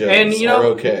 all the Joes And, you know, are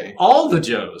okay. All the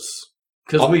Joes.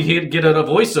 Because we get a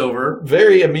voiceover.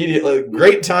 Very immediately,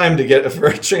 great time to get for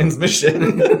a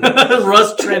transmission.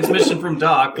 Rust transmission from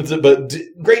Doc. But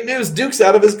great news, Duke's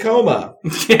out of his coma.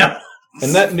 Yeah.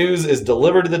 And that news is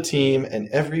delivered to the team, and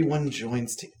everyone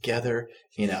joins together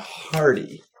in a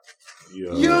hearty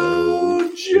Yo,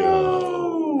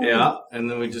 Joe! Yeah, and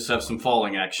then we just have some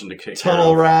falling action to kick.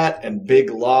 Tunnel Rat and Big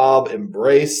Lob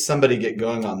embrace. Somebody get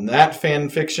going on that fan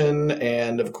fiction.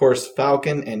 And of course,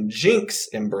 Falcon and Jinx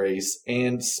embrace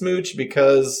and smooch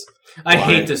because I why?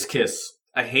 hate this kiss.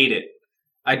 I hate it.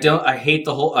 I hate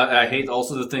the whole. I hate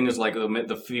also the thing is like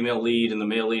the female lead and the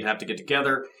male lead have to get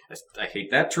together. I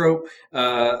hate that trope.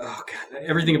 Oh god,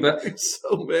 everything about.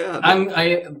 So bad.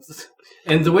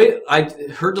 And the way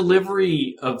her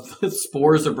delivery of the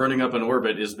spores are burning up in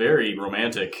orbit is very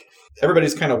romantic.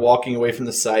 Everybody's kind of walking away from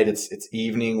the site. It's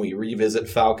evening. We revisit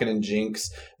Falcon and Jinx.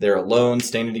 They're alone,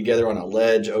 standing together on a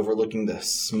ledge overlooking the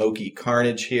smoky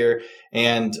carnage here.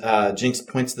 And Jinx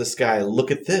points to the sky.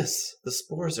 Look at this. The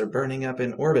spores are burning up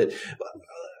in orbit.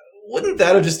 Wouldn't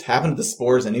that have just happened to the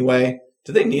spores anyway?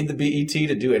 Do they need the BET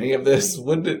to do any of this?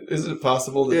 Is it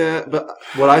possible that... Yeah, but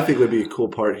what I think would be a cool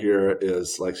part here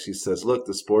is, like she says, look,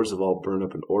 the spores have all burned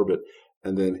up in orbit.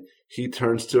 And then he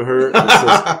turns to her and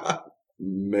says,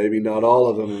 maybe not all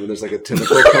of them. And there's like a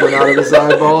tentacle coming out of his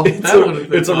eyeball.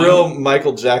 It's a real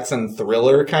Michael Jackson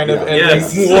Thriller kind of ending.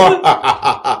 Yes.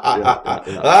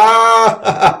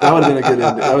 That would have been a good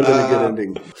ending. That would have been a good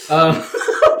ending.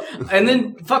 And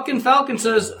then fucking Falcon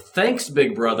says, "Thanks,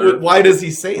 big brother." Why does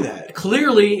he say that?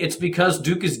 Clearly, it's because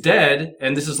Duke is dead,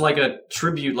 and this is like a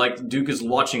tribute, like Duke is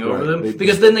watching over Right. them.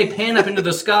 Because then they pan up into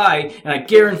the sky, and I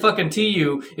guarantee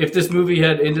you, if this movie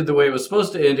had ended the way it was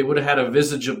supposed to end, it would have had a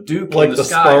visage of Duke Like in the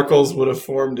sky. sparkles would have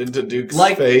formed into Duke's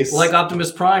face. Like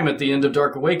Optimus Prime at the end of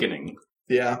Dark Awakening.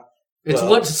 Yeah. It's Well-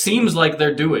 what seems like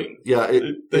they're doing. Yeah,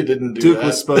 They didn't do Duke that.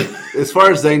 was supposed. As far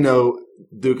as they know,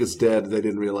 Duke is dead. They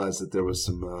didn't realize that there was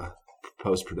some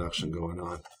post-production going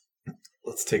on.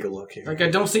 Let's take a look here. Like, I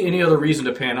don't see any other reason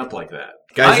to pan up like that.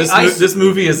 Guys, this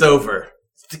movie is over.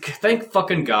 Thank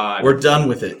fucking God. We're done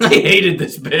with it. I hated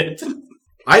this bit.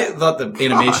 I thought the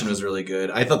animation was really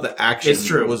good. I thought the action It's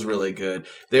true. was really good.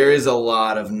 There is a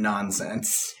lot of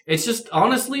nonsense. It's just,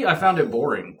 honestly, I found it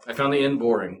boring. I found the end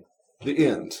boring. The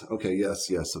end. Okay. Yes.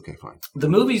 Okay. Fine. The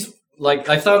movie's, like,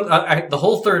 I found, the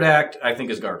whole third act, I think,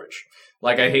 is garbage.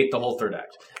 Like, I hate the whole third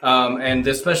act. And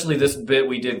especially this bit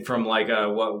we did from, like,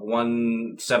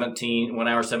 1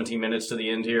 hour, 17 minutes to the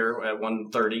end here at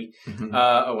 1:30, 1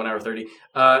 hour 30.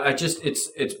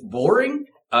 It's boring.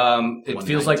 It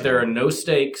feels like there are no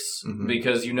stakes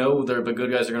because you know the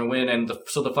good guys are going to win. And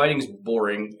so the fighting's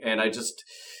boring. And I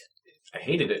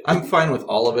hated it. I'm fine with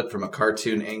all of it from a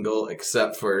cartoon angle,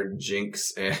 except for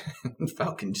Jinx and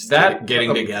Falcon just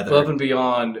getting together. Above and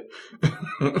Beyond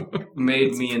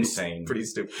made me insane. Pretty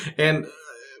stupid. And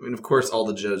I mean, of course, all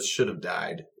the Joes should have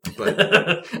died.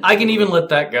 But I can even let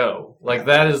that go. Like,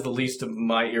 that is the least of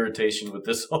my irritation with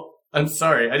this whole... I'm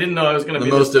sorry. I didn't know I was going to the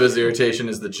be most of his irritation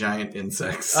is the giant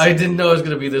insects. I didn't know I was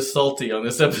going to be this salty on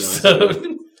this episode.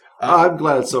 I'm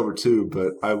glad it's over too,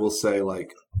 but I will say,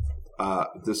 like,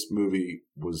 this movie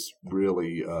was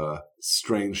really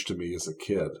strange to me as a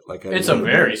kid. Like, It's a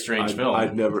very strange film.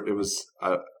 I've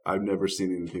never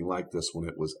seen anything like this when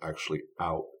it was actually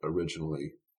out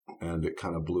originally, and it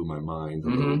kind of blew my mind a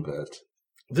little bit.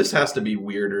 This has to be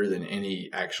weirder than any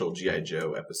actual G.I.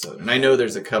 Joe episode. And I know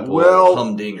there's a couple Well, of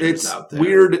humdingers it's out there.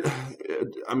 weird.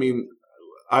 I mean,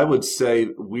 I would say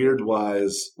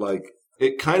weird-wise, like,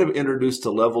 it kind of introduced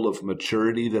a level of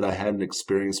maturity that I hadn't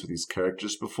experienced with these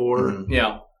characters before. Mhm.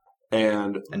 Yeah.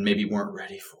 And maybe weren't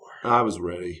ready for. I was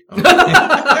ready.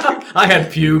 I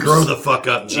had pubes. Grow the fuck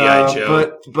up, G.I.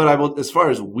 Joe. But I will, as far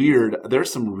as weird,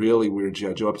 there's some really weird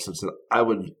G.I. Joe episodes that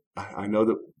I know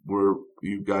that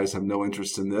you guys have no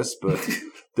interest in this, but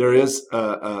there is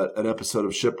an episode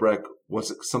of Shipwreck. What's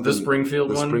it? Something The Springfield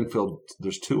the one? Springfield.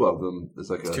 There's two of them. There's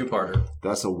like It's two-parter.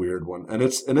 That's a weird one, and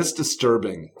it's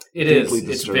disturbing. It is. Deeply It's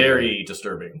disturbing. very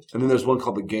disturbing. And then there's one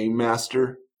called The Game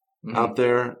Master Mhm. out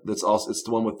there. That's also, it's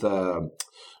the one with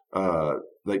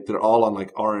like they're all on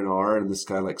like R&R, and this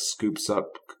guy like scoops up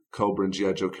Cobra and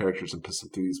G.I. Joe characters and puts them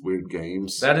through these weird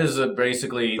games. That is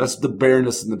basically That's the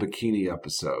Bareness in the Bikini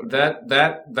episode.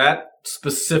 that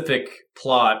specific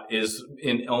plot is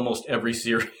in almost every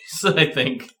series, I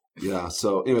think. Yeah,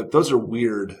 so anyway, those are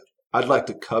weird. I'd like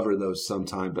to cover those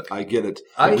sometime, but I get it.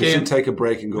 I we can. should take a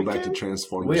break and go back to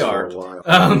Transformers We are. for a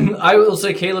while. I will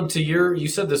say, Caleb, you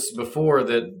said this before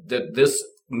that this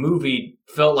movie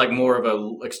felt like more of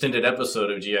a extended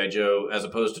episode of G.I. Joe as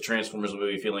opposed to Transformers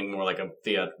movie feeling more like a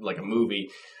movie.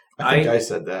 I think I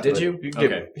said that. Did but you?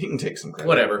 Okay. He can take some credit.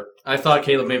 Whatever. I thought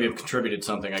Caleb maybe have contributed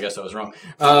something. I guess I was wrong.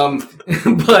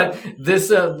 But this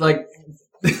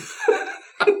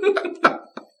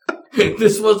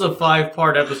this was a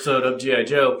 5-part episode of G.I.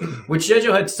 Joe, which G.I.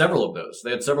 Joe had several of those.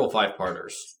 They had several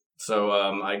 5-parters. So,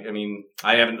 I don't.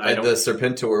 The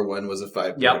Serpentor one was a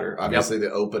 5-parter. Yep. Obviously,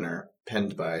 the opener,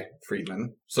 penned by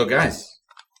Friedman. So, guys,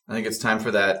 I think it's time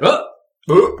for that.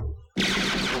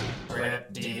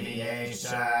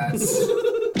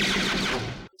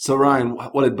 So, Ryan,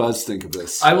 what did Buzz think of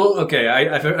this? I will. Okay,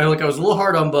 I feel like I was a little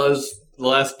hard on Buzz the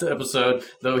last episode,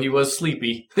 though he was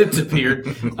sleepy. It appeared.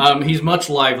 He's much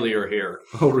livelier here.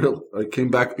 Oh, really? It came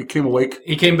back. It came awake.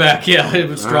 He came back. Yeah, it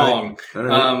was strong. All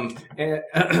right.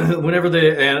 Whenever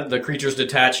the creatures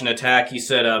detach and attack, he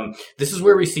said, "This is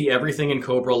where we see everything in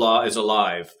Cobra Law is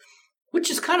alive." Which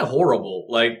is kind of horrible.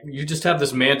 Like, you just have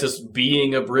this mantis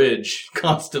being a bridge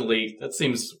constantly. That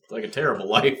seems like a terrible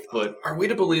life, but... Are we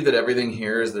to believe that everything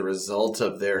here is the result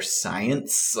of their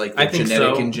science? Like, I the think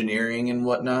genetic so. engineering and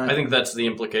whatnot? I think that's the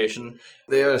implication.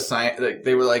 They had a science... Like,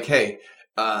 they were like, hey,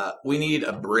 we need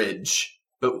a bridge,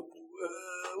 but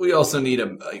we also need a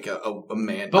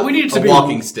man... But we need a to be...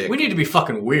 walking stick. We need to be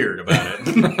fucking weird about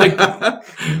it. Like,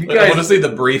 you I guys... want to see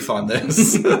the brief on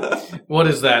this. What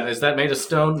is that? Is that made of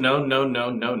stone? No.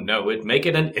 Make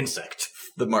it an insect.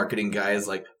 The marketing guy is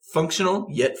like, functional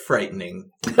yet frightening.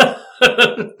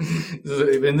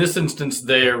 In this instance,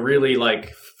 they're really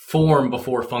like form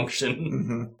before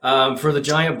function. Mm-hmm. For the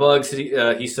giant bugs,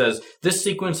 he says, this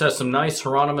sequence has some nice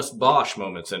Hieronymus Bosch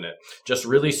moments in it. Just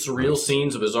really surreal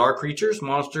scenes of bizarre creatures,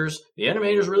 monsters. The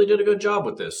animators really did a good job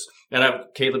with this. And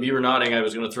Caleb, you were nodding. I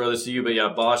was going to throw this to you, but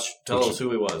yeah, Bosch, tell us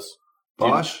who he was.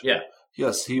 Bosch? Yeah.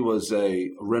 Yes, he was a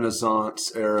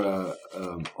Renaissance era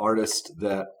artist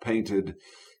that painted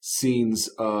scenes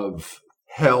of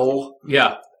hell,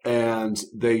 Yeah. and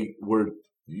they were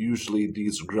usually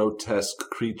these grotesque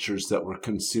creatures that were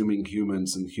consuming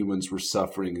humans, and humans were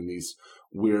suffering in these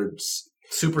weird,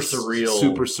 Super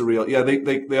surreal. Yeah,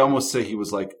 they almost say he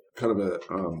was like kind of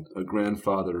a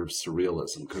grandfather of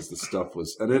surrealism, because the stuff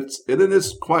was, and it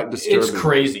is quite disturbing. It's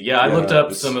crazy. Yeah, I looked up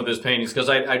it's- some of his paintings because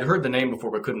I'd heard the name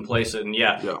before but couldn't place it. And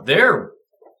yeah. They're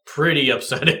pretty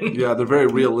upsetting. Yeah, they're very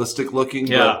realistic looking.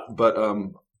 Yeah. But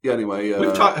yeah. Anyway,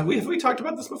 Have we talked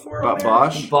about this before? about on air?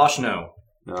 Bosch. Bosch, no.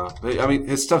 No, I mean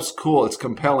his stuff's cool. It's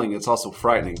compelling. It's also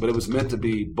frightening. But it was meant to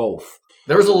be both.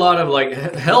 There was a lot of like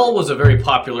hell was a very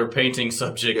popular painting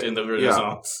subject in the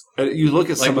Renaissance. And you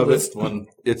look at Like some the of it. list one.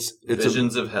 It's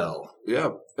Visions of Hell.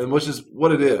 and which is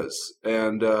what it is.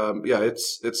 And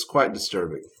it's quite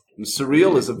disturbing. And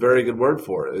surreal is a very good word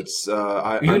for it. It's You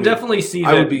can definitely see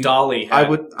that Dolly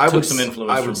took some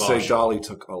influence I from would Bosch. say Dolly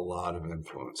took a lot of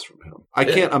influence from him. I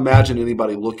can't imagine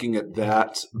anybody looking at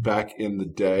that back in the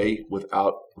day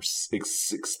without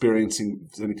experiencing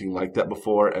anything like that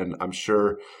before. And I'm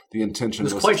sure the intention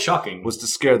It was quite shocking. was to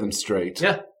scare them straight.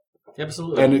 Yeah,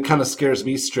 absolutely. And it kind of scares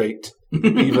me straight,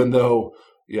 even though,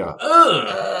 yeah,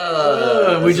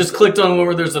 we just clicked on one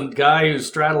where there's a guy who's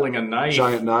straddling a knife.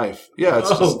 giant knife. Yeah, it's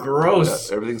just gross.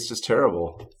 yeah, everything's just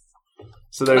terrible.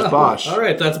 So there's Bosch. All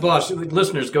right, that's Bosch.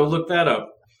 Listeners, go look that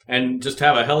up and just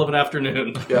have a hell of an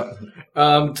afternoon. Yeah.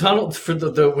 Tunnel for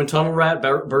when Tunnel Rat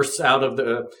bursts out of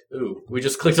the. We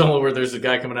just clicked on one where there's a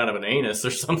guy coming out of an anus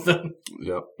or something.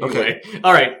 Yeah. Okay. Anyway,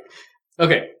 all right.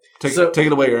 Okay. Take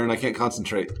it away, Aaron. I can't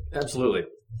concentrate. Absolutely.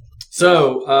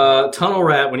 So, Tunnel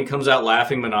Rat, when he comes out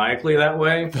laughing maniacally that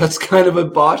way. That's kind of a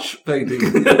Bosch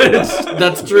painting.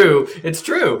 That's true. It's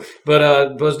true.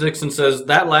 But Buzz Dixon says,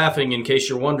 that laughing, in case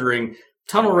you're wondering,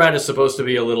 Tunnel Rat is supposed to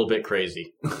be a little bit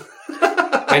crazy.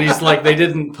 And he's like, they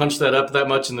didn't punch that up that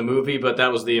much in the movie, but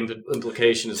that was the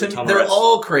implication. Is that Tunnel They're Rat's-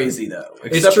 all crazy, though.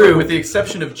 It's true. With the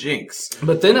exception of Jinx.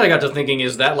 But then I got to thinking,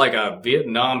 is that like a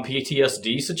Vietnam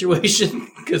PTSD situation?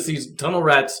 Because these Tunnel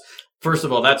Rats... First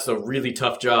of all, that's a really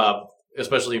tough job,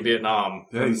 especially in Vietnam.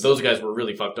 Yeah, Those guys were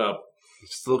really fucked up.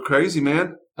 It's a little crazy,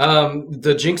 man.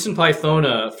 The Jinx and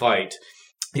Pythona fight,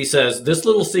 he says, this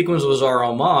little sequence was our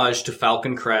homage to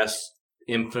Falcon Crest's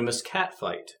infamous cat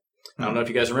fight. I don't know if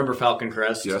you guys remember Falcon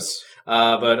Crest. Yes.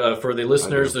 But for the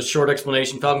listeners, the short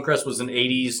explanation, Falcon Crest was an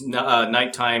 80s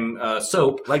nighttime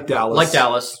soap. Like Dallas. Like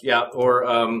Dallas, yeah,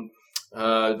 or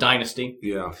Dynasty.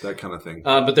 Yeah, that kind of thing.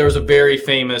 But there was a very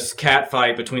famous cat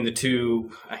fight between the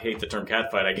two. I hate the term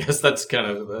cat fight. I guess that's kind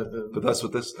of. But that's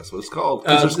what it's called.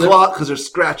 Because there's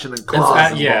scratching and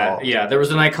claws. Yeah. There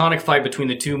was an iconic fight between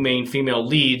the two main female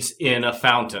leads in a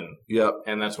fountain. Yep.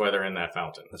 And that's why they're in that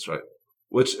fountain. That's right.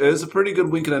 Which is a pretty good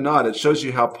wink and a nod. It shows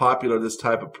you how popular this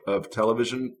type of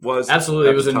television was. Absolutely.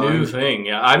 It was a new thing.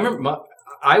 Yeah. I remember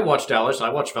I watched Dallas. I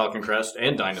watched Falcon Crest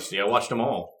and Dynasty. I watched them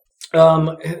all.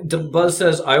 Buzz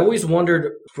says, I always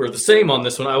wondered, we're the same on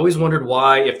this one, I always wondered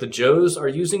why, if the Joes are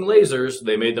using lasers,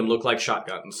 they made them look like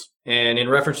shotguns. And in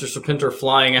reference to Serpentor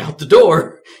flying out the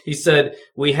door, he said,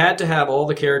 we had to have all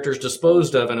the characters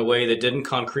disposed of in a way that didn't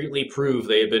concretely prove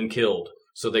they had been killed,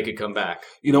 so they could come back.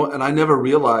 You know, and I never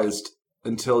realized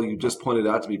until you just pointed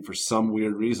out to me for some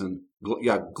weird reason.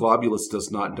 Globulus does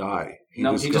not die. He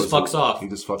just fucks off. He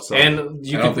just fucks off. And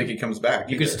I don't think he comes back.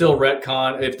 You could still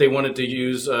retcon if they wanted to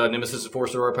use Nemesis,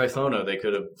 Enforcer, or Pythona. They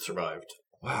could have survived.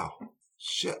 Wow.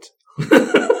 Shit.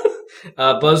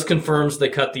 Buzz confirms they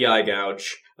cut the eye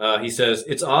gouge. He says,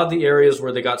 it's odd the areas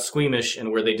where they got squeamish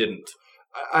and where they didn't.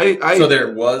 So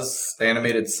there was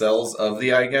animated cells of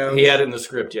the eye gouge? He had it in the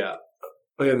script, yeah.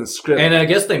 In the script. And I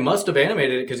guess they must have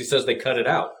animated it because he says they cut it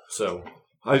out. So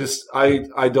I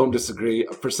don't disagree.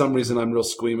 For some reason, I'm real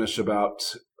squeamish about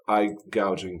eye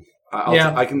gouging. I'm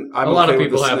a lot of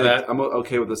people have that. I'm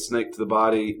okay with a snake to the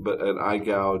body, but an eye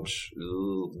gouge.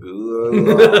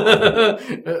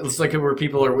 It's like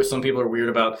where some people are weird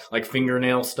about like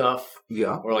fingernail stuff,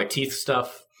 yeah, or like teeth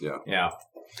stuff, yeah.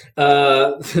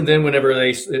 Then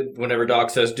whenever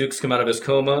Doc says Duke's come out of his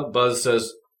coma, Buzz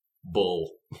says bull.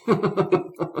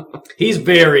 He's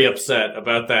very upset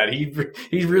about that.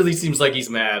 He really seems like he's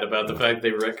mad about the fact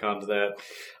they retconned that.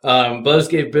 Buzz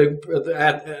gave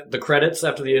the credits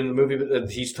after the end of the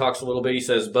movie. He talks a little bit. He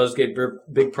says Buzz gave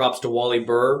big props to Wally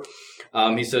Burr.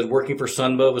 He says working for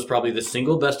Sunbow was probably the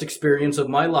single best experience of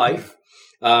my life.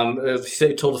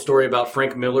 He told a story about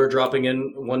Frank Miller dropping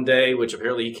in one day, which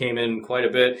apparently he came in quite a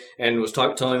bit, and was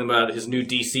telling them about his new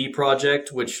DC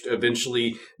project, which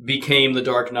eventually became The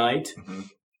Dark Knight. Mm-hmm.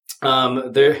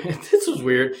 This was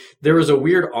weird. There was a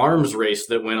weird arms race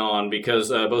that went on because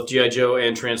both G.I. Joe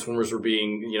and Transformers were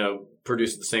being,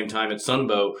 produced at the same time at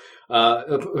Sunbow.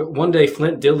 One day,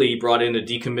 Flint Dille brought in a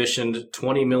decommissioned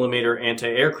 20mm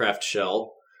anti-aircraft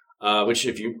shell.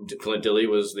 Flint Dille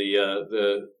was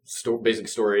the basic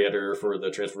story editor for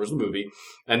the Transformers movie.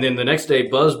 And then the next day,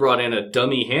 Buzz brought in a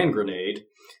dummy hand grenade.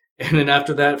 And then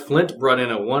after that, Flint brought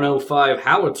in a 105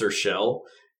 howitzer shell.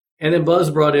 And then Buzz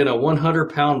brought in a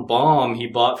 100-pound bomb he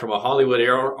bought from a Hollywood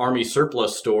Army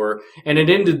surplus store. And it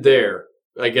ended there,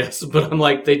 I guess. But I'm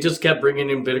like, they just kept bringing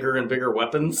in bigger and bigger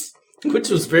weapons. Which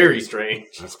was very strange.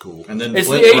 That's cool. And then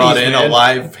Flint brought in a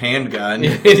live handgun.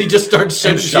 And he just started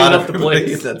shooting up the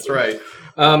place. That's right.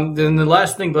 Then the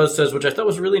last thing Buzz says, which I thought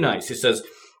was really nice, he says,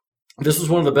 this was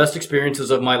one of the best experiences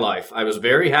of my life. I was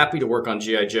very happy to work on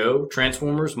G.I. Joe,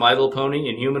 Transformers, My Little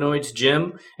Pony, Inhumanoids,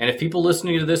 Jim. And if people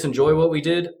listening to this enjoy what we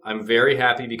did, I'm very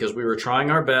happy because we were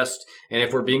trying our best. And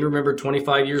if we're being remembered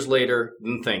 25 years later,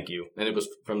 then thank you. And it was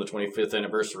from the 25th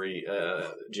anniversary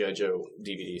G.I. Joe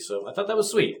DVD. So I thought that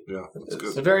was sweet. Yeah, that's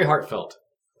good. It's very heartfelt.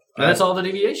 And that's all the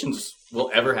deviations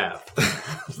we'll ever have.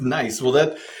 Nice. Well,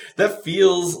 that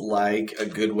feels like a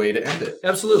good way to end it.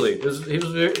 Absolutely.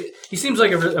 He seems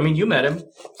like you met him.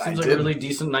 Seems like a really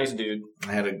decent, nice dude.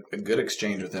 I had a good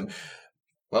exchange with him.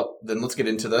 Well, then let's get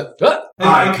into the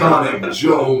Iconic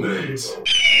Joe Mints.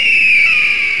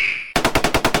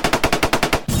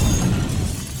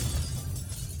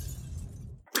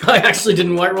 I actually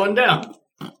didn't write one down.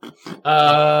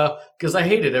 Because I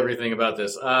hated everything about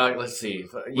this. Let's see.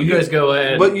 You guys go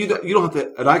ahead. But you don't have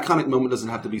to. An iconic moment doesn't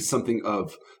have to be something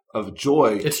of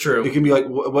joy. It's true. It can be like,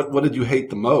 what did you hate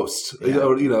the most? Yeah.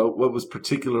 Or, what was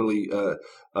particularly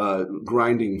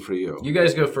grinding for you? You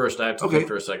guys go first. I have to think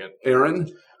for a second.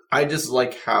 Aaron? I just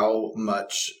like how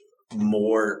much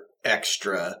more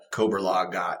extra Cobra Law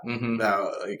got. Mm-hmm.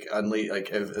 Now,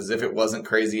 as if it wasn't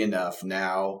crazy enough,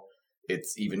 now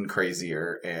it's even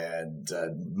crazier and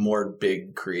more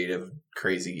big, creative,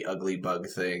 crazy, ugly bug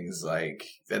things. Like,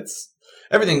 that's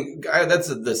everything. That's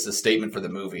a statement for the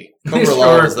movie. Cobra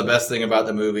Law was the best thing about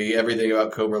the movie. Everything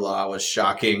about Cobra Law was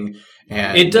shocking.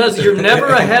 And it does. You're never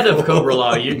ahead of Cobra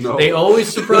Law. No. They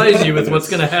always surprise you with what's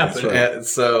going to happen. Right. And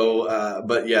so,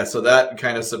 so that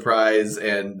kind of surprise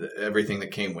and everything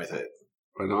that came with it.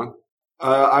 Right on.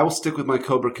 I will stick with my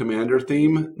Cobra Commander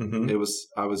theme. Mhm.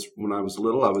 When I was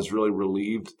little, I was really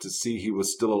relieved to see he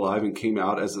was still alive and came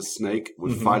out as a snake,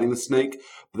 was fighting the snake.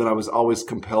 But then I was always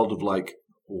compelled of like,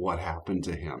 what happened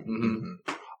to him?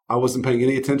 Mhm. I wasn't paying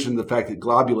any attention to the fact that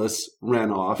Globulus ran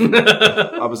off.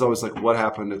 I was always like, what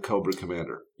happened to Cobra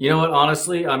Commander? You know what?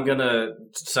 Honestly, I'm going to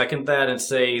second that and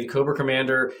say Cobra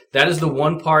Commander, that is the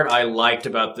one part I liked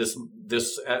about this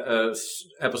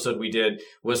episode we did,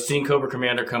 was seeing Cobra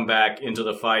Commander come back into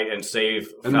the fight and save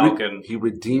Falcon. He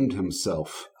redeemed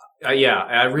himself. Yeah,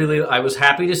 I was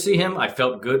happy to see him. I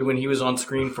felt good when he was on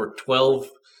screen for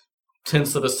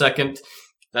 12/10 of a second.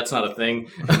 That's not a thing.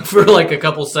 For like a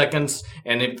couple seconds,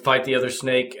 and then fight the other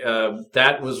snake.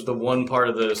 That was the one part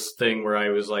of this thing where I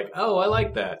was like, oh, I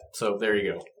like that. So there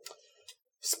you go.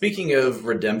 Speaking of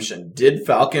redemption, did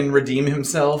Falcon redeem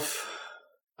himself?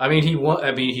 I mean,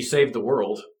 he saved the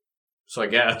world. So I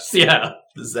guess, yeah.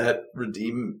 Does that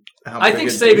redeem how I big think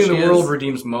a saving douche the he world is?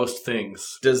 redeems most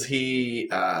things. Does he,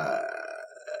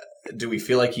 do we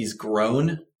feel like he's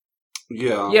grown?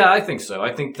 Yeah. Yeah, I think so.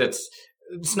 I think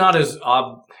it's not as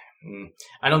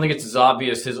I don't think it's as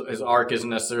obvious. His arc isn't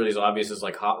necessarily as obvious as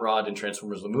like Hot Rod in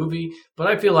Transformers the movie, but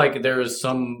I feel like there is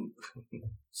some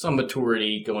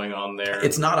maturity going on there.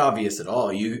 It's not obvious at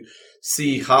all. You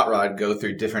see Hot Rod go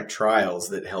through different trials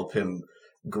that help him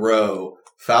grow.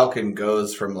 Falcon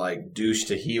goes from like douche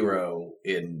to hero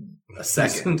in a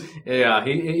second. Yeah,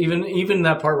 he even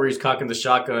that part where he's cocking the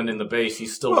shotgun in the base,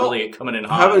 he's still really coming in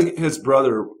hot. Having his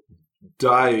brother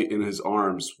die in his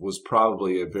arms was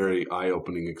probably a very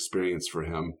eye-opening experience for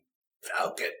him.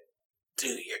 Falcon, do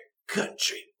your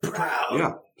country proud.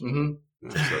 Yeah. Mm-hmm.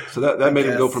 So that made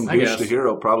him go from I douche guess. to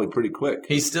hero probably pretty quick.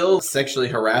 He's still sexually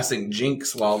harassing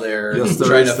Jinx while they're Yes, there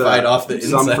trying is to that. fight off the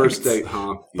insects. Some first date,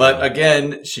 huh? But Yeah.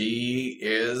 again, she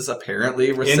is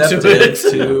apparently receptive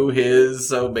to his.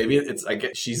 So maybe it's. I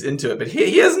guess she's into it, but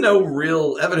he has no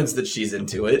real evidence that she's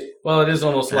into it. Well, it is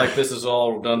almost like this is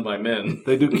all done by men.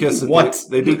 They do kiss. What?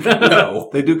 They do. No.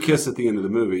 They do kiss at the end of the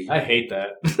movie. I hate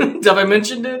that. Have I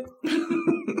mentioned it?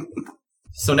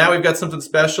 So now we've got something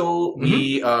special.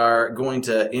 We are going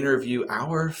to interview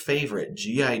our favorite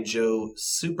G.I. Joe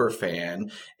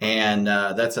superfan, and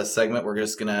that's a segment we're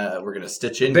gonna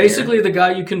stitch in. Basically, here. the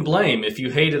guy you can blame if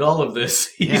you hated all of this.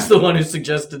 He's Yeah. the one who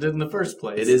suggested it in the first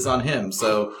place. It is on him.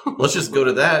 So let's just go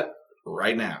to that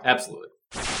right now. Absolutely.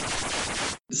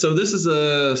 So this is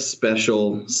a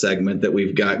special segment that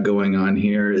we've got going on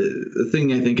here. The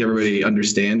thing I think everybody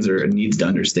understands or needs to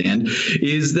understand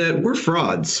is that we're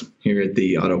frauds here at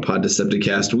the Autopod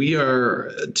Decepticast. We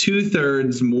are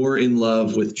 2/3 more in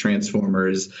love with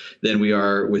Transformers than we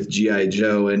are with G.I.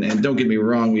 Joe. And don't get me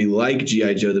wrong, we like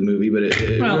G.I. Joe the movie, but it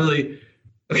really...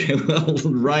 Okay, well,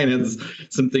 Ryan has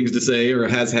some things to say, or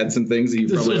has had some things that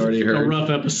you've probably already heard. A rough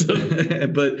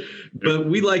episode. but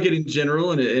we like it in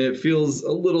general, and it feels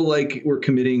a little like we're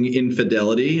committing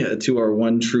infidelity to our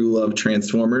one true love,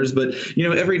 Transformers. But you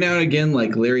know, every now and again,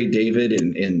 like Larry David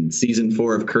in season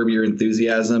 4 of Curb Your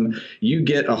Enthusiasm, you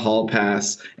get a hall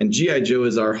pass, and G.I. Joe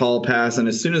is our hall pass. And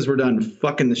as soon as we're done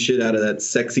fucking the shit out of that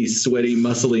sexy, sweaty,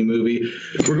 muscly movie,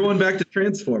 we're going back to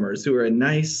Transformers, who are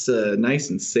nice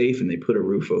and safe, and they put a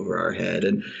roof over our head.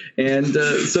 And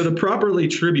so to properly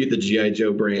tribute the G.I.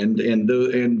 Joe brand and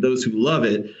those who love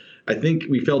it, I think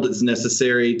we felt it's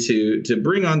necessary to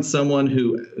bring on someone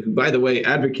who, by the way,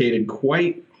 advocated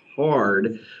quite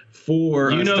hard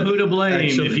for You us know who to blame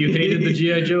actually- if you hated the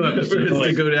G.I. Joe for us episode.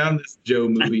 to go down this Joe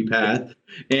movie path.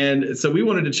 And so we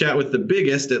wanted to chat with the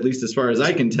biggest, at least as far as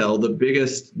I can tell, the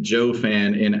biggest Joe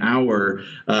fan in our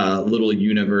little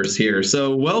universe here.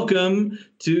 So welcome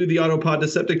to the Autopod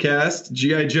Decepticast,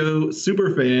 G.I. Joe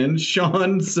superfan,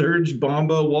 Sean Serge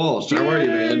Bomba Walsh. How are you,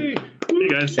 man? Hey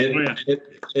guys. Oh, yeah.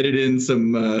 Edit in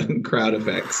some crowd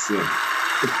effects.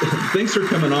 Thanks for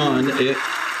coming on.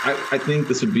 I think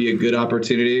this would be a good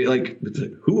opportunity. Like,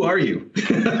 who are you?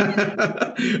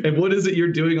 And what is it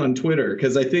you're doing on Twitter?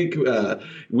 Because I think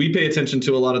we pay attention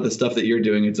to a lot of the stuff that you're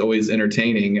doing. It's always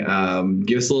entertaining.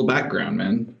 Give us a little background,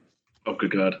 man. Oh,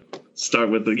 good God.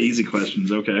 Start with the easy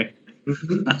questions. Okay.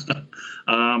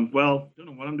 Well, don't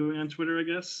know what I'm doing on Twitter, I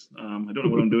guess. I don't know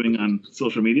what I'm doing on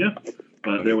social media,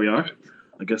 but there we are.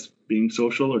 I guess being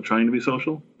social or trying to be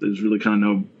social, there's really kind of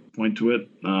no point to it.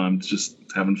 It's just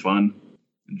having fun,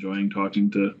 enjoying talking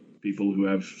to people who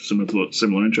have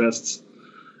similar interests.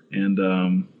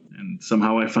 And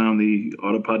somehow I found the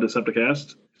Autopod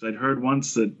Decepticast, because I'd heard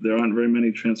once that there aren't very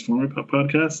many Transformer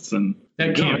podcasts. And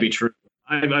That can't be true.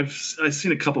 I've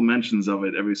seen a couple mentions of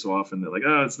it every so often. They're like,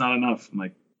 oh, it's not enough. I'm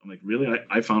like, really?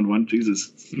 I found one?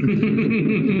 Jesus.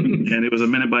 And it was a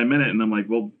minute by minute. And I'm like,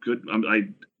 well, good.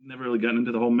 never really gotten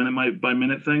into the whole minute by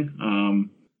minute thing.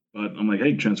 But I'm like,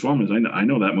 hey, Transformers, I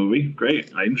know that movie.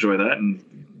 Great, I enjoy that. And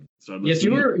started Yes,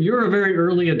 listening. you're a very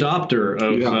early adopter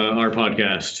of Yeah. our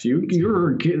podcast.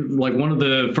 You're like one of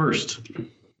the first.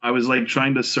 I was like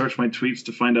trying to search my tweets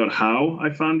to find out how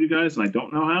I found you guys, and I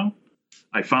don't know how.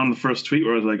 I found the first tweet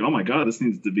where I was like, oh my god, this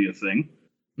needs to be a thing.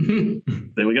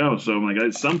 There we go. So I'm like,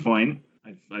 at some point,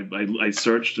 I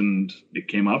searched and it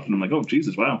came up, and I'm like, oh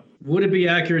Jesus, wow. Would it be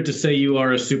accurate to say you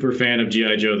are a super fan of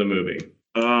G.I. Joe the movie?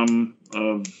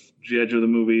 Of G.I. Joe the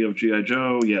movie, of G.I.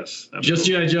 Joe, yes. Just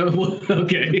absolutely. G.I. Joe?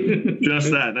 Okay. Just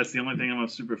that. That's the only thing I'm a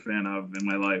super fan of in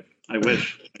my life. I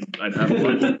wish I'd have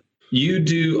one. You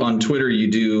do on Twitter. You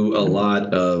do a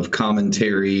lot of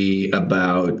commentary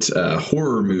about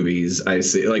horror movies. I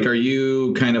see. Like, are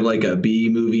you kind of like a B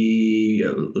movie,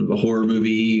 a horror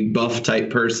movie buff type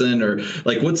person, or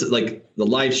like what's like the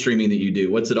live streaming that you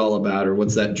do? What's it all about, or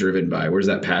what's that driven by? Where's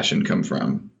that passion come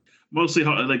from? Mostly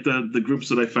like the groups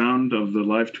that I found of the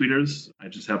live tweeters. I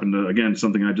just happened to, again,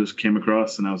 something I just came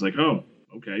across, and I was like, oh,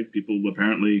 okay. People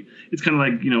apparently, it's kind of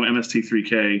like,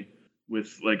 MST3K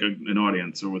with like an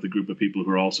audience or with a group of people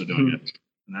who are also doing it.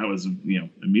 And that was,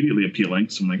 immediately appealing.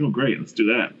 So I'm like, oh, great, let's do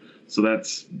that. So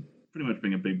that's pretty much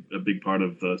being a big part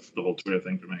of the whole Twitter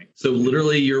thing for me. So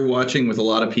literally, you're watching with a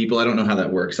lot of people. I don't know how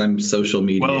that works. I'm social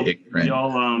media ignorant.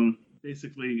 Y'all,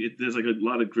 basically, there's like a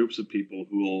lot of groups of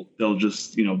people they'll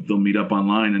just, they'll meet up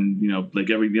online and, like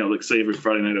like say every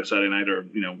Friday night or Saturday night or,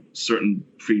 certain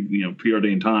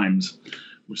preordained times,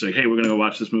 we say, hey, we're going to go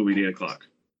watch this movie at 8:00.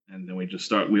 And then we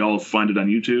all find it on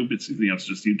YouTube. It's, it's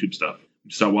just YouTube stuff.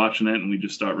 We start watching it and we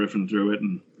just start riffing through it.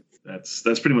 And that's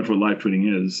pretty much what live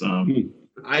tweeting is.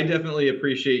 I definitely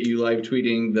appreciate you live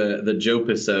tweeting the Joe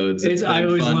episodes. I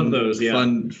always love those. Yeah,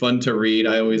 fun to read.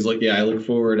 I always I look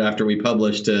forward after we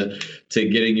publish to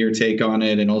getting your take on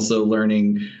it and also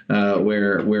learning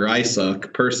where I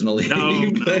suck personally. No.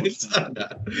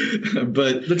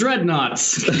 But the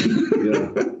Dreadnoughts.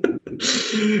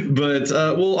 But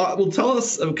well, tell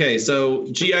us. Okay, so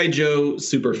G.I. Joe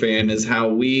superfan is how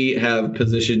we have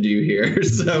positioned you here.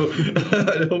 So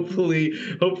hopefully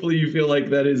you feel like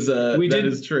that is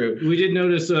true. We did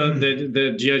notice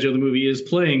that G.I. Joe the movie is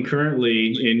playing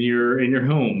currently in your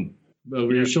home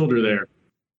over your shoulder there.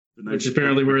 Which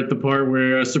apparently we're at the part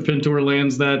where Serpentor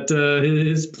lands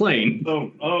his plane.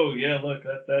 Oh yeah, look,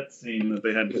 that scene that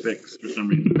they had to fix for some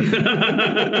reason.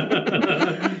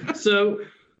 So.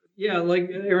 Yeah, like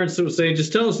Aaron was saying,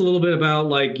 just tell us a little bit about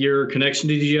like your connection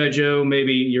to G.I. Joe,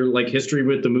 maybe your like history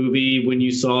with the movie when you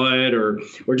saw it, or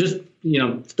just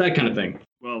that kind of thing.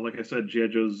 Well, like I said, G.I.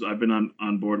 Joe's. I've been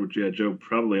on board with G.I. Joe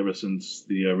probably ever since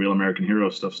the Real American Hero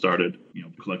stuff started.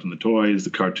 Collecting the toys, the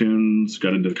cartoons.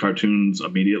 Got into the cartoons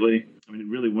immediately. I mean, it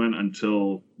really went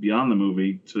until beyond the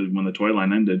movie to when the toy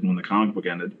line ended, when the comic book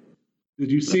ended. Did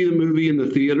you see the movie in the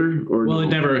theater? Or well, no? it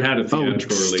never had a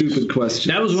theatrical release. Stupid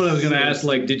question. That was what I was going to ask.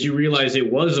 Like, did you realize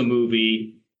it was a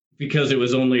movie because it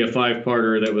was only a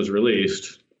 5-parter that was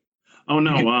released? Oh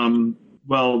no.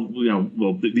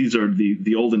 These are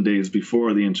the olden days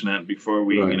before the internet, before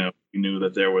we, Right. We knew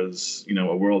that there was,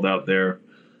 a world out there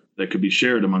that could be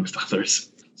shared amongst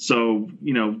others. So,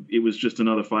 it was just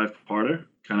another 5-parter.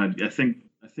 Kind of, I think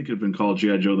it had been called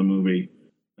G.I. Joe the movie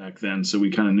back then. So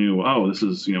we kind of knew, this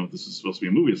is supposed to be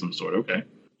a movie of some sort. Okay.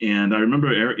 And I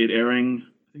remember it airing,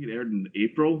 I think it aired in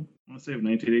April, I want to say, of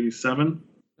 1987.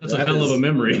 That's a hell of a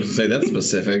memory. Say that's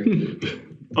specific.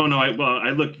 Oh no,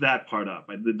 I looked that part up.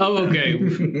 I did. Oh, okay.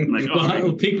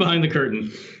 Like, Peek behind the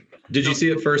curtain. Did you see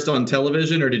it first on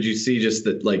television, or did you see just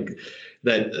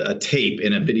that tape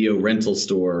in a video rental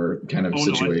store kind of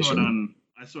situation?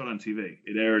 I saw it on TV.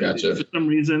 It aired. Gotcha. For some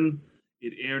reason,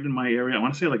 it aired in my area. I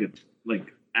want to say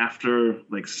after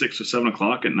 6 or 7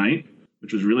 o'clock at night,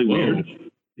 which was really weird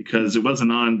because it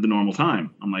wasn't on the normal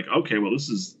time. I'm like, okay, well, this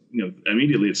is,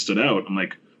 immediately it stood out. I'm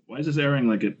like, why is this airing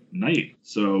at night?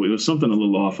 So it was something a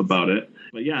little off about it.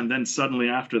 But yeah, and then suddenly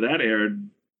after that aired,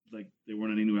 there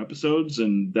weren't any new episodes,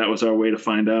 and that was our way to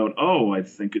find out, I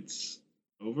think it's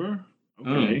over.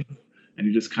 Okay. Oh. And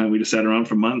we just sat around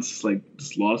for months,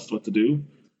 just lost what to do.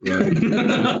 Right.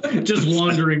 Just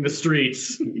wandering the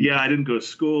streets. Yeah, I didn't go to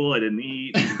school. I didn't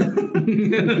eat.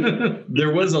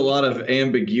 There was a lot of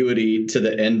ambiguity to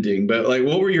the ending, but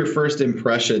what were your first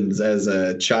impressions as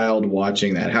a child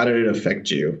watching that? How did it affect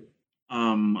you?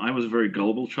 I was a very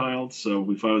gullible child,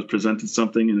 so if I was presented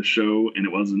something in a show and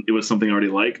it was something I already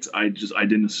liked, I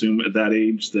didn't assume at that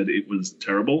age that it was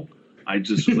terrible. I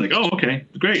just was like, oh, okay,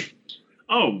 great.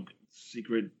 Oh,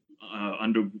 secret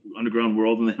underground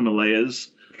world in the Himalayas.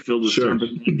 filled with Sure.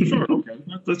 Sure, okay,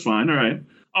 that's fine. All right.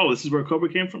 Oh, this is where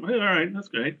Cobra came from. Hey, all right, that's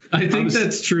great. I think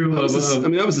that's true. I was the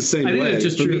same I think way. it's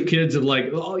just For true me- of kids of like,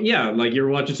 oh yeah, like you're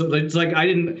watching something. It's like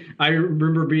I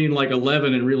remember being like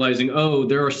 11 and realizing, oh,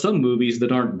 there are some movies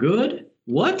that aren't good.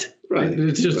 What? Right.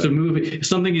 It's just a movie.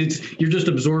 Something you're just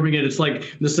absorbing it. It's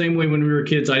like the same way when we were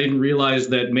kids, I didn't realize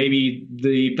that maybe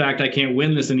the fact I can't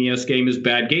win this NES game is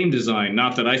bad game design.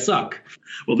 Not that I suck.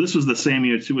 Well, this was the same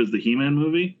year too as the He-Man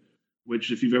movie,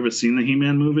 which if you've ever seen the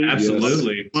He-Man movie,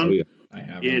 Absolutely. Oh, yeah. I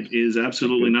haven't. it is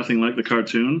absolutely nothing like the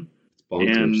cartoon.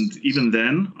 Bonkers. And even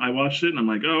then, I watched it and I'm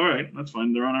like, oh, all right, that's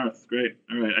fine. They're on Earth. Great.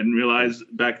 All right. I didn't realize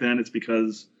back then it's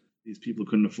because these people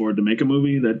couldn't afford to make a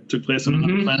movie that took place on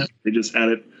another planet. They just had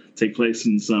it take place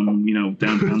in some,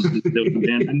 downtown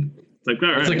abandoned. It's like, all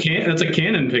right. That's a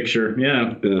canon picture.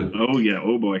 Yeah. Yeah. Oh, yeah.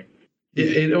 Oh, boy.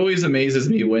 It always amazes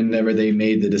me whenever they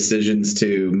made the decisions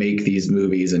to make these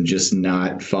movies and just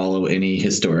not follow any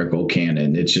historical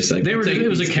canon. It's just like It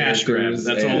was a cash grab.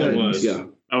 That's all it was. Yeah.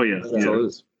 Oh, yeah. That's all it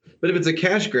is. But if it's a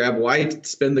cash grab, why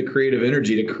spend the creative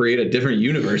energy to create a different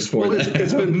universe for Well, that?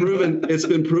 it's been proven. It's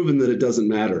been proven that it doesn't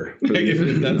matter.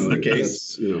 If that's the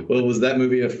case. Well, was that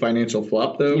movie a financial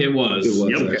flop though? It was. It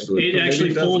was Yep. actually. It actually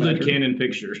Maybe it does folded matter. Canon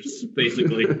Pictures,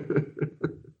 basically.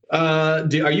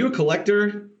 Are you a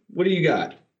collector? What do you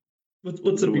got?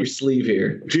 What's up your sleeve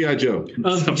here? G.I. Joe.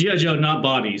 Of G.I. Joe, not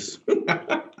bodies.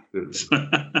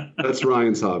 That's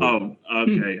Ryan's hobby. Oh,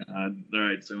 okay. All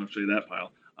right. So I'm going to show you that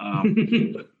pile.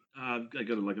 I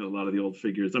got like a lot of the old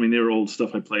figures. I mean, they were old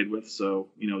stuff I played with. So,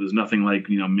 there's nothing like,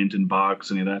 mint in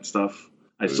box, any of that stuff.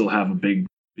 I still have a big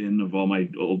bin of all my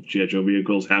old G.I. Joe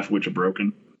vehicles, half of which are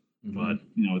broken. But,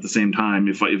 at the same time,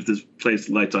 if this place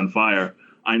lights on fire,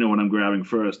 I know what I'm grabbing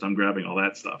first. I'm grabbing all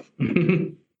that stuff.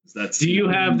 That's. Do you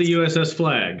have the USS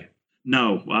Flag?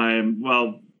 No,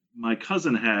 my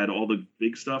cousin had all the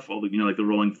big stuff, all the like the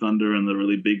Rolling Thunder and the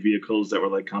really big vehicles that were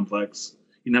like complex.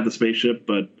 He didn't have the spaceship,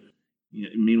 but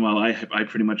meanwhile, I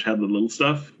pretty much had the little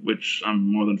stuff, which I'm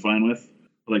more than fine with,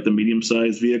 like the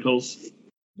medium-sized vehicles.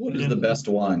 What is the best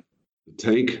one? The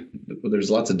tank. Well, there's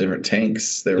lots of different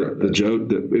tanks. The Joe.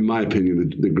 In my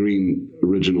opinion, the green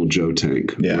original Joe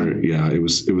tank. Yeah. It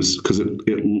was because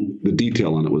the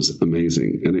detail on it was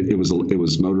amazing, and it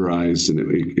was motorized, and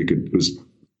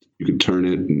you could turn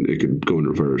it and it could go in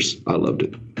reverse. I loved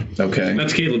it. Okay.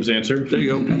 That's Caleb's answer. There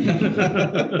you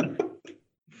go.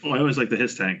 Oh, I always liked the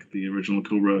his tank, the original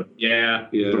Cobra Yeah.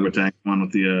 Cobra tank one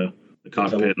with the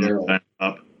cockpit and the back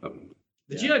up.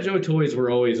 The G.I. Joe toys were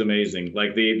always amazing.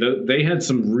 Like they had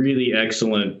some really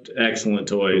excellent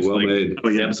toys. Well like, made. Oh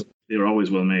yeah, they were always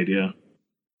well made. Yeah.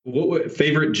 What were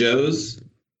favorite Joes?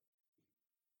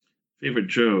 Favorite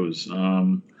Joes.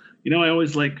 I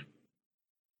always like.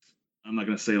 I'm not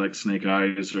gonna say like Snake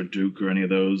Eyes or Duke or any of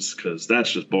those because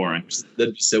that's just boring.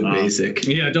 That'd be so basic.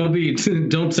 Yeah,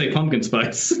 don't say pumpkin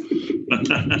spice.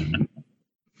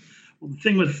 Well, the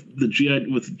thing with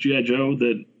G.I. Joe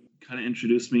that kind of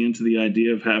introduced me into the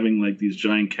idea of having like these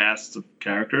giant casts of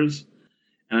characters,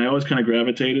 and I always kind of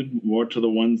gravitated more to the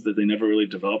ones that they never really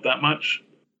developed that much.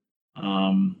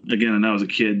 Again, and I was a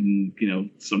kid,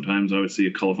 and sometimes I would see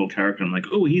a colorful character, and I'm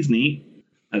like, oh, he's neat.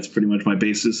 That's pretty much my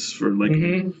basis for like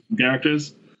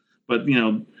characters. But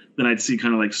then I'd see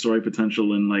kind of like story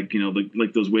potential and like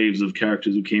like those waves of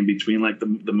characters who came between like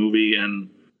the movie and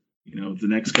the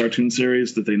next cartoon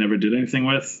series that they never did anything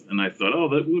with. And I thought, oh,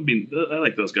 that would be, I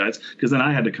like those guys. Because then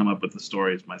I had to come up with the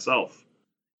stories myself,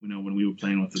 when we were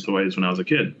playing with the toys when I was a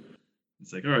kid.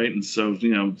 It's like, all right. And so,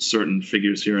 certain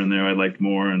figures here and there I liked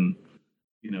more. And,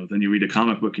 then you read a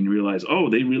comic book and you realize, oh,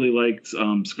 they really liked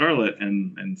Scarlet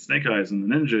and Snake Eyes and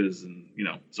the Ninjas and,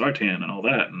 Zartan and all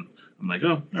that. And I'm like,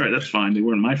 oh, all right, that's fine. They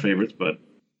weren't my favorites, but,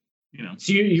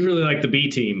 So you really like the B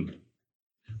team.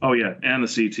 Oh, yeah. And the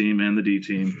C team and the D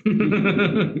team.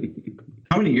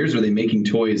 How many years were they making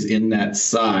toys in that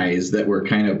size that were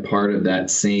kind of part of that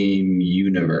same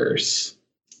universe?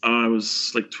 It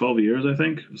was like 12 years, I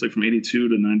think. It was like from 82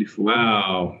 to 94.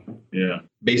 Wow. Yeah.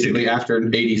 Basically, after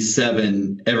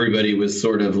 87, everybody was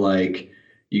sort of like,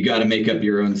 you got to make up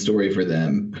your own story for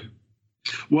them.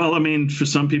 Well, I mean, for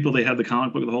some people, they had the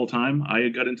comic book the whole time. I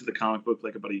got into the comic book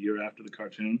like about a year after the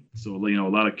cartoon. So, a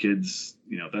lot of kids,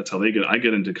 that's how they get. I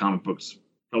get into comic books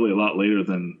probably a lot later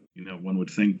than, one would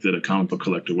think that a comic book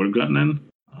collector would have gotten in.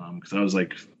 Because I was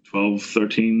like 12,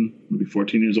 13, maybe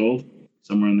 14 years old,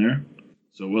 somewhere in there.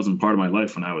 So it wasn't part of my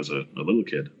life when I was a little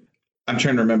kid. I'm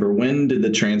trying to remember, when did the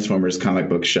Transformers comic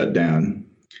book shut down?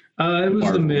 It was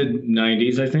Marvel. the mid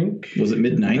 90s, I think. Was it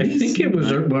mid-90s? I think it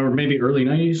was, or maybe early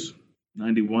 90s.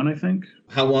 91, I think.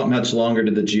 How much longer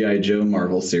did the G.I. Joe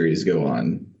Marvel series go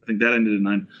on? I think that ended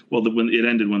in when it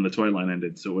ended when the toy line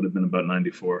ended, so it would have been about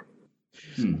 94.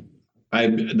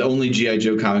 The only G.I.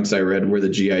 Joe comics I read were the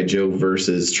G.I. Joe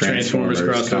versus Transformers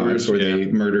comics where they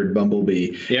murdered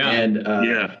Bumblebee. Yeah. And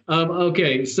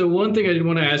Okay, so one thing I did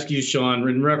want to ask you, Sean,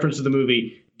 in reference to the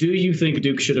movie, do you think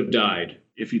Duke should have died?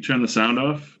 If you turn the sound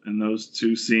off in those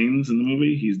two scenes in the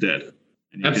movie, he's dead.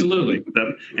 And Absolutely.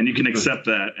 And you can accept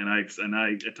that, and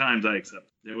I at times I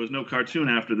accept. There was no cartoon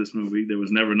after this movie. There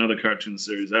was never another cartoon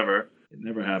series ever. It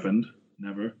never happened.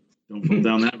 Never. Don't fall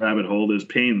down that rabbit hole. There's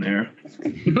pain there.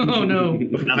 Oh no!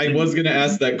 I was going to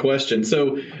ask that question.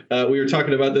 So we were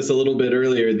talking about this a little bit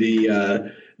earlier. The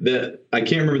I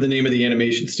can't remember the name of the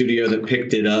animation studio that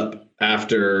picked it up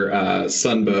after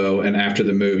Sunbow and after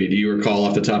the movie. Do you recall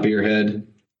off the top of your head?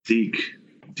 DiC.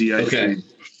 D-I-C. Okay.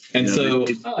 And so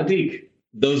DiC.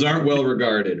 Those aren't well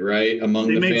regarded, right, among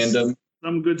the fandom?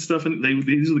 Some good stuff. And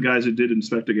these are the guys who did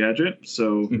Inspector Gadget.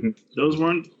 So those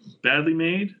weren't badly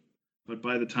made. But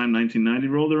by the time 1990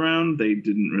 rolled around, they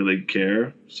didn't really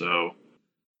care. So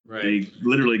they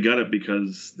literally got it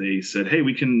because they said, hey,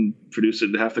 we can produce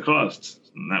it at half the cost.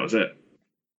 And that was it.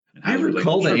 I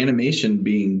recall the animation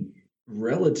being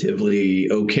relatively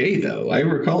okay, though. I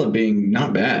recall it being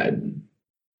not bad.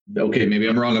 Okay, maybe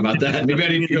I'm wrong about that. Maybe I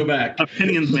need to go back.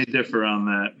 Opinions may differ on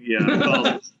that.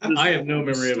 Yeah. I have no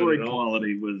memory of it at all.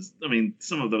 Quality was,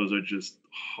 some of those are just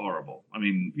horrible.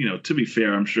 To be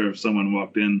fair, I'm sure if someone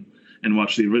walked in and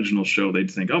watched the original show,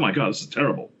 they'd think, oh my God, this is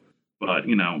terrible. But,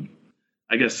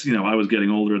 I guess, I was getting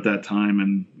older at that time.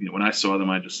 And, when I saw them,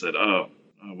 I just said, oh,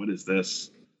 what is this?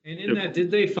 And in that, did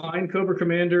they find Cobra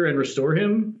Commander and restore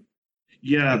him?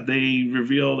 Yeah, they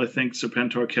revealed, I think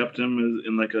Serpentor kept him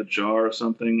in like a jar or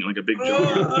something, like a big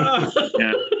jar.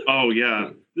 Yeah. Oh,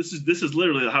 yeah. This is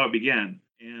literally how it began.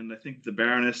 And I think the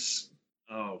Baroness,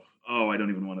 I don't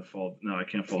even want to fall. No, I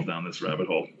can't fall down this rabbit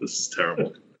hole. This is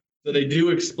terrible. So they do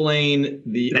explain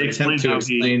the attempt to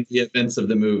explain the events of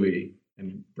the movie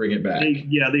and bring it back.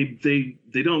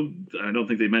 They don't. I don't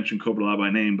think they mention Cobra La by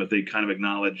name, but they kind of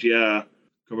acknowledge,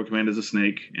 Cobra Commander's a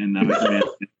snake, and now he's a man.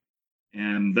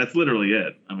 And that's literally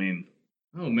it.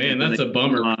 Oh man, that's a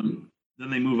bummer. Then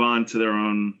they move on to their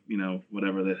own,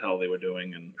 whatever the hell they were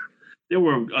doing, and there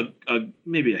were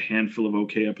maybe a handful of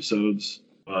okay episodes,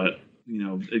 but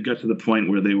it got to the point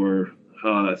where they were.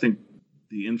 I think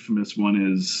the infamous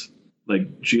one is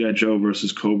like G.I. Joe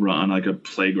versus Cobra on like a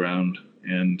playground,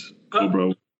 and Cobra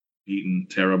was beaten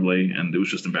terribly, and it was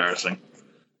just embarrassing.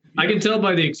 I can tell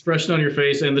by the expression on your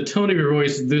face and the tone of your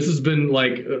voice, this has been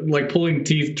like pulling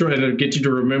teeth trying to get you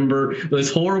to remember this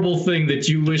horrible thing that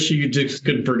you wish you just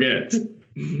could forget.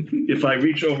 If I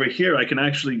reach over here, I can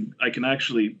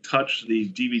actually touch the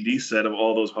DVD set of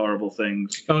all those horrible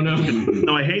things. Oh no!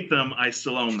 No, I hate them. I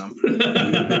still own them.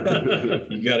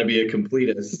 You got to be a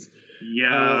completist.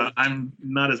 Yeah, I'm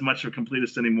not as much of a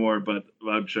completist anymore, but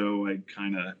about Joe, I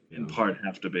kind of, in part,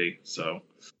 have to be. So,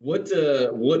 what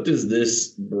does this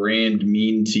brand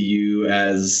mean to you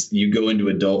as you go into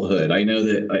adulthood? I know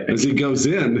that as he goes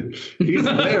in, he's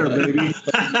there, baby.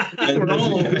 We're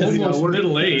all almost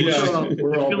middle aged.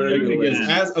 We're all very middle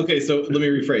aged. Okay, so let me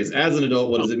rephrase. As an adult,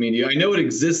 what does it mean to you? I know it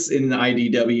exists in the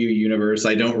IDW universe.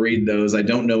 I don't read those. I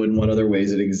don't know in what other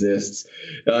ways it exists.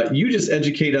 You just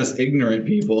educate us ignorant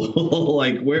people.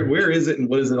 Like where is it and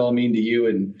what does it all mean to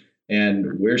you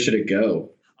and where should it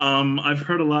go? I've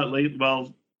heard a lot lately.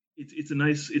 Well, it's a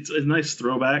nice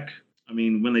throwback.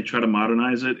 When they try to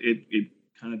modernize it, it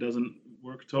kind of doesn't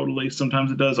work totally.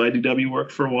 Sometimes it does. IDW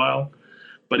worked for a while,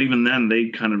 but even then they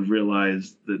kind of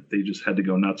realized that they just had to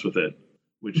go nuts with it,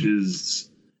 which is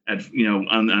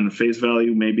on face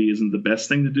value maybe isn't the best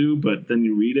thing to do, but then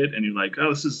you read it and you're like,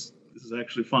 oh, this is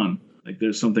actually fun. Like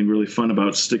there's something really fun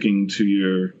about sticking to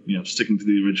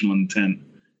the original intent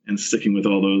and sticking with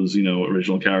all those,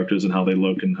 original characters and how they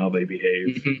look and how they behave.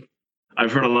 Mm-hmm.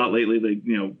 I've heard a lot lately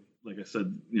that, like I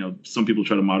said, some people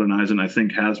try to modernize it, and I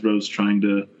think Hasbro's trying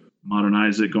to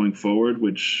modernize it going forward,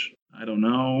 which I don't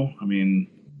know.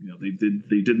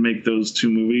 They did make those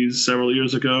two movies several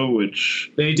years ago,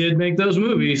 which they did make those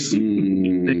movies. They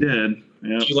did.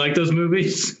 Yeah. Do you like those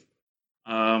movies?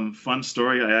 Fun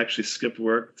story. I actually skipped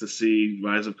work to see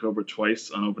Rise of Cobra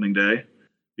twice on opening day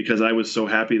because I was so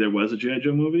happy there was a G.I.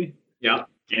 Joe movie. Yeah.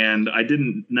 And I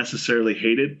didn't necessarily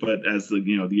hate it, but as the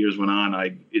years went on,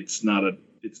 it's not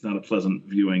a pleasant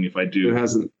viewing if I do. It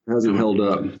hasn't held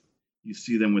up. You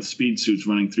see them with speed suits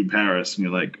running through Paris, and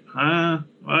you're like,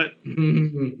 what?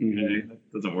 Okay, that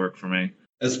doesn't work for me.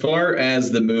 As far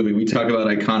as the movie, we talk about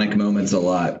iconic moments a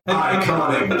lot.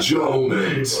 Iconic Joe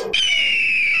moments.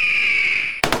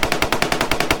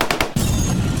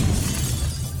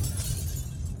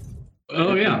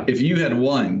 Oh yeah. If you had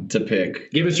one to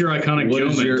pick, Give us your iconic what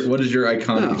is Joe. your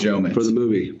iconic Joe moment? for the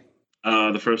movie.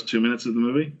 The first 2 minutes of the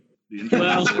movie. The intro.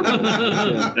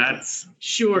 Well, That's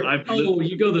sure.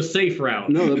 You go the safe route.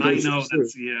 No, I know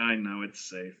that's I know it's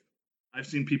safe. I've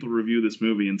seen people review this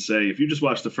movie and say if you just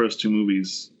watch the first 2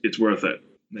 movies, it's worth it.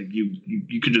 Like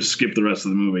you could just skip the rest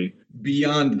of the movie.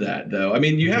 Beyond that, though, I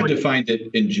mean, you have to find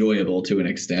it enjoyable to an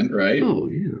extent, right? Oh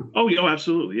yeah. Oh yeah,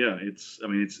 absolutely. Yeah, it's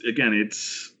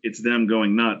them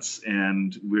going nuts,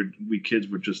 and we kids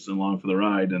were just along for the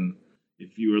ride. And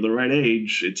if you were the right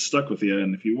age, it stuck with you,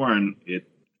 and if you weren't, it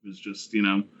was just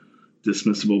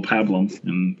dismissible pablum.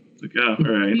 And like, oh, all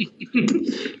right.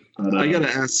 But, I gotta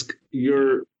ask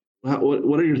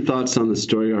what are your thoughts on the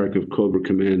story arc of Cobra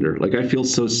Commander? Like, I feel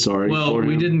so sorry Well, for him.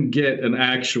 we didn't get an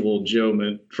actual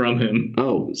Joe from him.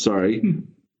 Oh, sorry.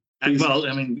 well,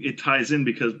 I mean, it ties in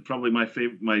because probably my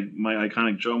favorite, my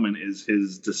iconic Joeman is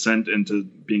his descent into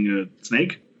being a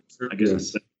snake. I guess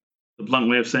Yes. it's the blunt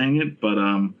way of saying it, but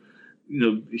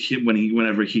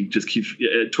whenever he just keeps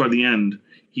toward the end,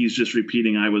 he's just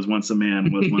repeating, "I was once a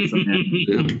man, was once a man."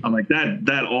 Yeah. I'm like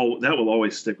that will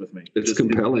always stick with me. It's Just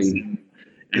compelling.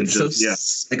 and It's just so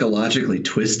psychologically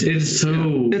twisted. It's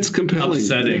so It's compelling.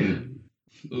 upsetting.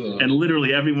 and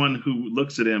literally everyone who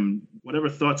looks at him, whatever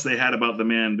thoughts they had about the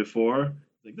man before,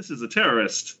 like this is a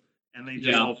terrorist, and they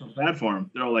just all feel bad for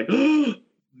him. They're all like,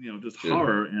 just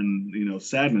horror and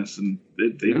sadness, and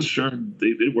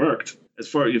it worked. As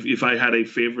far if I had a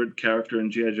favorite character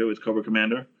in G.I. Joe, it's Cobra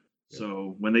Commander.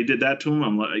 So when they did that to him,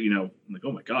 I'm like,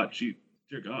 oh my God,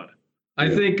 dear God. I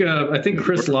think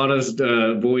Chris Latta's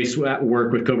voice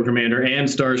work with Cobra Commander and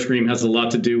Starscream has a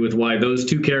lot to do with why those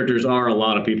 2 characters are a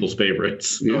lot of people's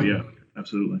favorites. Oh yeah,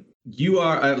 absolutely. You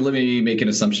are. Let me make an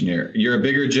assumption here. You're a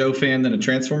bigger Joe fan than a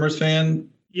Transformers fan.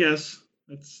 Yes,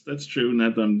 that's true.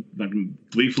 Not that I'm not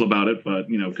gleeful about it, but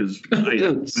because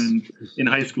in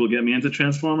high school get me into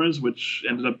Transformers, which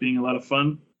ended up being a lot of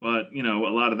fun. But a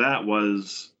lot of that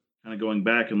was kind of going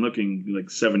back and looking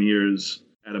like 7 years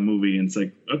at a movie, and it's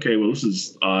like, okay, well, this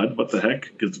is odd. What the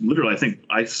heck? Because literally, I think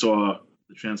I saw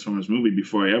the Transformers movie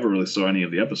before I ever really saw any of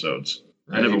the episodes.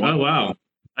 Right. I never. Oh wow!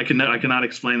 I cannot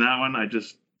explain that one. I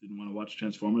just didn't want to watch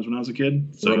Transformers when I was a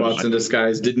kid. So Robots in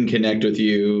Disguise didn't connect with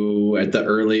you at the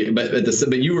early, but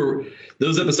you were,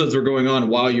 those episodes were going on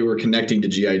while you were connecting to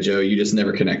G.I. Joe. You just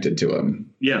never connected to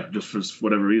them. Yeah, just for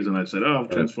whatever reason, I said, "Oh,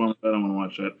 Transformers! I don't want to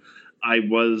watch that." I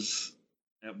was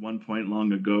at one point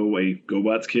long ago a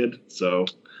GoBots kid, so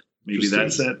maybe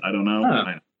that's it. I don't know.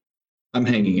 Huh. I'm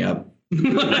hanging up.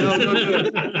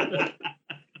 That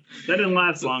didn't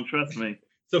last long, trust me.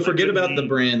 So forget about the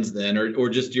brands then, or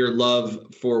just your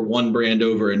love for one brand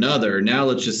over another. Now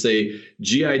let's just say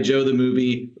G.I. Joe the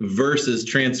movie versus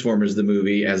Transformers the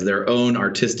movie as their own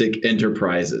artistic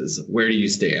enterprises. Where do you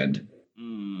stand?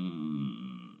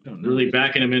 Really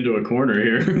backing him into a corner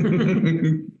here.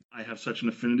 I have such an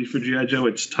affinity for G.I. Joe,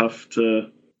 it's tough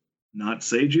to not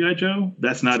say G.I. Joe.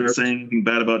 That's not saying anything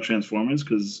bad about Transformers,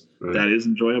 because that is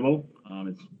enjoyable.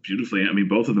 It's beautifully,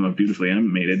 both of them are beautifully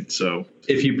animated. So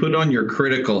if you put on your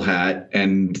critical hat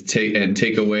and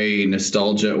take away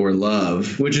nostalgia or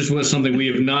love, which is something we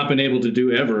have not been able to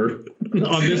do ever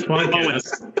on this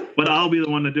podcast. But I'll be the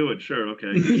one to do it. Sure.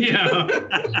 Okay. Yeah.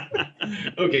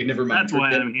 Okay, never mind. That's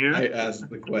why I'm here. I asked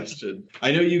the question.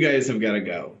 I know you guys have got to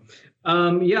go.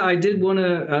 Yeah, I did want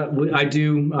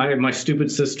to. My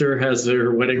stupid sister has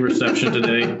her wedding reception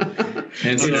today,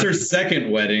 and so It's her second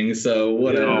wedding, so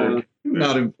whatever.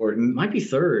 Not important. might be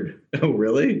third. Oh,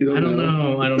 really? I don't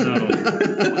know.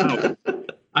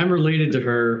 I'm related to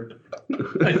her.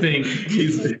 I think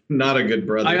He's not a good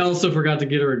brother. I also forgot to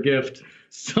get her a gift,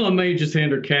 so I may just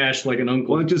hand her cash like an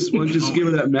uncle. Why don't you just give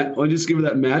her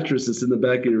that mattress that's in the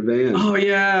back of your van? Oh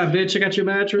yeah, bitch! I got your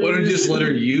mattress. Why don't you just let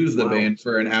her use the van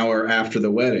for an hour after the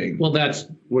wedding? Well, that's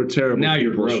We're terrible Now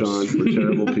you're people, gross. Sean. We're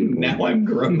terrible people. Now I'm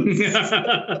gross.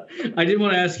 I did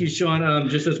want to ask you, Sean,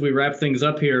 just as we wrap things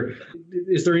up here,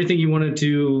 is there anything you wanted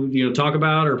to talk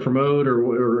about or promote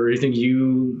or anything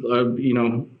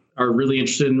you are really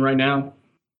interested in right now?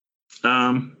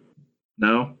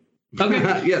 No.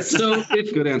 Okay. Yes. So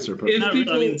if Good answer. if No,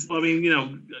 people,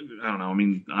 I don't know.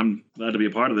 I'm glad to be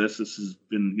a part of this. This has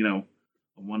been,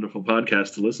 a wonderful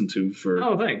podcast to listen to for,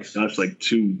 oh, thanks. gosh, like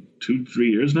 3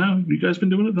 years now. You guys been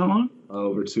doing it that long?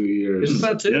 Over 2 years. It's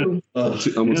about two. Almost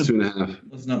 2.5.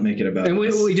 Let's not make it about And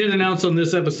us. we did announce on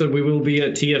this episode we will be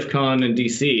at TFCon in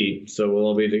DC, so we'll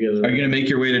all be together. Are you going to make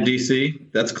your way to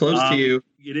DC? That's close to you.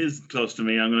 It is close to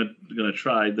me. I'm gonna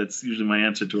try. That's usually my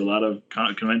answer to a lot of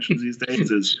conventions these days.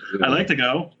 Is I like to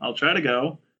go. I'll try to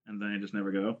go, and then I just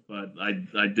never go. But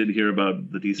I did hear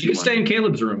about the DC. You can stay in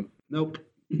Caleb's room. Nope.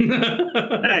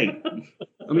 Hey,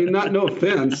 I mean, no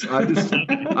offense.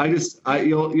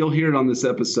 You'll hear it on this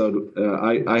episode.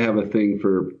 I have a thing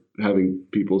for having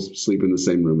people sleep in the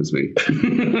same room as me.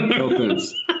 No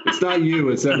offense. It's not you.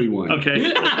 It's everyone.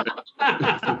 okay.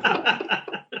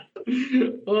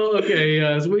 Well, okay.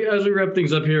 As we wrap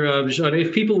things up here, Sean,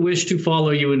 if people wish to follow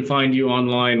you and find you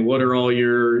online, what are all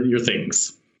your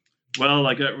things? Well,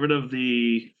 I got rid of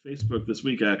the Facebook this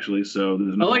week, actually. So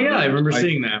there's no. Oh yeah, I remember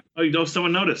seeing that. Oh, you know,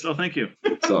 someone noticed. Oh, thank you.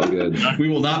 It's all good. We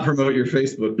will not promote your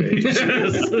Facebook page.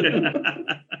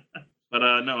 But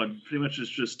no, pretty much it's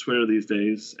just Twitter these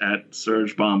days at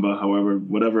Serge Bomba. However,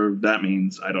 whatever that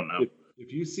means, I don't know.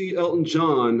 If you see Elton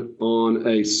John on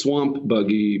a swamp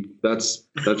buggy, that's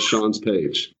Sean's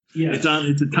page. Yeah,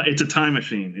 It's a time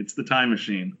machine. It's the time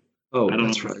machine. Oh, I don't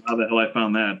that's know right. how the hell I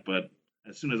found that, but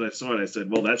as soon as I saw it, I said,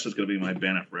 "Well, that's just going to be my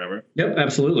banner forever." Yep,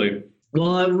 absolutely.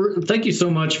 Well, thank you so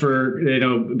much for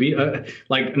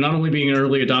like not only being an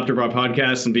early adopter of our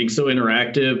podcast and being so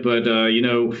interactive, but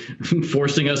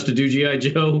forcing us to do GI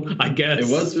Joe. I guess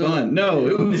It was fun. No,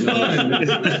 it was fun.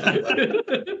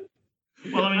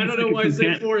 Well, I mean, I don't know why I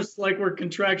say forced, like we're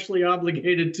contractually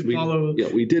obligated to follow. Yeah,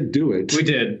 we did do it. We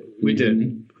did.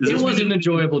 Does It this was mean- an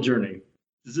enjoyable journey.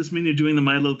 Does this mean you're doing the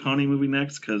My Little Pony movie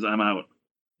next? Because I'm out.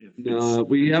 If No,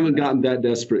 we haven't gotten that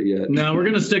desperate yet. No, we're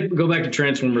gonna go back to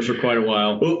Transformers for quite a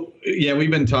while. Well, yeah, we've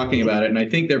been talking about it, and I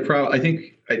think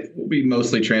we'll be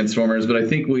mostly Transformers, but I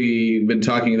think we've been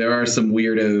talking. There are some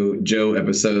Weirdo Joe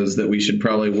episodes that we should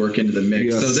probably work into the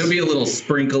mix. Yes. So there'll be a little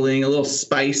sprinkling, a little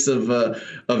spice of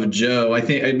Joe. I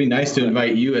think it'd be nice to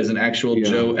invite you as an actual Yeah.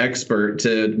 Joe expert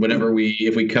to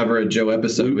if we cover a Joe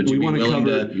episode. Would you be wanna willing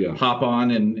cover- to yeah. hop on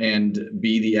and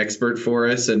be the expert for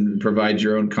us and provide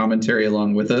your own commentary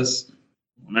along with us?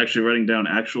 I'm actually writing down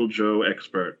actual Joe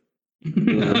expert. put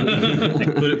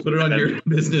it on your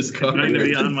business card. Going to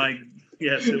be on my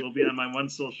yes, it will be on my one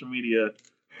social media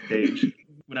page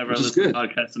whenever I Which is listen to good.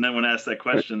 podcasts. And then when I ask that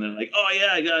question, they're like, "Oh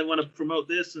yeah, I want to promote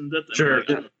this and that." And Sure.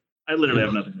 I'm like, I literally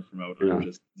have nothing to promote. Yeah. I'm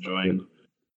just enjoying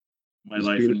my Just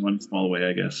life being- in one small way,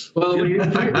 I guess. Well, we all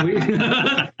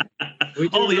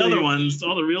the really- other ones,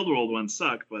 all the real world ones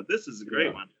suck, but this is a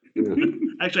great one. Yeah.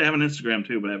 Actually, I have an Instagram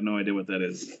too, but I have no idea what that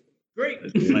is. Great.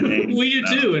 It's my name. We do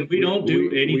too, and we don't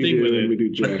do anything with We it. do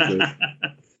jack with.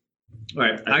 All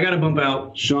right, I got to bump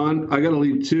out. Sean, I got to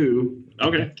leave too.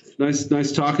 Okay.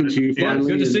 Nice talking to you. Yeah,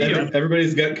 Finally, good to see you.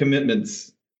 Everybody's got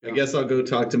commitments. I guess I'll go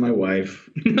talk to my wife.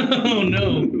 Oh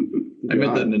no. I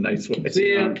meant that in a nice way.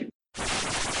 See ya.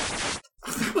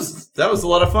 That was a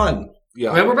lot of fun.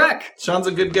 Yeah. And we're back. Sean's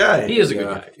a good guy. He is a good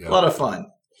guy. Yeah. A lot of fun.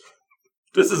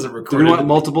 This isn't Do we recorded. want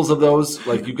multiples of those?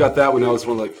 Like you got that one. I was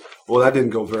one like, well, that didn't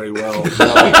go very well.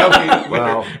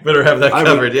 Wow. Better have that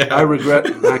covered, yeah.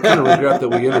 I kind of regret that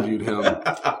we interviewed him.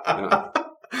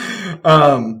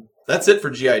 Yeah. That's it for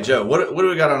GI Joe. What do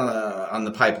we got on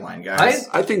the pipeline, guys?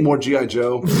 I think more GI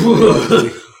Joe.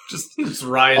 Just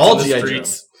riots All in the G.I.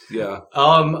 streets. Yeah.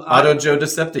 Auto Joe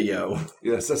Deceptio.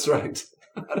 Yes, that's right.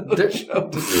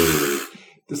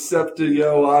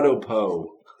 Deceptio Autopo.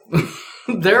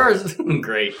 There are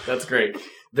great. That's great.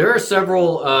 There are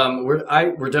several.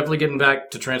 We're definitely getting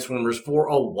back to Transformers for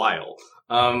a while.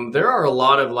 There are a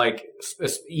lot of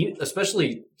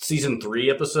especially season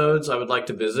 3 episodes I would like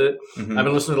to visit. Mhm. I've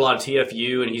been listening to a lot of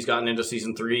TFU, and he's gotten into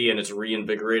season 3, and it's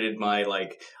reinvigorated my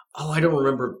I don't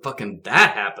remember fucking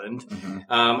that happened. Mhm.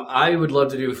 I would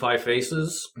love to do Five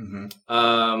Faces. Mhm.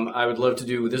 I would love to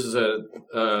do. This is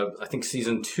I think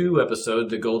season 2 episode,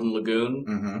 the Golden Lagoon.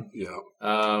 Mhm. Yeah.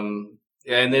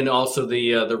 And then also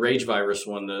the Rage Virus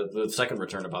one, the second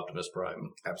return of Optimus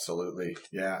Prime. Absolutely,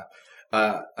 yeah.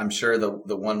 I'm sure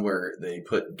the one where they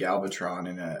put Galvatron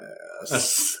in a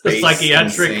space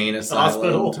psychiatric insane asylum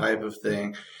hospital type of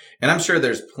thing. And I'm sure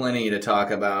there's plenty to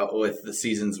talk about with the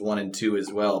seasons 1 and 2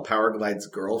 as well. Power Glide's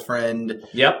girlfriend.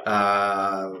 Yep.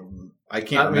 I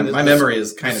can't I mean, remember. My this- memory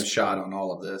is kind of shot on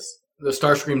all of this. The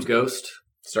Starscream's Ghost.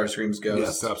 Starscream's Ghost.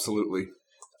 Yes, absolutely.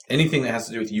 Anything that has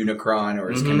to do with Unicron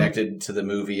or is Mhm. connected to the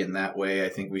movie in that way, I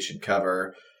think we should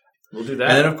cover. We'll do And that.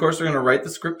 then, of course, we're going to write the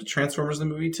script to Transformers the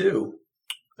movie too.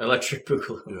 Electric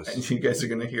Boogaloo. Yes. And you guys are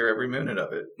going to hear every minute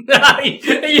of it.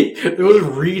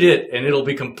 We'll read it, and it'll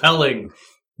be compelling.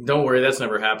 Don't worry, that's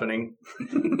never happening.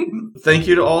 Thank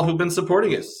you to all who've been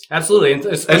supporting us. Absolutely. And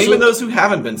And especially even those who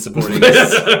haven't been supporting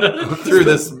us through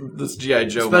this this GI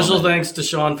Joe. Special moment. thanks to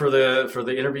Sean for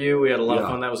the interview. We had a lot of Yeah.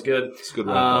 fun. That was good. It's a good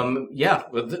wrap-up. Yeah,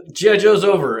 but GI Joe's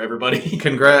over, everybody.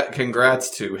 Congrats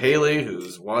to Haley,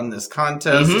 who's won this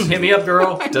contest. Hit me up,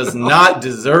 girl. Does not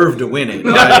deserve to win it.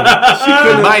 In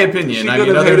my opinion, I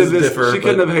mean, others differ. She but-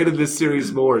 couldn't have hated this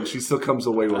series more, and she still comes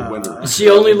away with winner. She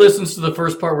only listens to the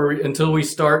first part until we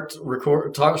start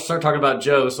talking about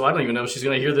Joe. So I don't even know if she's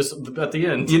going to hear this at the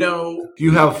end. You know.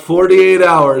 You have 48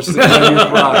 hours to claim your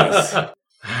prize.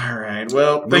 All right.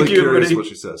 Well, I'm thank really you, curious everybody, what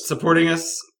she says. supporting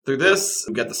us through this.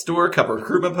 We've got the store, Cup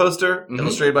recruitment poster, Mhm.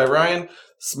 illustrated by Ryan.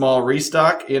 Small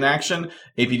restock in action.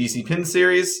 APDC pin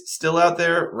series still out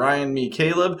there. Ryan, me,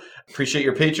 Caleb. Appreciate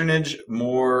your patronage.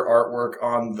 More artwork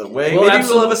on the way. Well, Maybe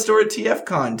absolutely. we'll have a store at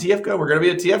TFCon. TFCon. We're going to be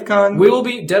at TFCon. We will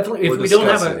be definitely We're if we don't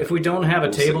discussing. have a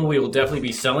We'll table, see. we will definitely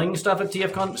be selling stuff at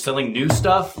TFCon, selling new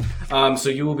stuff. So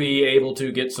you will be able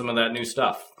to get some of that new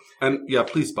stuff. And yeah,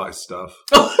 please buy stuff.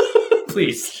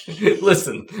 Please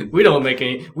listen. We don't make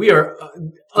any. We are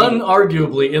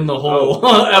unarguably in the hole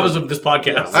as of this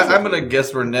podcast. I'm going to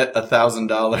guess we're net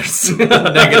 $1,000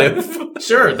 negative.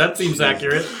 Sure, that seems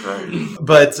accurate.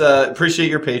 But appreciate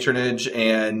your patronage,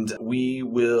 and we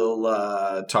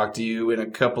will talk to you in a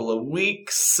couple of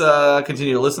weeks.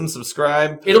 Continue to listen,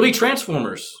 subscribe. It'll be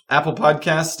Transformers. Apple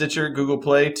Podcasts, Stitcher, Google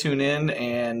Play, tune in,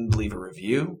 and leave a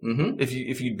review Mm-hmm.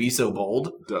 if you'd be so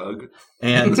bold. Doug.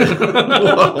 And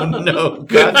whoa, no,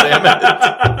 God damn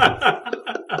it!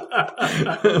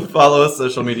 Follow us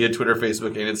social media: Twitter, Facebook,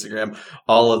 and Instagram.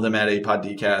 All of them at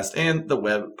APodcast, and the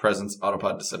web presence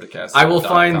AutoPodDecepticast. I will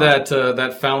find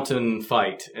that fountain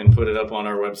fight and put it up on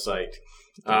our website.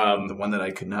 The one that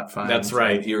I could not find. That's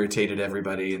right. And irritated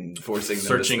everybody and forcing them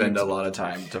Searching. to spend a lot of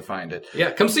time to find it.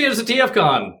 Yeah, come see us at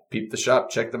TFCon Peep the shop,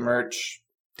 check the merch.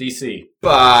 DC.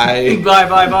 Bye.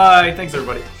 Bye. Thanks,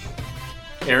 everybody.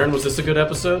 Aaron, was this a good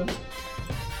episode?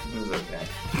 It was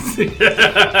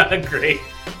okay. Great.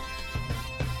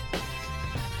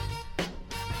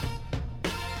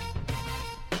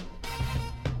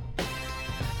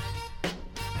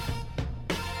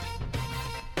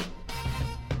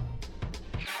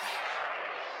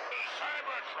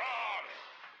 Cybertron!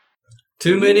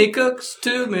 Too many cooks,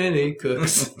 too many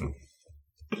cooks.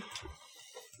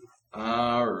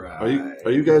 All right.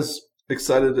 Are you guys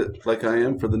excited like I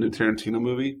am for the new Tarantino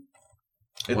movie?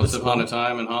 Once upon a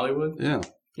time in Hollywood. Yeah.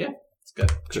 It's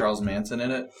got Charles Manson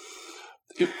in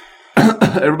it.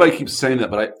 Everybody keeps saying that,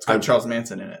 but It's got Charles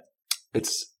Manson in it.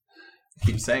 it's.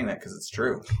 Keep saying that because it's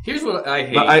true. Here's what I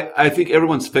hate. But I think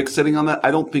everyone's fixating on that. I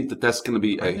don't think that that's going to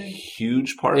be a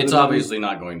huge part of It's the movie. obviously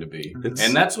not going to be. It's-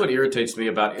 And that's what irritates me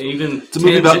about even It's a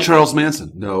movie about Charles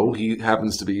Manson. No, he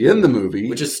happens to be in the movie.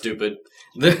 which is stupid.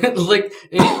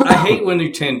 I hate when you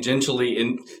tangentially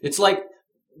and it's like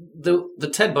the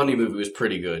Ted Bundy movie was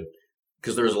pretty good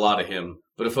because there was a lot of him,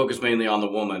 but it focused mainly on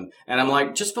the woman. And I'm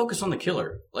like, just focus on the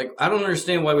killer. Like, I don't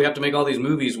understand why we have to make all these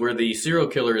movies where the serial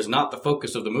killer is not the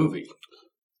focus of the movie.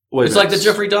 Wait a It's like the minute.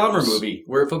 Jeffrey Dahmer movie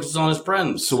where it focuses on his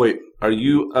friends. So wait, are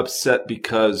you upset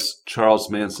because Charles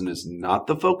Manson is not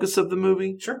the focus of the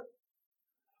movie? Sure.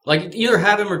 Like, either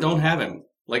have him or don't have him.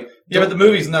 Like, Yeah, but the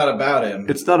movie's not about him.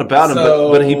 It's not about him,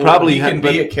 So but he probably can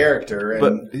but, be a character.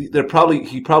 but And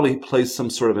he probably plays some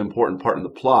sort of important part in the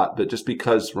plot. But just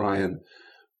because Ryan,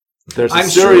 there's a I'm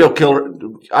serial sure- killer.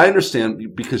 I understand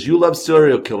because you love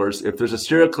serial killers. If there's a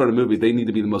serial killer in a movie, they need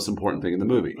to be the most important thing in the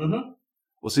movie. Mhm.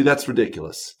 Well, see, that's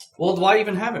ridiculous. Well, why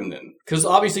even have him then? Because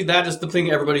obviously that is the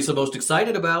thing everybody's the most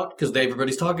excited about because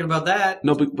everybody's talking about that.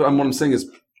 No, but what I'm saying is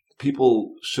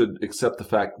people should accept the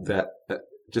fact that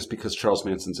just because Charles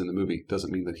Manson's in the movie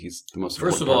doesn't mean that he's the most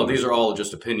important. First of all, these are all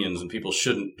just opinions, and people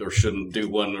shouldn't do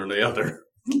one or the other.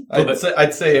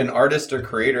 I'd say an artist or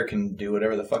creator can do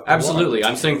whatever the fuck they Absolutely,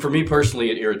 want. I'm saying for me personally,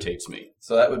 it irritates me.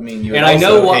 So that would mean you would And I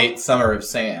also know what- hate Summer of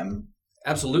Sam.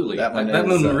 Absolutely, That one that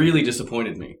is, one really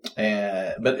disappointed me.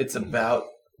 But it's about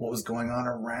what was going on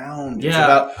around.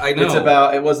 Yeah, I know.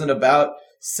 It wasn't about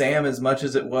Sam as much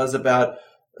as it was about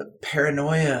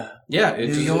paranoia. Yeah, it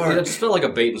New just, York. it just felt like a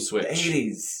bait and switch.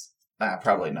 80s.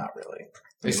 Probably not really.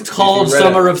 It's If called you read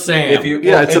Summer it- of Sam. If you,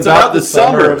 Yeah, well, it's about the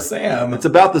summer. of Sam. It's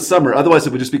about the summer. Otherwise,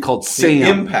 it would just be called The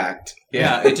Sam. impact.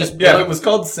 Yeah, it just Yeah, if it was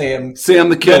called Sam. Sam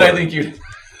the Killer. Then I think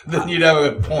you'd have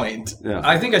a point. Yeah.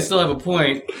 I think I still have a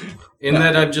point in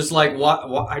that I'm just like, why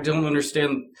I don't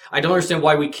understand. I don't understand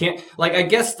why we can't. Like, I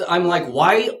guess I'm like,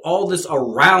 why all this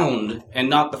around and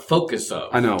not the focus of?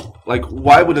 I know. Like,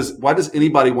 why does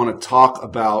anybody want to talk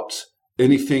about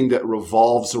anything that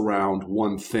revolves around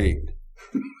one thing?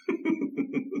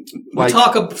 We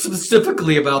talk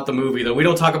specifically about the movie, though. We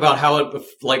don't talk about how it,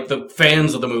 like, the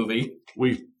fans of the movie.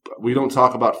 we don't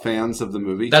talk about fans of the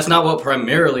movie. That's not what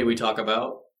primarily we talk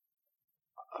about.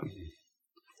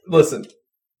 Listen,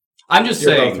 I'm just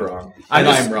you're saying. both wrong. I'm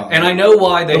I'm wrong. And I know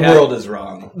why they the have, world is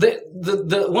wrong.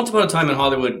 the Once Upon a Time in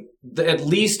Hollywood at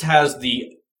least has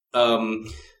the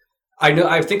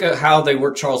I think how they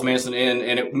work Charles Manson in,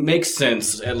 and it makes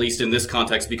sense at least in this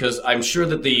context because I'm sure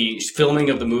that the filming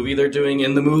of the movie they're doing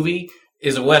in the movie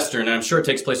is a Western, and I'm sure it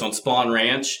takes place on Spawn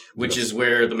Ranch, which is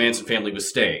where the Manson family was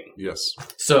staying. Yes.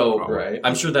 So Right.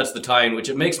 I'm sure that's the tie-in, which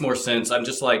it makes more sense. I'm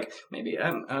just like, maybe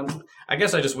I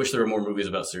guess I just wish there were more movies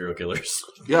about serial killers.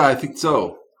 Yeah, I think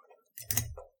so.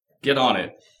 Get on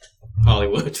it,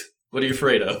 Hollywood. What are you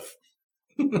afraid of?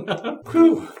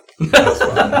 Whew. That was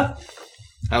fun.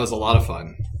 That was a lot of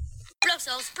fun.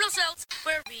 Brussels,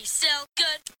 where we sell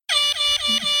good.